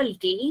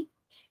responsibility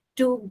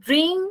to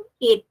bring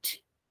it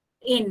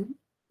in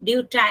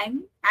due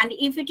time. And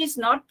if it is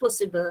not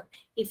possible,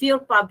 if your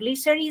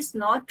publisher is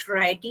not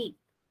ready,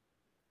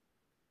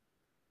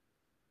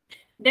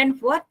 then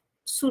what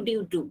should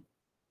you do?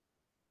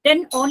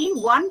 Then only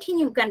one thing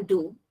you can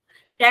do.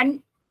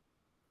 Then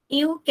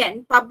you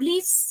can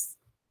publish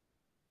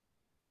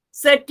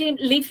certain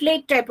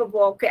leaflet type of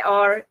work,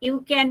 or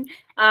you can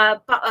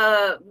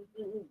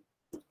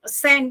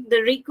send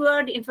the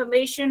required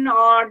information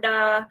or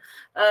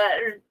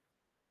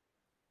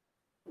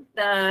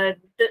the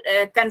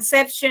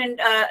conception,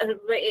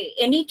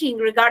 anything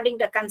regarding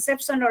the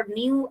conception or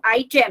new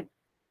item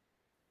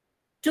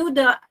to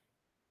the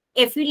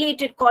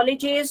affiliated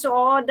colleges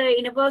or the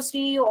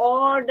university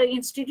or the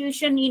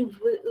institution in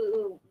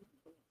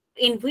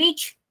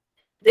which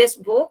this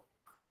book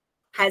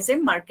has a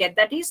market.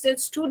 That is the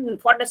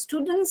student, for the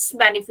students'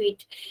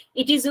 benefit.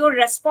 It is your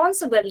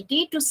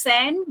responsibility to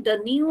send the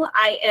new,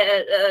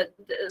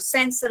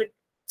 send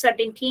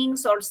certain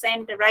things or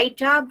send a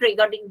write-up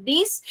regarding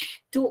this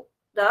to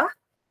the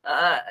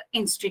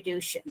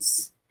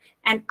institutions.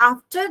 And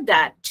after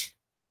that,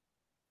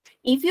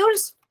 if your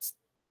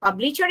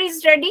publisher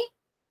is ready,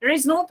 there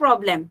is no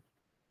problem,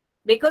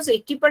 because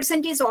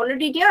 80% is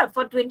already there.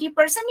 For 20%,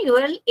 you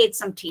will add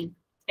something.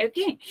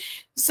 Okay.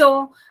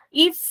 So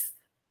if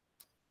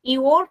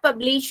your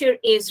publisher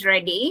is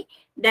ready,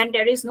 then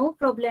there is no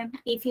problem.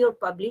 If your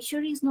publisher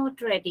is not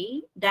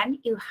ready, then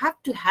you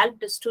have to help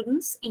the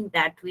students in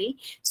that way,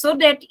 so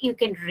that you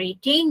can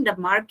retain the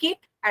market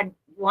and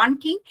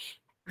one thing,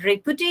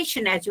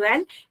 reputation as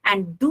well,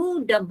 and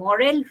do the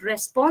moral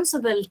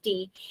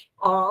responsibility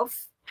of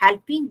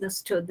helping the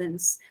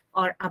students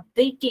or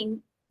updating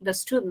the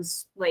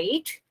students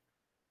with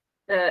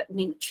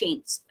new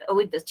change,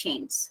 with the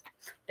change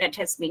that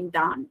has been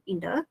done in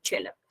the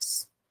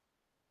syllabus.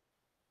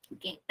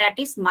 Okay, that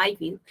is my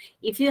view.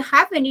 If you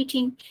have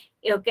anything,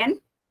 you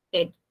can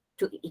add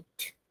to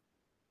it.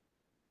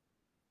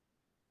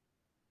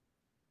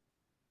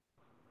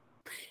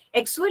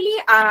 Actually,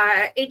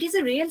 it is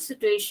a real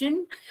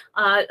situation.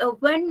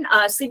 When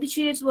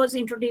CBCS was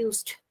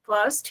introduced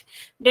first,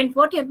 then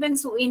what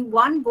happens in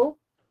one book,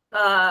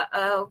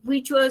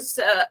 which was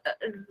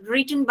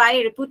written by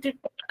a reputed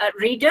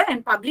reader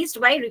and published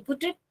by a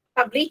reputed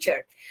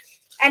publisher,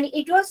 and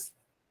it was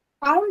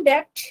found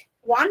that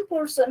one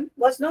person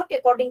was not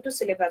according to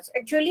syllabus.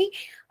 Actually,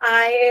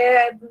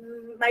 I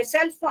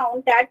myself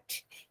found that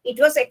it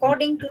was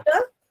according to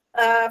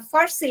the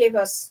first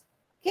syllabus.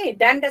 Okay,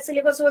 then the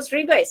syllabus was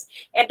revised.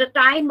 At the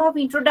time of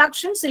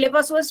introduction,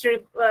 syllabus was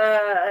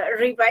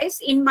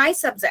revised in my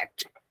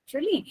subject.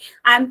 Actually,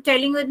 I'm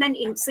telling you an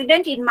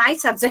incident in my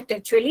subject.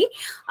 Actually,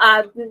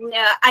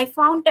 I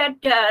found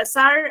that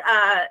sir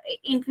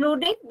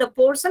included the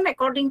portion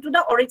according to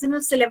the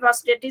original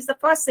syllabus, that is the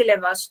first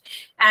syllabus.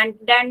 And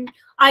then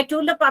I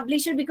told the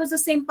publisher, because the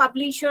same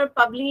publisher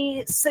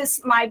publishes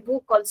my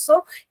book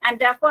also, and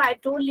therefore I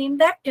told him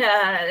that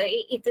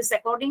it is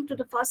according to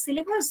the first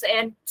syllabus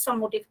and some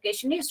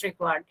modification is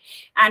required.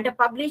 And the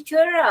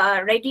publisher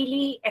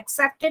readily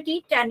accepted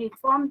it and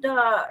informed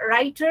the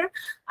writer,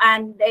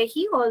 and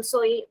he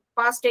also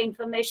passed the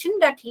information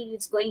that he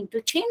is going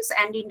to change,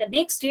 and in the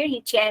next year he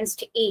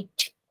changed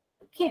it.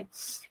 Okay,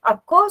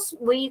 of course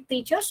we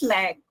teachers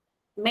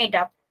made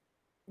up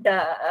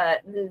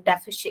the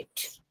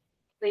deficit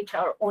with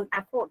our own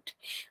effort,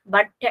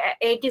 but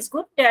it is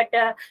good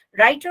that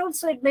writer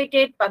also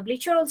admitted,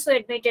 publisher also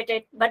admitted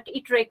it, but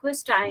it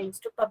requires times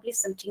to publish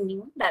something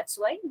new. That's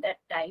why that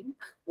time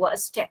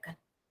was taken.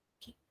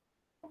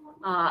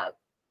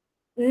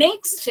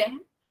 Next,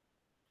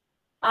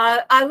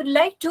 I would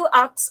like to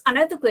ask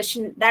another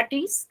question, that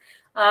is,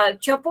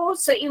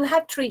 suppose you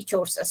have three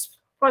choices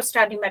for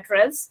study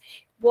materials.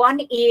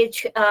 One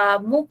is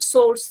MOOC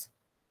source,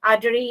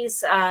 other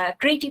is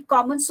Creative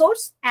Commons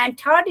source, and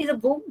third is a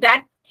book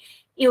that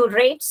you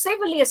read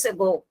several years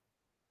ago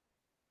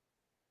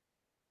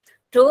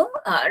to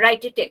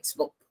write a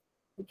textbook,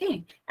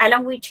 okay,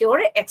 along with your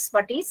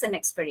expertise and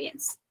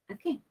experience.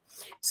 Okay,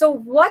 so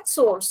what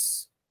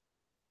source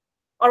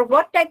or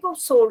what type of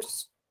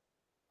source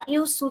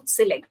you should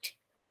select?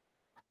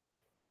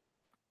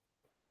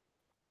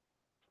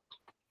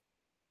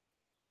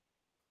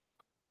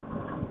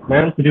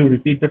 Ma'am, could you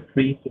repeat the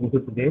three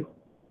sentences again?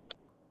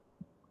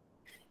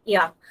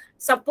 Yeah,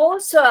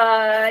 suppose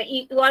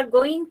you are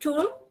going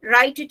to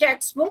write a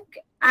textbook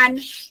and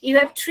you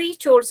have three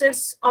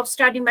choices of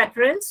study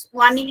materials.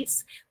 One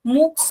is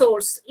MOOC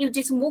source, it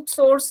is MOOC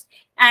source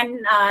and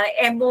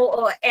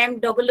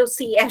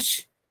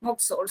MOOCs,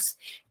 MOOC source.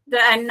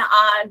 Then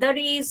there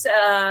is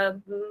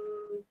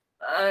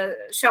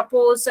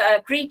suppose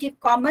Creative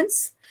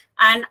Commons,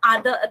 and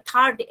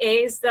third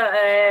is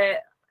the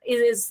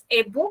is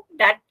a book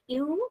that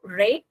you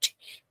read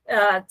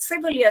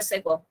several years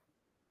ago.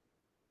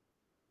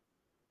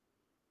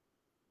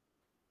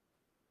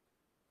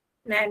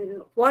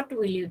 Then what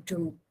will you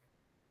do?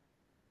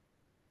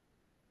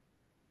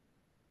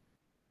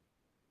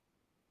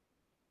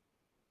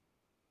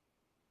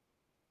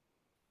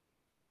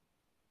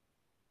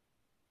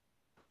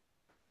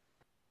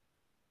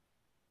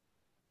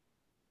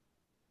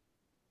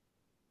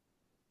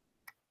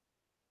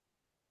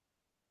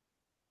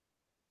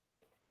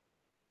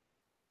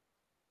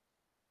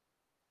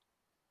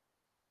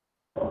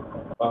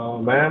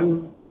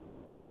 Ma'am,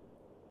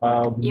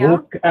 Yeah.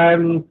 book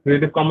and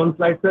Creative Commons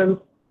license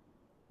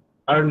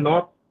are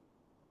not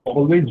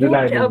always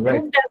reliable,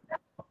 right?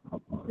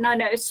 Book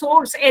no,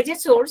 source, as a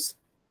source,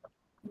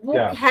 book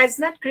Yeah. has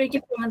not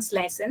Creative Commons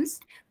license,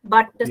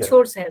 but the Yes.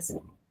 source has.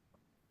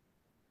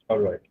 All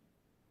right.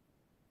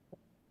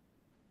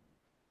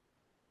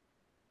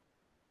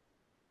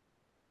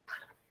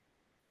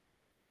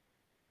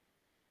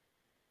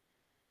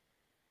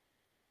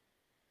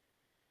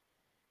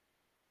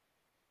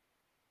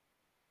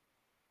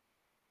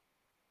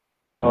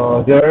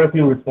 There are a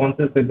few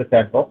responses in the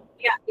chat box.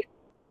 Yeah.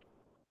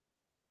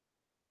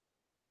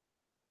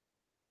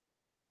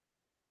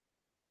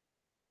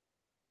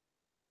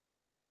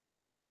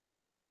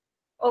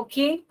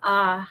 Okay.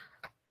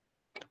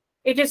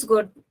 It is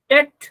good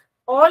that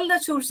all the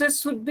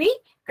sources should be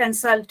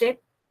consulted.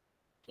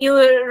 You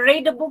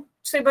read a book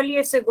several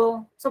years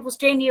ago, suppose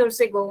 10 years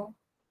ago,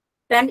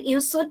 then you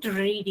should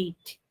read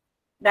it.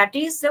 That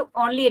is the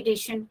only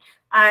addition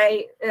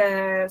I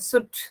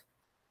should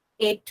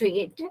add to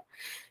it.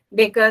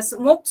 Because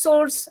MOOC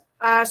source,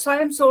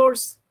 Swayam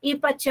source,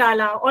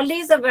 ePachala, all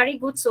these are very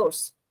good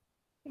source.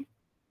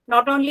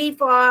 Not only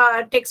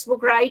for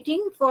textbook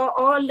writing, for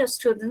all the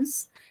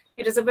students,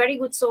 it is a very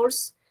good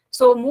source.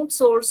 So MOOC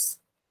source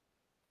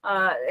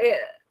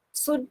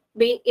should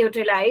be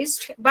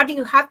utilized, but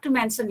you have to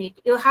mention it.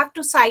 You have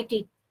to cite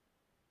it.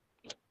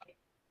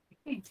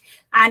 Okay.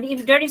 And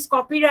if there is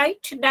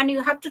copyright, then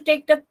you have to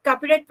take the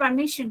copyright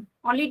permission.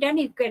 Only then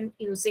you can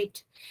use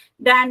it.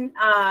 Then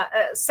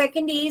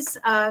second is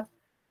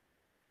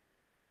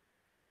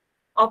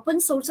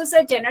open sources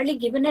are generally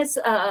given as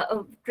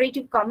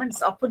Creative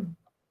Commons open.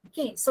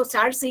 Okay, so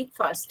search it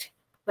first,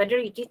 whether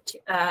it is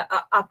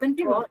open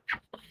for.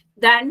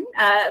 Then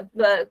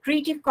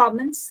Creative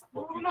Commons.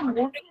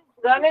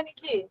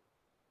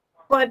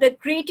 For the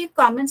Creative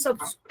Commons, of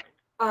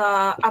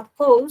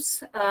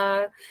course,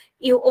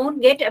 you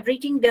won't get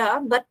everything there,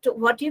 but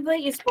whatever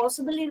is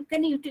possible, you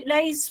can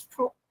utilize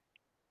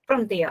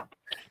from there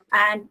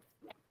and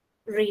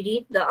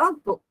read the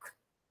book.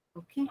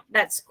 Okay,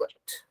 that's good.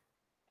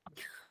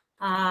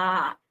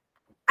 I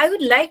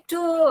would like to.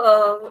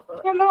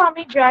 Hello,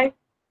 Ami Jai.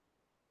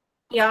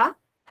 Yeah.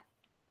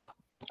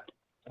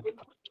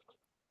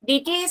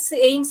 DT is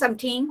saying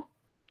something.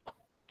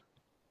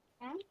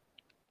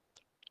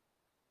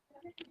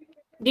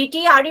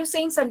 DT, are you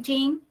saying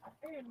something?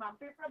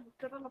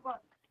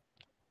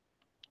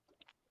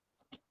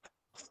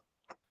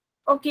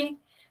 Okay,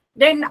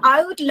 then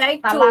I would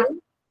like to.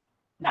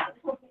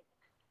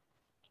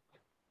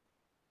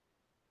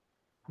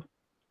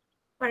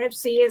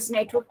 Perhaps he has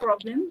network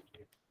problem.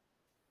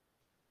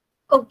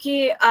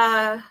 Okay,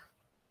 I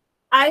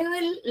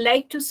will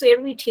like to share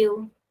with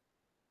you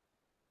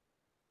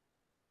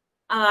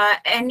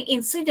an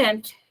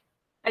incident.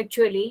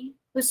 Actually,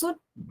 which should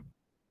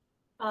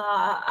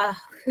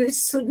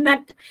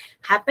not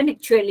happen.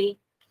 Actually,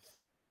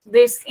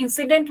 this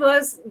incident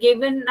was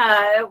given,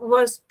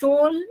 was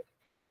told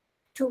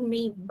to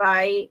me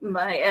by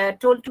my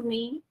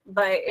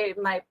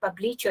my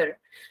publisher.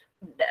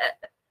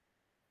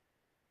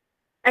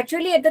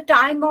 Actually, at the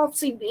time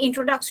of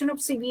introduction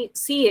of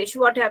CH,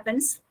 what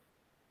happened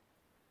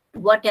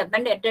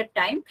at that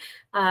time,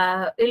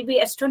 will be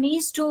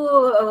astonished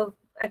to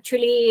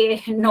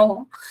actually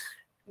know.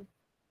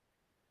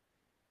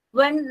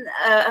 When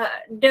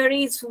there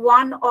is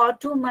 1 or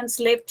 2 months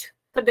left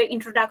for the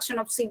introduction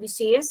of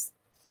CBCS,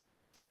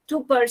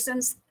 2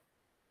 persons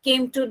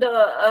came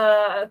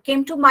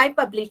to my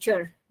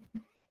publisher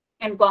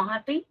in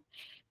Guwahati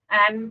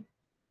and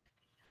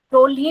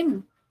told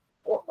him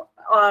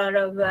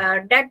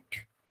that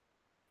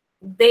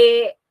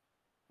they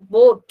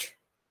both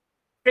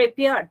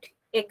prepared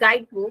a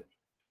guidebook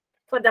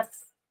for the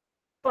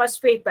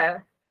first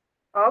paper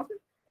of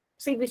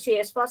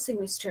CBCS first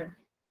semester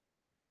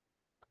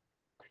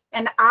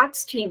and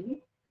asked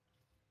him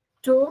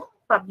to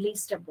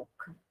publish the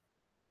book.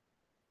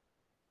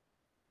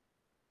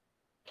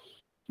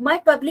 My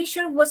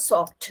publisher was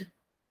shocked.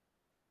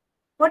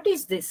 What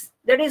is this?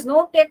 There is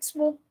no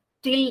textbook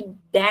till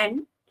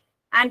then,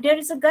 and there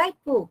is a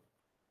guidebook.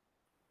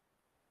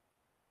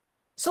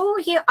 So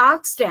he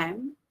asked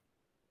them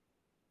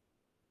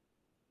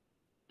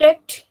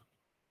that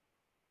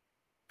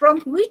from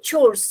which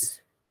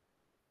source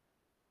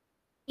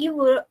you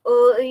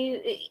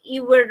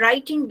were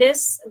writing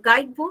this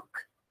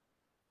guidebook,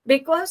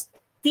 because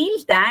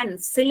till then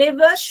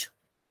syllabus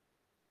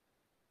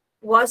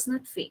was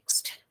not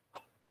fixed.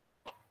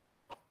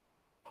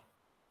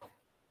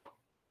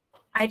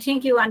 I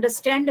think you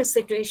understand the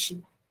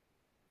situation.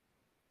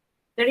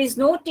 There is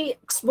no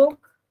textbook.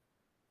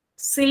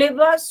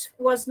 Syllabus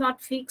was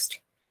not fixed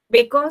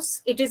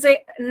because it is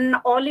an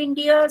all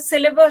India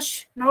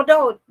syllabus, no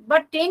doubt.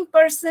 But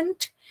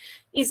 10%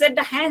 is at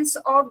the hands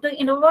of the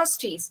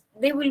universities.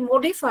 They will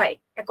modify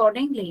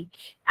accordingly.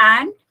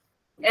 And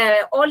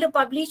all the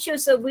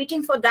publishers are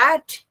waiting for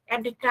that.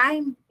 At the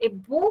time, a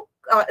book,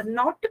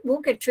 not a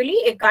book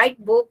actually, a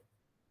guidebook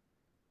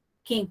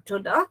came to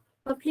the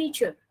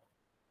publisher.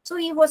 So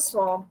he was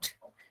shocked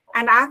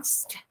and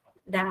asked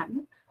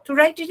them to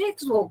write a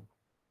textbook.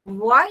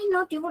 Why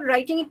not? You were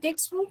writing a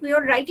textbook, we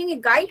are writing a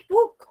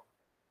guidebook.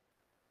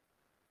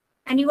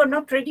 And you are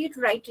not ready to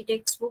write a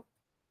textbook.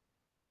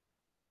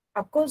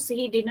 Of course,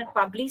 he did not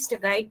publish the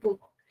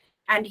guidebook.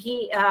 And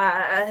he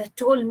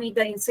told me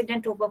the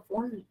incident over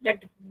phone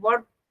that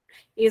what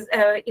is,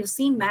 you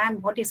see,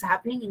 ma'am, what is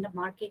happening in the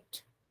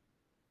market.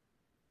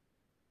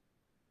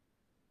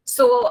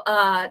 So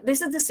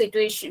this is the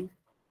situation.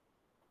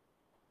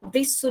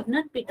 This should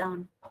not be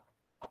done.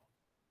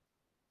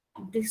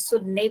 This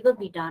should never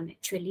be done,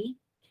 actually.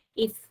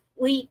 If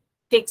we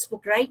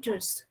textbook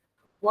writers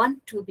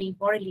want to be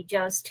morally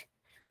just,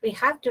 we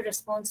have the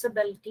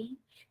responsibility.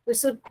 We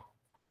should,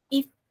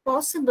 if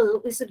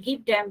possible, we should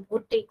give them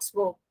good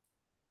textbook,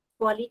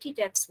 quality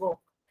textbook,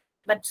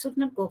 but should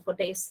not go for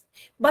this.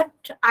 But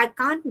I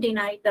can't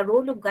deny the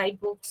role of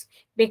guidebooks,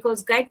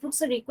 because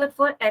guidebooks are required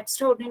for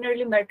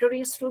extraordinarily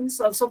meritorious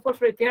students, also for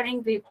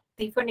preparing with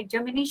different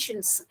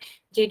examinations,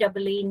 JEE,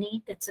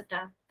 NEET,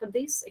 etc. For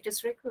this, it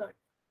is required.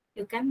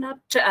 You cannot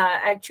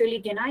actually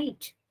deny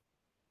it.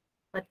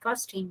 But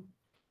costing,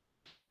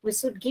 we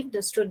should give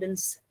the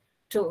students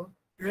to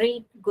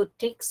read good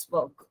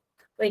textbook.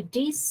 With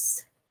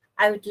this,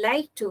 I would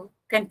like to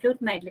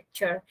conclude my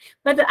lecture.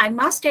 But I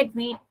must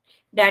admit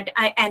that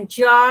I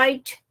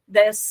enjoyed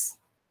this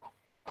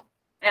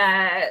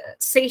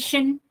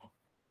session,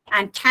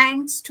 and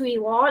thanks to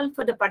you all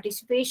for the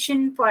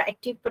participation, for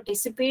active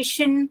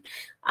participation,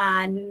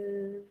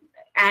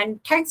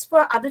 and thanks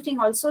for other thing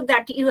also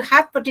that you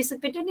have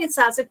participated in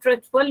such a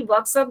fruitful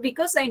workshop,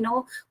 because I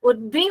know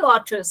would-be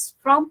authors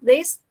from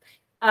this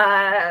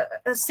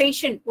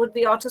session,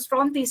 would-be authors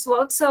from this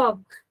workshop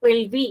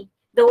will be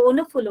the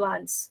wonderful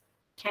ones.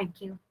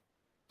 Thank you.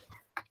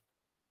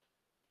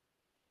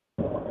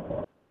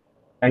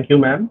 Thank you,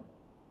 ma'am.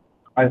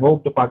 I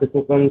hope the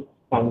participants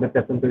found the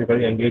session to be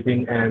very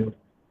engaging and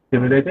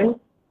stimulating.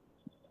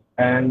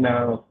 And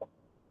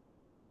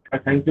I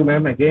thank you,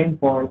 ma'am, again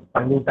for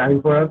finding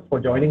time for us, for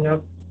joining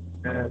us,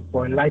 and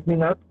for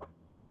enlightening us.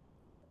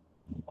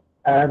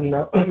 And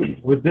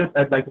with this,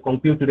 I'd like to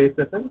conclude today's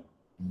session.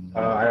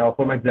 I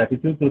offer my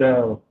gratitude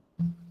to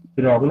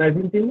the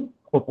organizing team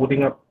for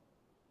putting up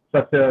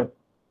such a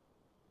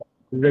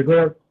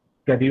rigorous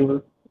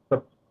schedule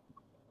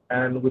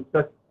and with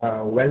such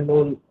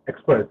well-known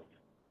experts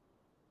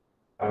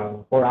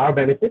for our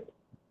benefit.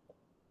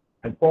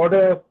 And for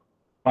the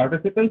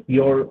participants,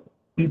 your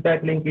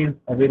feedback link is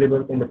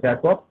available in the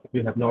chat box if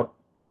you have not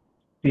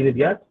seen it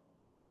yet.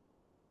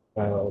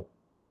 The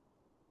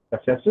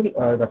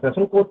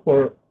session code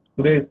for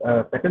today's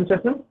second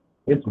session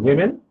is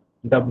WOMEN,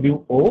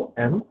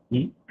 WOMEN.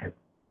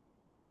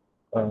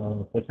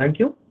 So thank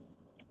you,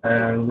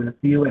 and we'll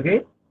see you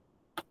again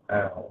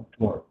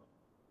tomorrow.